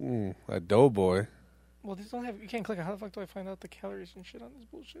 Ooh, a doughboy. Well, these don't have. You can't click on how the fuck do I find out the calories and shit on this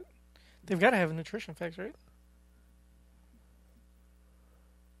bullshit? They've got to have nutrition facts, right?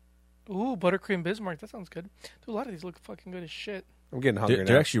 Ooh, buttercream Bismarck. That sounds good. Dude, a lot of these look fucking good as shit. I'm getting hungry They're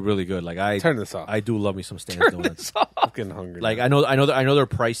now. actually really good. Like I Turn this off. I do love me some Stan's donuts. I'm getting hungry. Like now. I know they're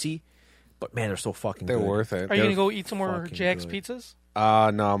pricey, but man, they're so fucking they're good. worth it. Are you gonna go eat some more fucking Jack's good. pizzas?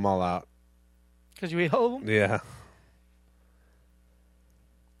 No, I'm all out. Because you ate all of them? Yeah.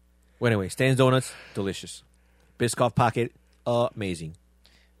 Well, anyway, Stan's Donuts, delicious. Biscoff Pocket, amazing.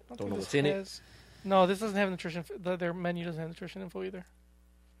 Don't know what's in it. No, this doesn't have nutrition. Their menu doesn't have nutrition info either.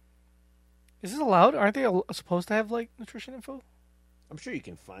 Is this allowed? Aren't they supposed to have like nutrition info? I'm sure you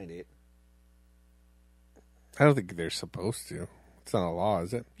can find it. I don't think they're supposed to. It's not a law,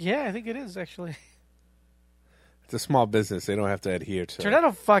 is it? Yeah, I think it is actually. It's a small business. They don't have to adhere to. They're not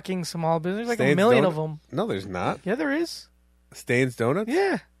a fucking small business. There's like Stain's a million of Donut? them. No, there's not. Yeah, there is. Stain's Donuts?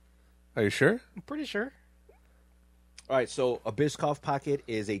 Yeah, Are you sure? I'm pretty sure. All right, so a Biscoff Pocket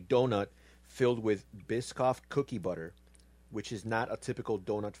is a donut filled with Biscoff cookie butter, which is not a typical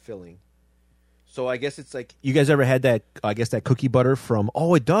donut filling. So I guess it's like, you guys ever had that? I guess that cookie butter from.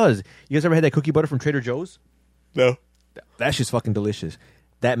 Oh, it does. You guys ever had that cookie butter from Trader Joe's? No. That's just fucking delicious.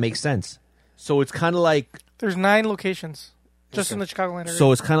 That makes sense. So it's kind of like. There's 9 locations just in the Chicagoland area.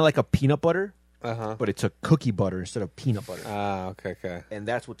 So it's kind of like a peanut butter, Uh-huh. but it's a cookie butter instead of peanut butter. Ah, okay. And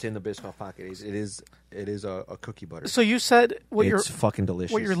that's what's in the Biscoff Pocket. It is a cookie butter. So you said It's fucking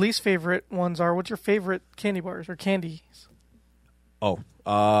delicious. what your least favorite ones are. What's your favorite candy bars or candies? Oh,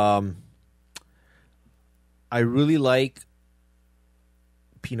 I really like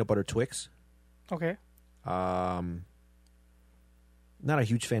peanut butter Twix. Okay. Not a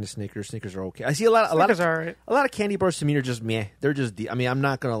huge fan of Snickers. Snickers are okay. I see a lot Snickers of are all right. a lot of candy bars to me are just meh. They're just. I mean, I'm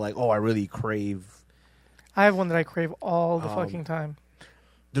not gonna like. Oh, I really crave. I have one that I crave all the fucking time.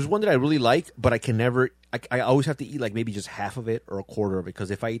 There's one that I really like, but I can never. I always have to eat like maybe just half of it or a quarter of it because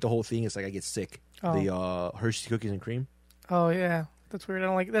if I eat the whole thing, it's like I get sick. Oh. The Hershey's cookies and cream. Oh yeah, that's weird. I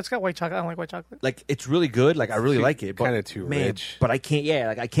don't like. That's got white chocolate. I don't like white chocolate. Like it's really good. Like I really like it. But Kinda too man, rich. But I can't. Yeah,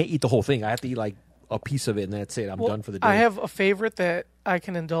 like I can't eat the whole thing. I have to eat like a piece of it and that's it. I'm done for the day. I have a favorite that I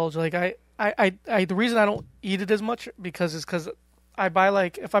can indulge. Like I the reason I don't eat it as much because I buy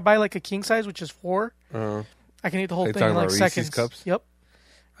like if I buy like a king size, which is 4, I can eat the whole Are you thing in talking like about Reese's seconds. cups? Yep.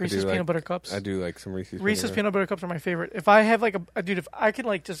 I Reese's do peanut like- butter cups. I do like some Reese's peanut butter cups are my favorite. If I have like dude, if I can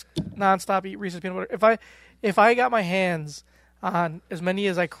like just nonstop eat Reese's peanut butter, if I got my hands on as many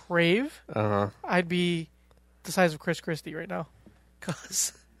as I crave, I'd be the size of Chris Christie right now.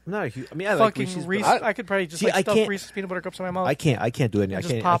 Cause I'm not a huge. I mean, I like fucking Reese's. but I could probably just See, like I stuff can't- Reese's peanut butter cups in my mouth. I can't do it. I just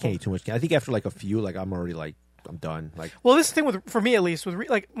can't. I pop can't 'em. eat too much. I think after like a few, like I'm already like I'm done. Like Well, this is the thing for me at least, with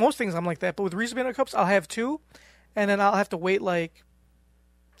like most things I'm like that, but with Reese's peanut cups, I'll have 2, and then I'll have to wait like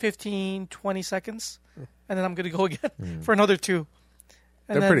 15, 20 seconds, and then I'm good to go again for another 2. And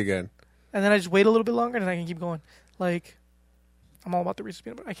They're then, pretty good. And then I just wait a little bit longer, and then I can keep going. Like, I'm all about the Reese's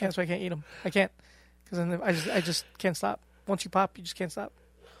peanut butter. I can't eat them. I can't, because then I just can't stop. Once you pop, you just can't stop.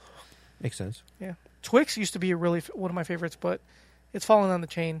 makes sense. Yeah, Twix used to be one of my favorites, but it's fallen on the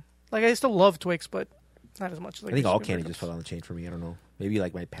chain. Like I still love Twix, but not as much as like I think Reese's all peanut candy butter just cups. fell on the chain for me. I don't know. Maybe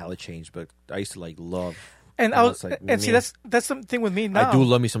like my palate changed, but I used to like love. And now I was, it's like, and see meh. that's the thing with me now. I do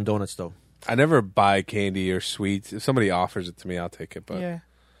love me some donuts though. I never buy candy or sweets. If somebody offers it to me, I'll take it. But Yeah,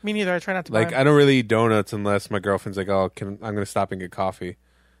 me neither. I try not to. like, buy 'em. I don't really eat donuts unless my girlfriend's like, "Oh, I'm going to stop and get coffee."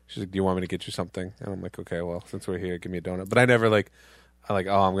 She's like, "Do you want me to get you something?" And I'm like, "Okay, well, since we're here, give me a donut." But I never "Oh,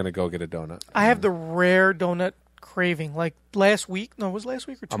 I'm going to go get a donut." I have the rare donut craving. Like last week, no, it was last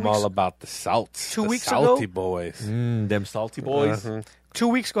week or 2 I'm weeks. all about the salts. 2 the weeks salty ago? boys. Them salty boys. 2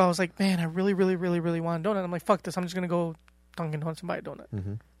 weeks ago, I was like, man, I really, really, really, really want a donut. I'm like, fuck this. I'm just gonna go Dunkin' Donuts and buy a donut.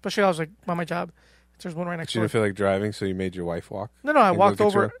 Especially I was like on my job. There's one right next But you door. didn't feel like driving, so you made your wife walk. No, I And walked go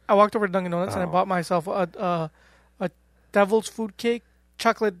get over. your- I walked over to Dunkin' Donuts and I Oh. bought myself a Devil's Food Cake,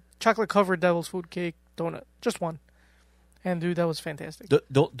 chocolate covered Devil's Food Cake donut, just one. And dude, that was fantastic.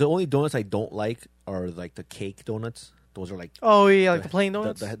 The only donuts I don't like are like the cake donuts. Those are like Oh yeah, like the plain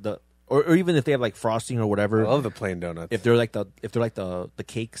donuts. or even if they have like frosting or whatever. I love the plain donuts. If they're like the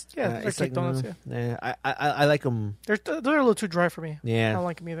cakes, Yeah, they're it's cake donuts, I like them. they're a little too dry for me. Yeah, I don't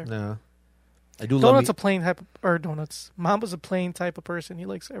like them either. No, I do Donuts love a plain type or donuts. Mamba's a plain type of person. He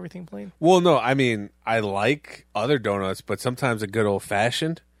likes everything plain. Well, no, I mean, I like other donuts, but sometimes a good old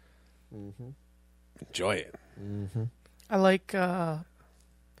fashioned. Enjoy it. I like what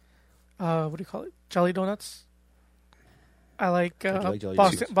do you call it? Jelly donuts. I like like jelly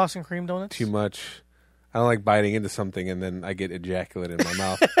Boston cream donuts. Too much. I don't like biting into something and then I get ejaculate in my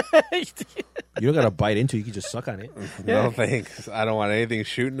mouth. You don't gotta bite into it. You can just suck on it. No thanks. I don't want anything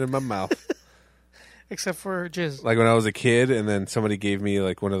shooting in my mouth. Except for jizz. Like when I was a kid and then somebody gave me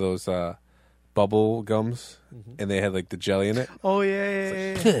like one of those bubble gums and they had like the jelly in it. Oh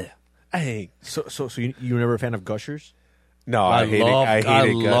yeah. I hate. So you were never a fan of Gushers? No, I hate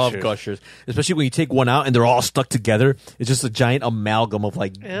love Gushers. Gushers, especially when you take one out and they're all stuck together. It's just a giant amalgam of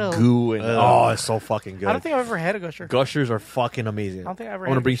like Ew. goo and oh, it's so fucking good. I don't think I've ever had a Gusher. Gushers are fucking amazing. I don't think I ever I'm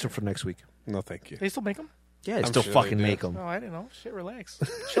gonna had bring a some for next week. No, thank you. They still make them? Yeah, they I'm still sure fucking they do. make them. No, I didn't know. Shit, relax.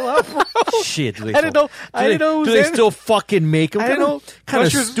 Chill out, bro. Shit, do they I didn't still- know. I didn't know. Do they still fucking make them? I didn't know.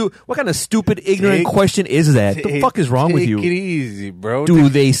 What kind of stupid, ignorant Take- question is that? The fuck is wrong with you? Take it easy, bro. Do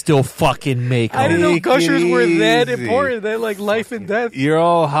they still fucking make I didn't them? know Take it Gushers were that easy. important. That like life and death. You're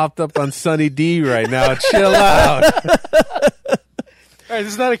all hopped up on Sunny D right now. Chill out. All right,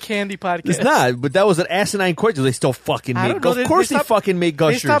 this is not a candy podcast. It's not, but that was an asinine question. Do they still fucking I make? don't know. Of course they stopped- fucking make They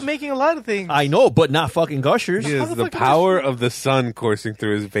Gushers. stopped making a lot of things. I know, but not fucking Gushers. He How has the the fuck is power of the sun coursing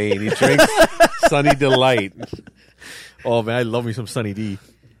through his vein. He drinks Sunny Delight. Oh man, I love me some Sunny D.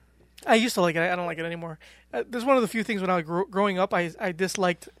 I used to like it. I don't like it anymore. This is one of the few things when I was growing up I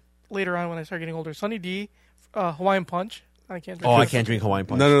disliked later on when I started getting older. Sunny D, Hawaiian Punch. I can't drink Oh, I those. can't drink Hawaiian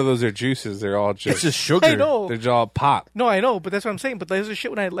Punch. None of those are juices. They're all It's just. just sugar. I know. They're just all pop. No, I know, but that's what I'm saying. But those are shit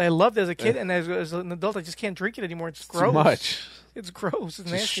when I loved as a kid, and as an adult, I just can't drink it anymore. It's gross. Too much. It's gross.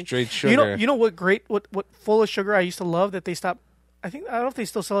 It's nasty. straight You know, sugar. what full of sugar I used to love that they stopped. I don't know if they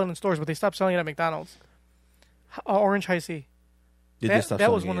still sell it in stores, but they stopped selling it at McDonald's. Orange High C. Did they That, stop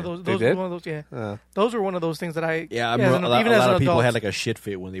that was selling one it? of those. They Those did? were one of those. Yeah, those were one of those things that I. Yeah, I as remember an- a lot, even a as lot an of people adult. had like a shit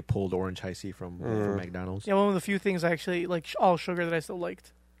fit when they pulled Orange High C from McDonald's. Yeah, one of the few things I actually like all sugar that I still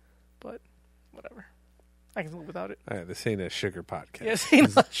liked, but whatever, I can live without it. All right, this ain't a sugar podcast. Yes,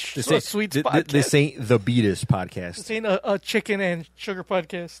 ain't a sweets podcast. This ain't the Beatus podcast. This ain't a chicken and sugar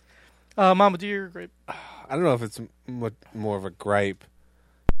podcast. Mama, do your grape. I don't know if it's more of a gripe,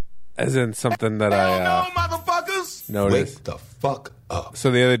 as in something that I motherfuckers. noticed. Wake the fuck up.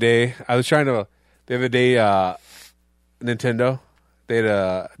 So the other day, Nintendo, they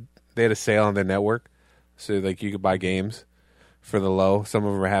had a sale on their network, so like you could buy games for the low. Some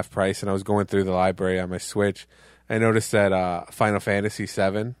of them are half price, and I was going through the library on my Switch. I noticed that Final Fantasy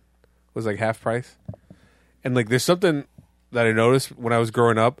VII was like half price, and like there's something that I noticed when I was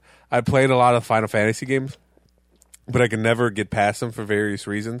growing up. I played a lot of Final Fantasy games, but I could never get past them for various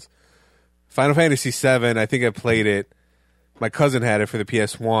reasons. Final Fantasy VII, I think I played it. My cousin had it for the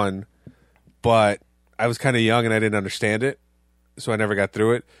PS1, but I was kind of young and I didn't understand it, so I never got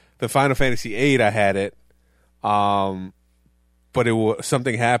through it. The Final Fantasy VIII, I had it, but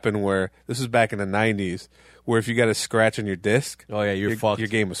something happened where this was back in the 90s, where if you got a scratch on your disc, Oh yeah, you're fucked. your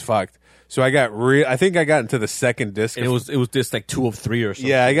game was fucked. So I think I got into the second disc. And it was just like 2 of 3 or something.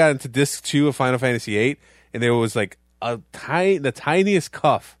 Yeah, I got into disc 2 of Final Fantasy VIII, and there was like the tiniest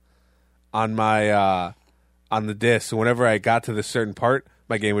cuff on my on the disc. So whenever I got to this certain part,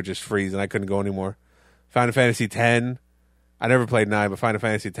 my game would just freeze and I couldn't go anymore. Final Fantasy X, I never played 9, but Final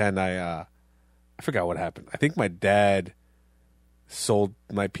Fantasy X, I forgot what happened. I think my dad sold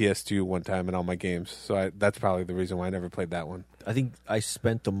my PS2 one time and all my games, so that's probably the reason why I never played that one. I think I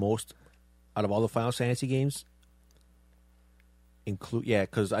spent the most out of all the Final Fantasy games.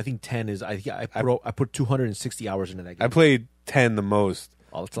 Because I think 10 is I put 260 hours into that game. I played 10 the most,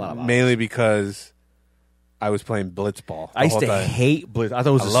 Oh, that's a lot of hours. mainly because I was playing Blitzball. I used to hate Blitz. I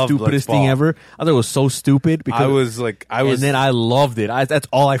thought it was I the love stupidest Blitzball. thing ever. I thought it was so stupid because and then I loved it. That's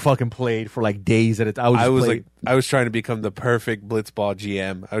all I fucking played for like days at a time. I was trying to become the perfect Blitzball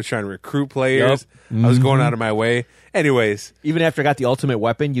GM. I was trying to recruit players. Yep. I was going out of my way. Anyways, even after I got the ultimate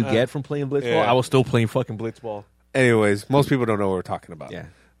weapon you get from playing Blitzball, yeah. I was still playing fucking Blitzball. most people don't know what we're talking about. Yeah.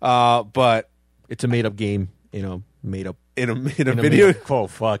 But It's a made up game, made up in a video, made-up- oh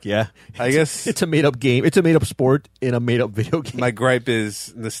fuck yeah! I guess It's a made up game. It's a made up sport in a made up video game. my gripe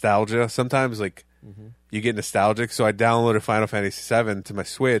is nostalgia. Sometimes like you get nostalgic, so I downloaded Final Fantasy VII to my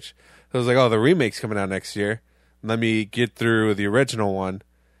Switch. I was like, oh, the remake's coming out next year. Let me get through the original one,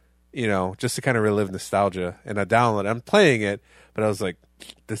 just to kind of relive nostalgia. And I downloaded it. I'm playing it, but I was like,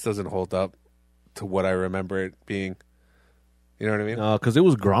 this doesn't hold up to what I remember it being. You know what I mean? Because it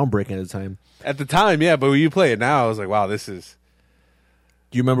was groundbreaking at the time. At the time, yeah, but when you play it now, I was like, wow, this is...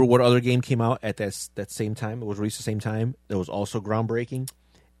 Do you remember what other game came out at that same time? It was released the same time. That was also groundbreaking,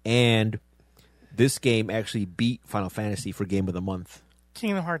 and this game actually beat Final Fantasy for Game of the Month.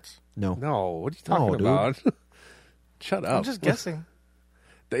 Kingdom Hearts. No, what are you talking dude. about? Shut up. I'm just guessing.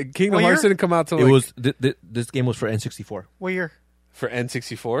 Kingdom What Hearts year? didn't come out till It like, was this game was for N64. What year? for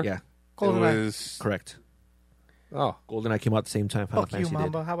N64? Yeah, It GoldenEye. was... correct. Oh. GoldenEye came out at the same time Final Fuck you, Fantasy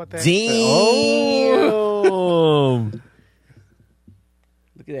Mamba. How about that? did. Damn!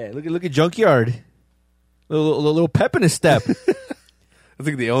 Look at that! Look at Junkyard. Little pep in his step. I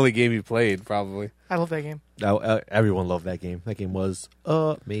think the only game you played, probably. I love that game. Everyone loved that game. That game was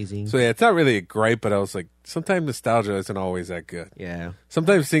amazing. So yeah, it's not really a gripe, but I was like, sometimes nostalgia isn't always that good. Yeah.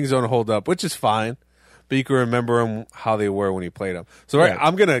 Sometimes things don't hold up, which is fine, but you can remember them how they were when you played them. So Yeah.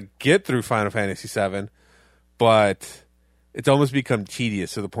 I'm gonna get through Final Fantasy VII, but it's almost become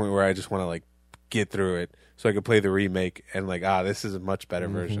tedious to the point where I just want to like get through it so I can play the remake and like, this is a much better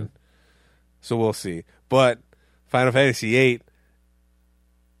version. So we'll see. But Final Fantasy VIII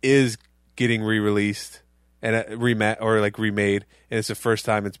is getting re-released and remade, and it's the first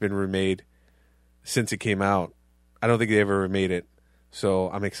time it's been remade since it came out. I don't think they ever remade it, so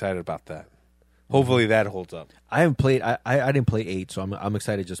I'm excited about that. Hopefully that holds up. I haven't played. I didn't play 8, so I'm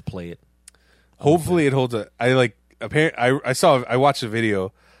excited to just play it. Hopefully it holds up. I watched a video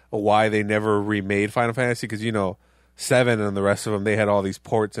of why they never remade Final Fantasy, because 7 and the rest of them, they had all these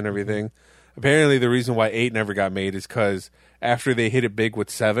ports and everything. Apparently the reason why 8 never got made is because after they hit it big with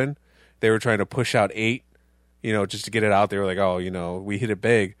 7, they were trying to push out 8, just to get it out. They were like, we hit it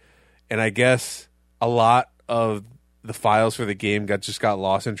big. And I guess a lot of the files for the game got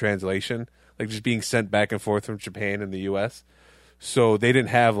lost in translation, like just being sent back and forth from Japan and the US. So they didn't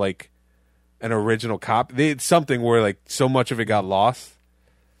have like an original copy. They had something where like so much of it got lost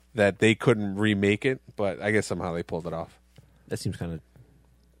that they couldn't remake it, but I guess somehow they pulled it off. That seems kind of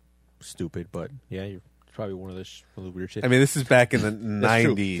stupid, but yeah, you're probably one of the weird shit. I mean, this is back in the That's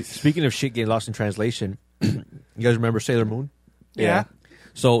true. 90s. Speaking of shit getting lost in translation, you guys remember Sailor Moon? Yeah.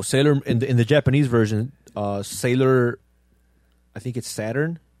 So Sailor in the Japanese version, Sailor, I think it's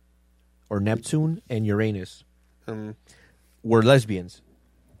Saturn or Neptune and Uranus were lesbians,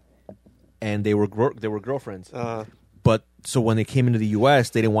 and they were girlfriends. But so when they came into the U.S.,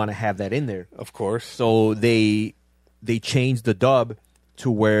 they didn't want to have that in there. Of course. So they changed the dub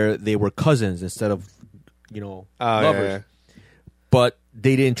to where they were cousins instead of lovers. Yeah. But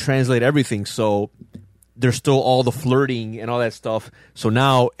they didn't translate everything, so there's still all the flirting and all that stuff. So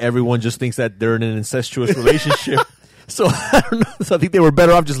now everyone just thinks that they're in an incestuous relationship. So I don't know. So I think they were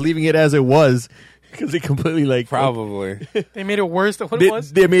better off just leaving it as it was, because they completely Probably. They made it worse than what it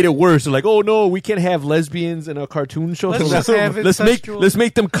was. They made it worse. They're like, oh no, we can't have lesbians in a cartoon show. Let's So just have let's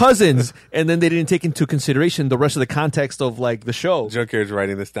make them cousins. And then they didn't take into consideration the rest of the context of like the show. Junkyard's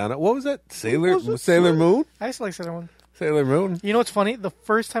writing this down. What was that? Sailor Moon? I used to like Sailor Moon. Sailor Moon. You know what's funny? The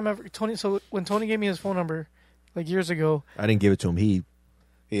first time ever when Tony gave me his phone number like years ago, I didn't give it to him. He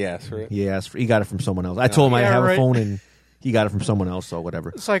asked for it. he got it from someone else. I told him I have right. a phone, and he got it from someone else. So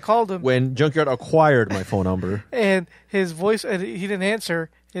whatever. so I called him When Junkyard acquired my phone number, and his voice, and he didn't answer.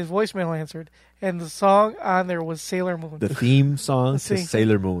 His voicemail answered, and the song on there was Sailor Moon. the theme song Let's to see.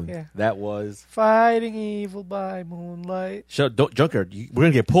 Sailor Moon. Yeah. That was Fighting evil by moonlight. Junkyard. We're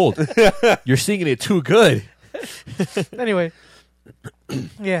gonna get pulled. You're singing it too good. Anyway,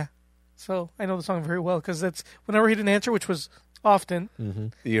 yeah. So I know the song very well because that's whenever he didn't answer, which was often,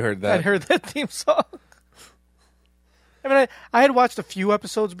 You heard that? I'd heard that theme song. I mean, I had watched a few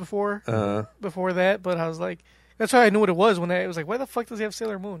episodes before that, but I was like, that's why I knew what it was when I was like, why the fuck does he have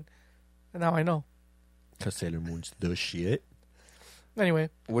Sailor Moon? And now I know. Because Sailor Moon's the shit.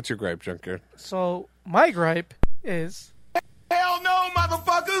 Anyway, What's your gripe, Junkyard? so my gripe is Hell no,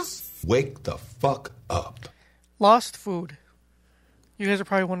 motherfuckers! Wake the fuck up. lost food. You guys are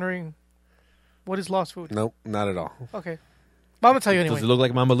probably wondering, what is lost food? Nope, not at all. Okay. But I'm going to tell you anyway. Does it look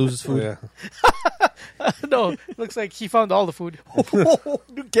like Mama loses food? Yeah. No, it looks like he found all the food.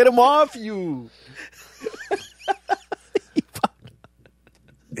 Get him off you.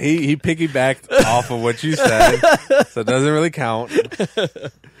 He piggybacked off of what you said, so it doesn't really count.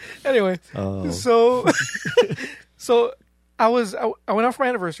 Anyway, so I went out for my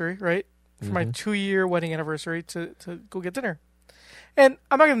anniversary, right? For my 2-year wedding anniversary to go get dinner. And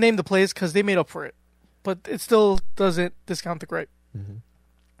I'm not going to name the place because they made up for it. But it still doesn't discount the gripe.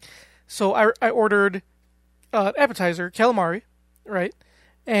 So I ordered appetizer, calamari, right?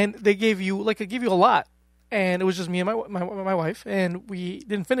 And they gave you a lot. And it was just me and my wife, and we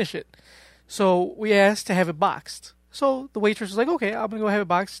didn't finish it. So we asked to have it boxed. So the waitress was like, okay, I'm going to go have it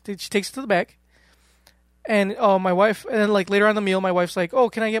boxed. She takes it to the back. And my wife, and then like later on in the meal, my wife's like, oh,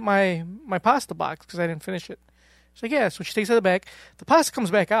 can I get my pasta box? Because I didn't finish it. She's like, yeah. So she takes it to the back. The pasta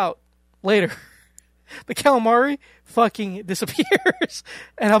comes back out later. The calamari fucking disappears.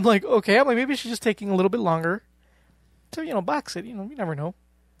 And I'm like, okay. Maybe she's just taking a little bit longer to, box it. You never know.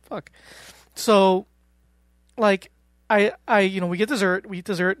 Fuck. So, like, we get dessert,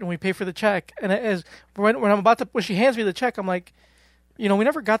 and we pay for the check. And when she hands me the check, I'm like, we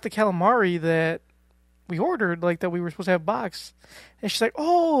never got the calamari that we ordered, like, that we were supposed to have boxed. And she's like,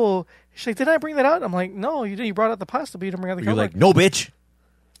 did I bring that out? I'm like, no, you didn't. You brought out the pasta, but you didn't bring out the calamari. You're like, no, bitch.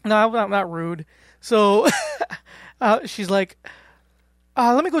 No, I'm not rude. So she's like,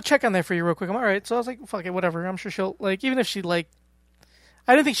 let me go check on that for you real quick. I'm all right. So I was like, fuck it, whatever. I'm sure she'll, like, even if she, like,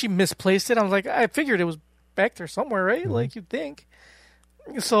 I didn't think she misplaced it. I was like, I figured it was back there somewhere, right? Mm-hmm. Like, you'd think.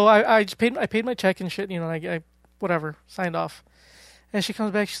 So I just paid my check and shit, you know, I whatever, signed off. And she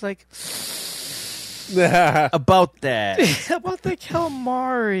comes back, she's like, About that. about the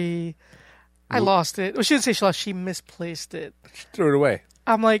calamari. I lost it. Well, she didn't say she lost, she misplaced it. Threw it away.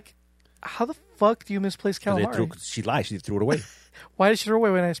 I'm like, how the fuck do you misplace calamari? She lied. She threw it away. Why did she throw it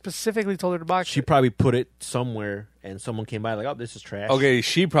away when I specifically told her to box She it? probably put it somewhere, and someone came by like, "Oh, this is trash." Okay,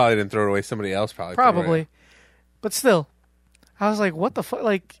 she probably didn't throw it away. Somebody else probably. threw it away. Probably. But still, I was like, what the fuck?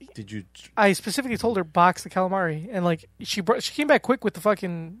 Like, Did you? I specifically told her box the calamari. And, like, she came back quick with the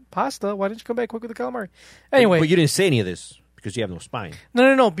fucking pasta. Why didn't you come back quick with the calamari? Anyway. But you didn't say any of this because you have no spine.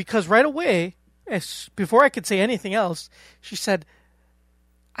 No. Because right away, before I could say anything else, she said,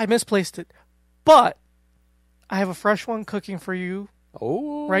 I misplaced it. But I have a fresh one cooking for you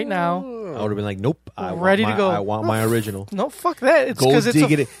Oh, right now. I would have been like, "Nope, Ready to go. I want my original." No, fuck that. It's Go 'cause it's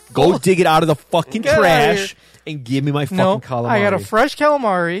dig a it. Go dig it out of the fucking Get outta trash and give me my fucking No, calamari. I got a fresh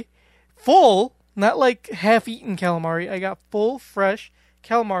calamari, full, not like half-eaten calamari. I got full, fresh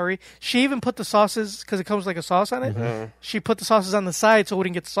calamari. She even put the sauces, because it comes with like a sauce on it. Mm-hmm. She put the sauces on the side so it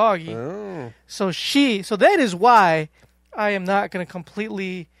wouldn't get soggy. Oh. So that is why I am not going to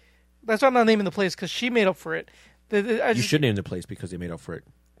completely. That's why I'm not naming the place, because she made up for it. You should name the place because they made up for it.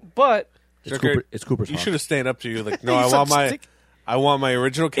 But It's Cooper's You Hawk. should have stayed up to you. Like, no, You I want my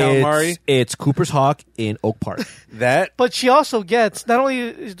original calamari. It's Cooper's Hawk in Oak Park. That But she also gets, not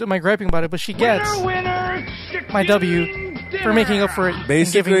only am I griping about it, but she gets my W for making up for it. and giving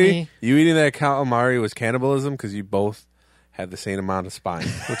basically me, you eating that calamari was cannibalism because you both had the same amount of spine,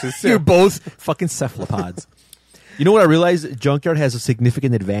 which is You're sick. both fucking cephalopods. You know what I realized? Junkyard has a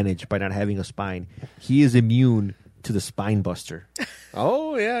significant advantage by not having a spine. He is immune to the spine buster.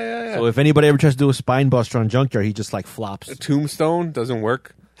 Oh yeah. So if anybody ever tries to do a spine buster on Junkyard, he just like flops. Tombstone doesn't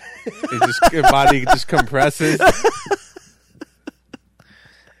work. Your body just compresses.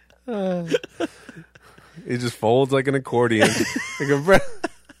 It just folds like an accordion.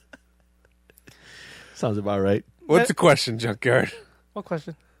 Sounds about right. What's the question, Junkyard? what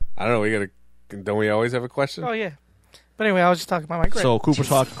question? I don't know. Don't we always have a question? Oh, yeah. But anyway, I was just talking about my gripe. So Cooper's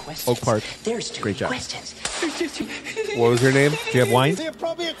Hawk, Oak Park. There's two Great job. questions. What was her name? Do you have wine? The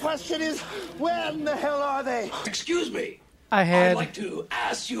appropriate question is, when the hell are they? Excuse me. I I'd had like to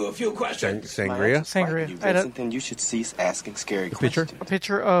ask you a few questions. Sangria. sangria. I had Then you should cease asking scary Pitcher? questions. a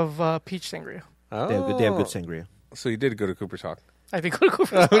picture of peach sangria. Oh. They have good sangria. So you did go to Cooper's Hawk. I think go to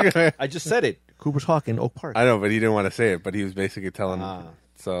Cooper's Hawk. I just said it. Cooper's Hawk in Oak Park. I know, but he didn't want to say it. But he was basically telling.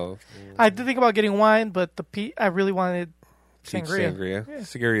 So I did think about getting wine, but I really wanted peach sangria. sangria.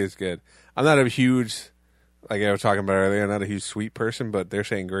 Sangria is good. I'm not a huge, like I was talking about earlier. I'm not a huge sweet person, but their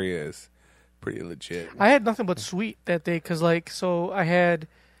sangria is pretty legit. I had nothing but sweet that day because, so I had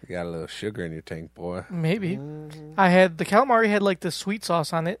You got a little sugar in your tank, boy. maybe I had the calamari had like the sweet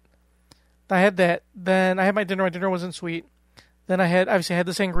sauce on it. I had that. Then I had my dinner. My dinner wasn't sweet. Then I had the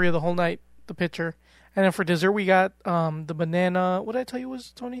sangria the whole night, the pitcher, and then for dessert we got the banana. What did I tell you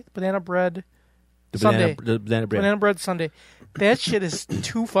was, Tony? Banana bread. Sunday. The banana bread. Banana bread sundae. That shit is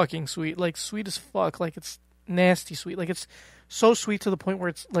too fucking sweet. Like, sweet as fuck. Like, it's nasty sweet. Like, it's so sweet to the point where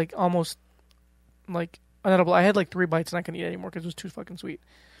it's, like, almost, like, unedible. I had, like, 3 bites and I couldn't eat it anymore because it was too fucking sweet.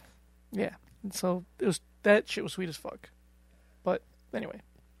 Yeah. And so, that shit was sweet as fuck. But, anyway.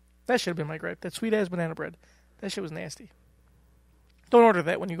 That should have been my gripe. That sweet-ass banana bread. That shit was nasty. Don't order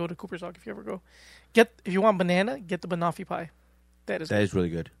that when you go to Cooper's Hawk if you ever go. If you want banana, get the banoffee pie. That is really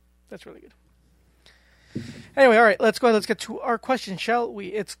good. That's really good. Anyway, all right, let's go ahead. Let's get to our question, shall we?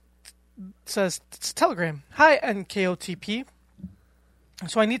 It says, it's a telegram. Hi, NKOTP.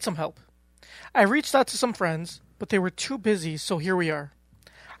 So I need some help. I reached out to some friends, but they were too busy, so here we are.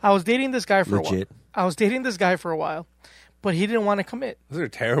 I was dating this guy for a while, but he didn't want to commit. Those are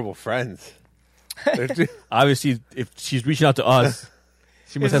terrible friends. Obviously, if she's reaching out to us,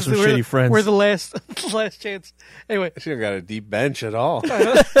 she must have some shitty friends. We're the last chance. Anyway, She don't got a deep bench at all.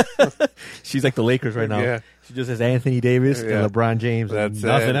 She's like the Lakers right now. Yeah. She just has Anthony Davis Yeah. and LeBron James and That's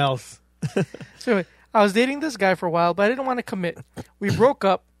nothing it. else. So anyway, I was dating this guy for a while, but I didn't want to commit. We broke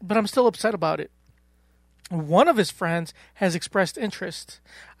up, but I'm still upset about it. One of his friends has expressed interest.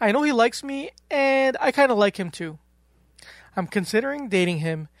 I know he likes me, and I kind of like him too. I'm considering dating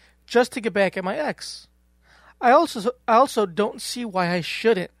him just to get back at my ex. I also don't see why I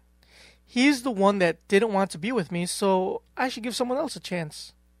shouldn't. He's the one that didn't want to be with me, so I should give someone else a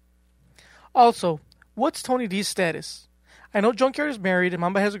chance. Also, what's Tony D's status? I know Junkyard is married and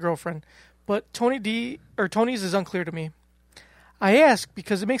Mamba has a girlfriend, but Tony's is unclear to me. I ask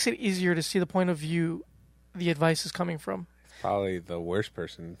because it makes it easier to see the point of view the advice is coming from. Probably the worst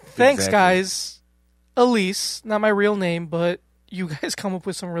person. Thanks, guys. Elise, not my real name, but you guys come up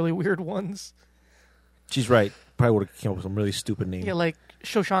with some really weird ones. She's right. Probably would have come up with some really stupid names. Yeah, like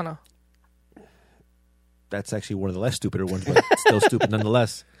Shoshana. That's actually one of the less stupider ones, but still stupid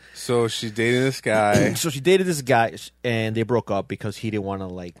nonetheless. So she's dating this guy. So she dated this guy, and they broke up because he didn't want to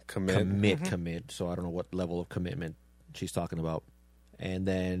like Commit. commit. So I don't know what level of commitment she's talking about. And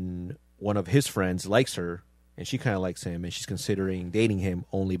then one of his friends likes her, and she kind of likes him, and she's considering dating him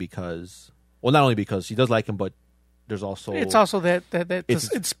only because, well, not only because she does like him, but there's also It's also that It's-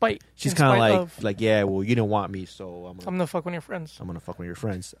 it's spite. she's In kind spite of like yeah, well, you didn't want me, so I'm gonna fuck one of your friends. I'm gonna fuck one of your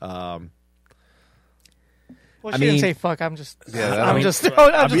friends. Well, I she didn't mean- say fuck. I'm just Yeah, just throwing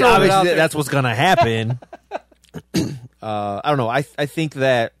it out obviously there. that's what's gonna happen. I don't know. I think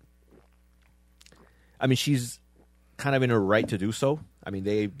that. I mean, she's kind of in her right to do so. I mean,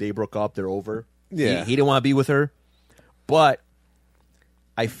 they broke up. They're over. Yeah. He didn't want to be with her, but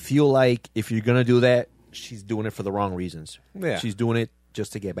I feel like if you're gonna do that, she's doing it for the wrong reasons. Yeah. She's doing it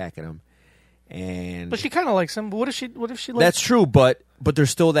just to get back at him. And But she kind of likes him. But what if she likes? that's true, but there's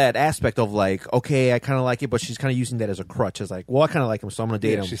still that aspect of like, okay, I kind of like it, but she's kind of using that as a crutch. As like, well, I kind of like him, so I'm gonna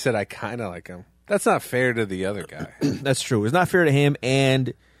date him. She said, I kind of like him. That's not fair to the other guy. That's true. It's not fair to him,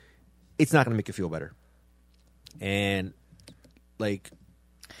 and it's not going to make you feel better. And like,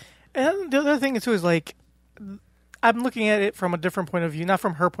 And the other thing too is like, I'm looking at it from a different point of view, not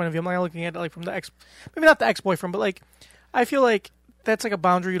from her point of view. I'm not looking at it like from the maybe not the ex-boyfriend, but like, I feel like that's like a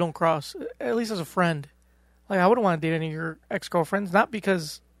boundary you don't cross. At least as a friend, like I wouldn't want to date any of your ex-girlfriends, not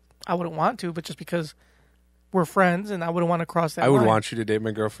because I wouldn't want to, but just because we're friends, and I wouldn't want to cross that. I would line. want you to date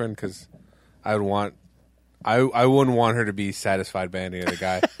my girlfriend because I wouldn't want her to be satisfied by any other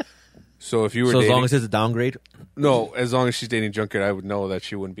guy. So if you were so as dating, long as it's a downgrade, no, as long as she's dating Junkyard, I would know that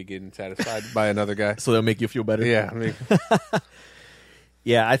she wouldn't be getting satisfied by another guy. so that'll make you feel better. Yeah, I mean,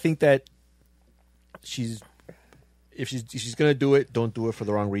 Yeah, I think that if she's gonna do it, don't do it for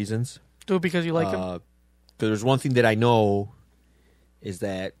the wrong reasons. Do it because you like him. Because there's one thing that I know is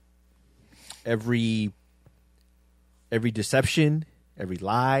that every deception, every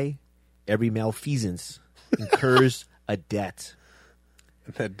lie, every malfeasance incurs a debt,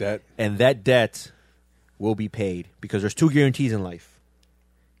 that debt. and that debt will be paid because there's two guarantees in life: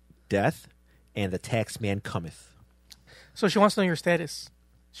 death and the tax man cometh. So she wants to know your status.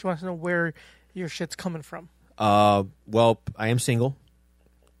 She wants to know where your shit's coming from. Well, I am single.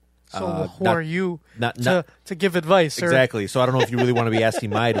 So who not- are you not- to give advice, sir? Exactly. So I don't know if you really want to be asking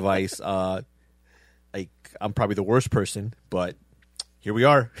my advice. Like I'm probably the worst person, but here we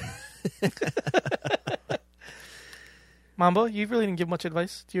are. Mambo, you really didn't give much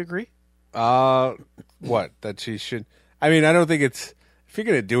advice. Do you agree? What? That she should. I mean, I don't think it's. If you're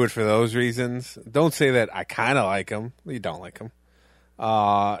gonna do it for those reasons, don't say that I kind of like him. You don't like him.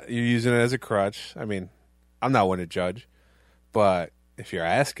 You're using it as a crutch. I mean, I'm not one to judge, but if you're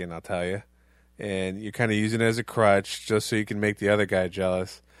asking, I'll tell you. And you're kind of using it as a crutch just so you can make the other guy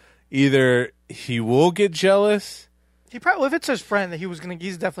jealous. Either he will get jealous. He probably, if it's his friend, that he's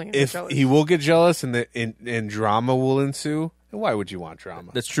definitely gonna get If jealous. he will get jealous, and drama will ensue. And why would you want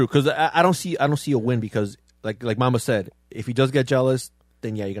drama? That's true because I don't see a win because like Mama said, if he does get jealous,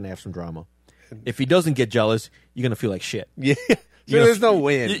 then yeah, you're gonna have some drama. If he doesn't get jealous, you're gonna feel like shit. Yeah, so there's no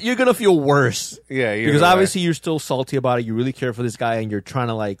win. You're gonna feel worse. Yeah, you're because right. obviously you're still salty about it. You really care for this guy, and you're trying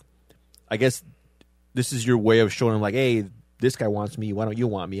to like, I guess this is your way of showing him like, hey, this guy wants me. Why don't you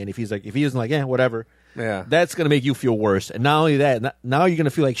want me? And if he isn't like, yeah, whatever. Yeah. That's gonna make you feel worse. And not only that, now you're gonna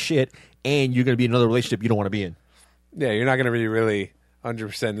feel like shit, and you're gonna be in another relationship you don't want to be in. Yeah, you're not going to be really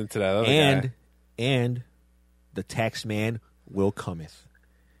 100% into that other guy. And the tax man will cometh,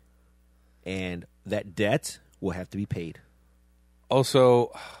 and that debt will have to be paid.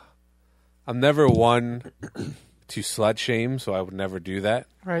 Also, I'm never one to slut shame, so I would never do that.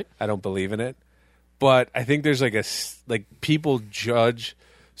 right? I don't believe in it. But I think there's like people judge.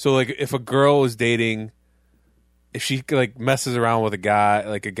 So like if a girl is dating, if she like messes around with a guy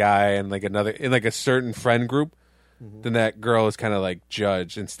and like another in like a certain friend group, then that girl is kind of like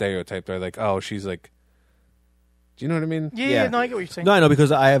judged and stereotyped. They're like, oh, she's like, do you know what I mean? Yeah, no, I get what you're saying. No, I know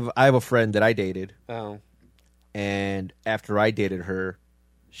because I have a friend that I dated, Oh, and after I dated her,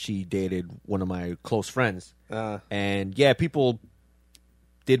 she dated one of my close friends. And yeah, people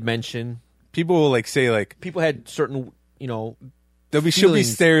did mention people will like say like people had certain she'll she'll be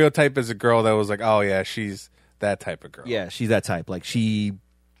feelings. stereotyped as a girl that was like, oh yeah, she's that type of girl. Yeah, she's that type. Like she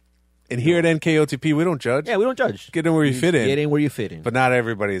And here at NKOTP, we don't judge. Yeah, we don't judge. Get in where you fit in. Get in where you fit in. But not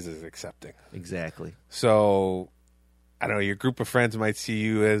everybody is as accepting. Exactly. So, I don't know, your group of friends might see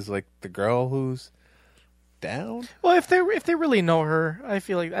you as like the girl who's down. Well, if they really know her, I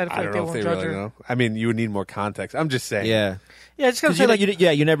feel like I they don't know if won't they judge really her. know. I mean, you would need more context. I'm just saying. Yeah. Yeah, I just gotta 'Cause say like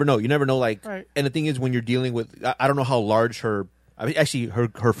you never know. You never know. Like, Right. and the thing is, when you're dealing with, I don't know how large her. I mean, actually,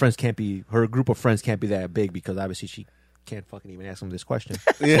 her friends can't be. Her group of friends can't be that big because obviously she can't fucking even ask them this question.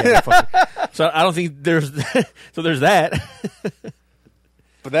 Yeah. So I don't think there's. So there's that.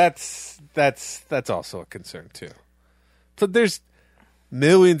 But that's also a concern too. So there's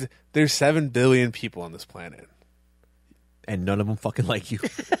millions. There's 7 billion people on this planet. And none of them fucking like you.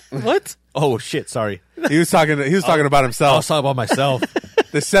 what? Oh shit! Sorry. He was talking about I was himself. talking about myself.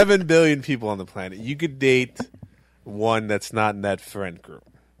 There's 7 billion people on the planet. You could date one that's not in that friend group.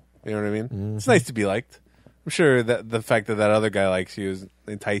 You know what I mean? Mm-hmm. It's nice to be liked. I'm sure that the fact that other guy likes you is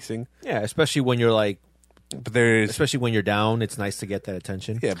enticing. Yeah, especially when you're like, But there's especially when you're down, it's nice to get that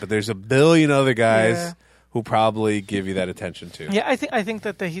attention. but there's a billion other guys Yeah. who probably give you that attention too. Yeah, I think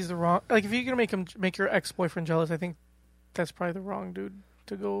that he's the wrong. Like, if you're gonna make your ex-boyfriend jealous, I think that's probably the wrong dude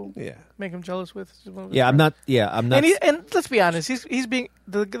to go Yeah. make him jealous with. Yeah, I'm not. Yeah, I'm not. And let's be honest, he's being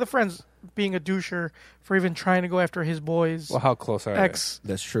the friend's being a doucher for even trying to go after his boy's Well, how close are ex.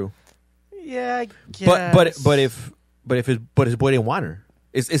 That's true. Yeah, I guess. But if his boy didn't want her,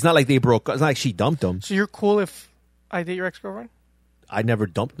 it's not like they broke. It's not like she dumped him. So you're cool if I date your ex-girlfriend? I never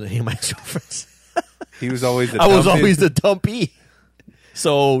dumped any of my ex-girlfriends. they? He was always the I was dumpy- always the dumpy.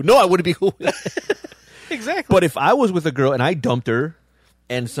 So no, I wouldn't be cool with that. Exactly. But if I was with a girl and I dumped her,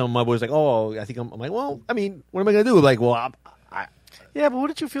 and some my boy's like, "Oh, I think I'm like, well, I mean, what am I gonna do?" Like, well, I yeah, but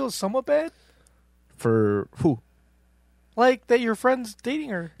wouldn't you feel somewhat bad? for who? Like that your friend's dating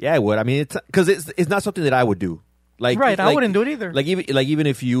her? Yeah, I would. I mean, it's not something that I would do. Like, Right, I wouldn't do it either. Like even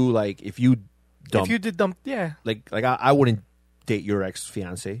if you dump, If you did dump, yeah, like I wouldn't date your ex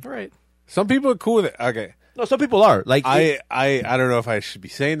fiance. right. Some people are cool with it. Okay. No, some people are like I don't know if I should be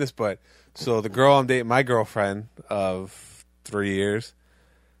saying this, but so the girl I'm dating, my girlfriend of 3 years,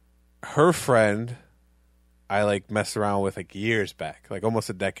 her friend, I like messed around with like years back, like almost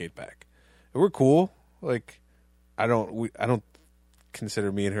a decade back. And we're cool. Like I don't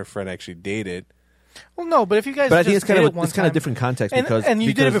consider me and her friend actually dated. Well, no, but if you guys, But I think just it's kind dated of one it's kind of time- different context and, because and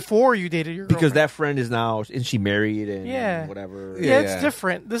you did it because- before you dated your because girlfriend. that friend is now and she married and Yeah. whatever. yeah, Yeah. it's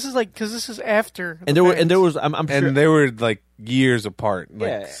different. This is like because this is after And there was I'm sure And they were like years apart. Like,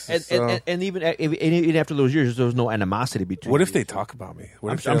 yeah so- and even after those years there was no animosity between. what if you. they talk about me?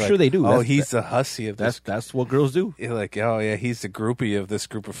 What I'm- if they're I'm like, sure they do. Oh, That's- he's the hussy of this. That's what girls do. You're like, oh yeah, he's the groupie of this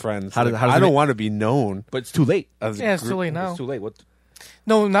group of friends. How does- Like, how does I it don't make- want to be known But it's too late. as a Yeah, it's group- too late now. It's too late. What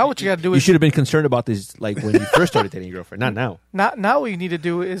No, now what you got to do you is should have been concerned about this like when you first started dating your girlfriend, not now. not now. What you need to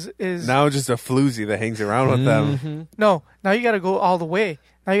do is Now just a floozy that hangs around with them. no. Now you got to go all the way.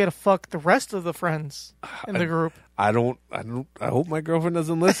 Now you got to fuck the rest of the friends in the group. I hope my girlfriend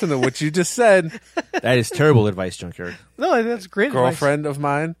doesn't listen to what you just said. That is terrible advice, Junkyard. No, that's great. advice. Girlfriend of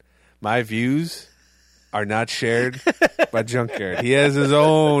mine, my views are not shared by Junkyard. He has his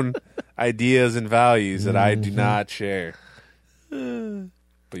own ideas and values that I do not share.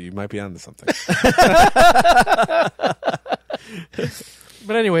 But you might be onto something.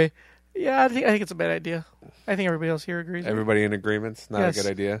 But anyway, yeah, I think it's a bad idea. I think everybody else here agrees. Everybody in agreement? Not Yes. a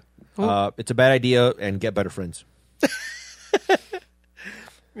good idea. It's a bad idea, and get better friends.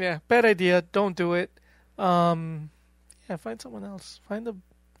 Yeah, bad idea. Don't do it. Yeah, find someone else. Find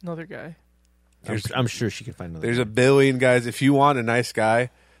another guy. I'm sure she can find another. There's a billion guys. If you want a nice guy,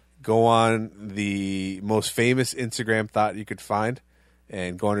 go on the most famous Instagram thought you could find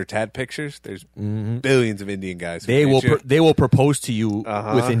and go under Tad Pictures. There's billions of Indian guys. who They will hate you. they will propose to you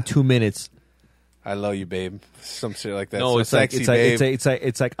Uh-huh. within 2 minutes. I love you, babe. Some shit like that. No, So it's like sexy, it's like babe.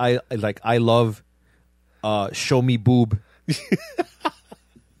 it's like I love show me boob.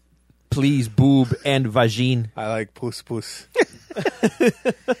 Please boob and vagine. I like puss puss.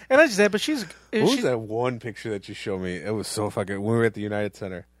 And I just said, but she's. What was that one picture that you showed me? It was so fucking. When we were at the United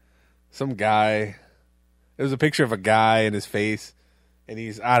Center, some guy. It was a picture of a guy and his face, and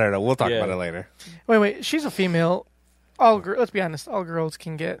he's. I don't know. We'll talk Yeah. about it later. Wait. She's a female. Let's be honest. All girls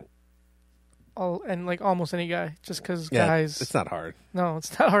can get. Almost any guy, just because Yeah, guys. it's not hard. No,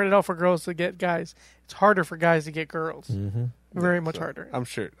 it's not hard at all for girls to get guys. It's harder for guys to get girls. Mm-hmm. Very much harder. I'm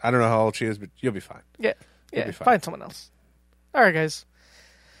sure. I don't know how old she is, but you'll be fine. Yeah. You'll be fine. Find someone else. All right, guys.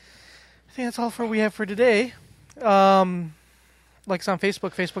 I think that's all we have for today. Like us on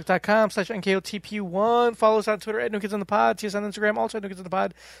Facebook, facebook.com/NKOTP1. Follow us on Twitter at New Kids on the Pod. See us on Instagram, also at New Kids on the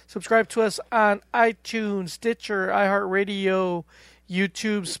Pod. Subscribe to us on iTunes, Stitcher, iHeartRadio,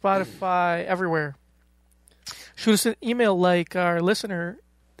 YouTube, Spotify, everywhere. Shoot us an email like our listener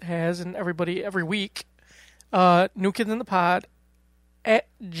has, and everybody every week.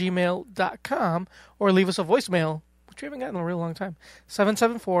 newkidsinthepod@gmail.com, or leave us a voicemail, which we haven't gotten in a real long time.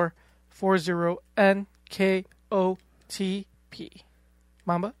 774-40-NKOTP.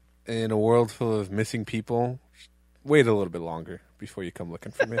 Mamba? In a world full of missing people, wait a little bit longer before you come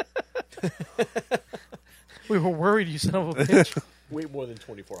looking for me. We were worried, you son of a bitch. Wait more than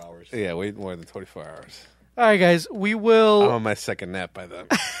 24 hours. Yeah, wait more than 24 hours. All right, guys, we will... I'm on my second nap by then.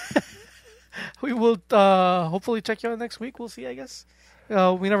 We will hopefully check you out next week. We'll see, I guess.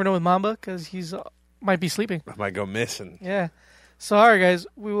 We never know with Mamba because he's might be sleeping. I might go missing. Yeah. So, all right, guys.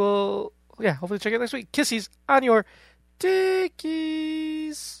 We will, hopefully check you out next week. Kissies on your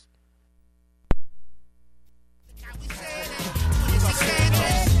dickies. We say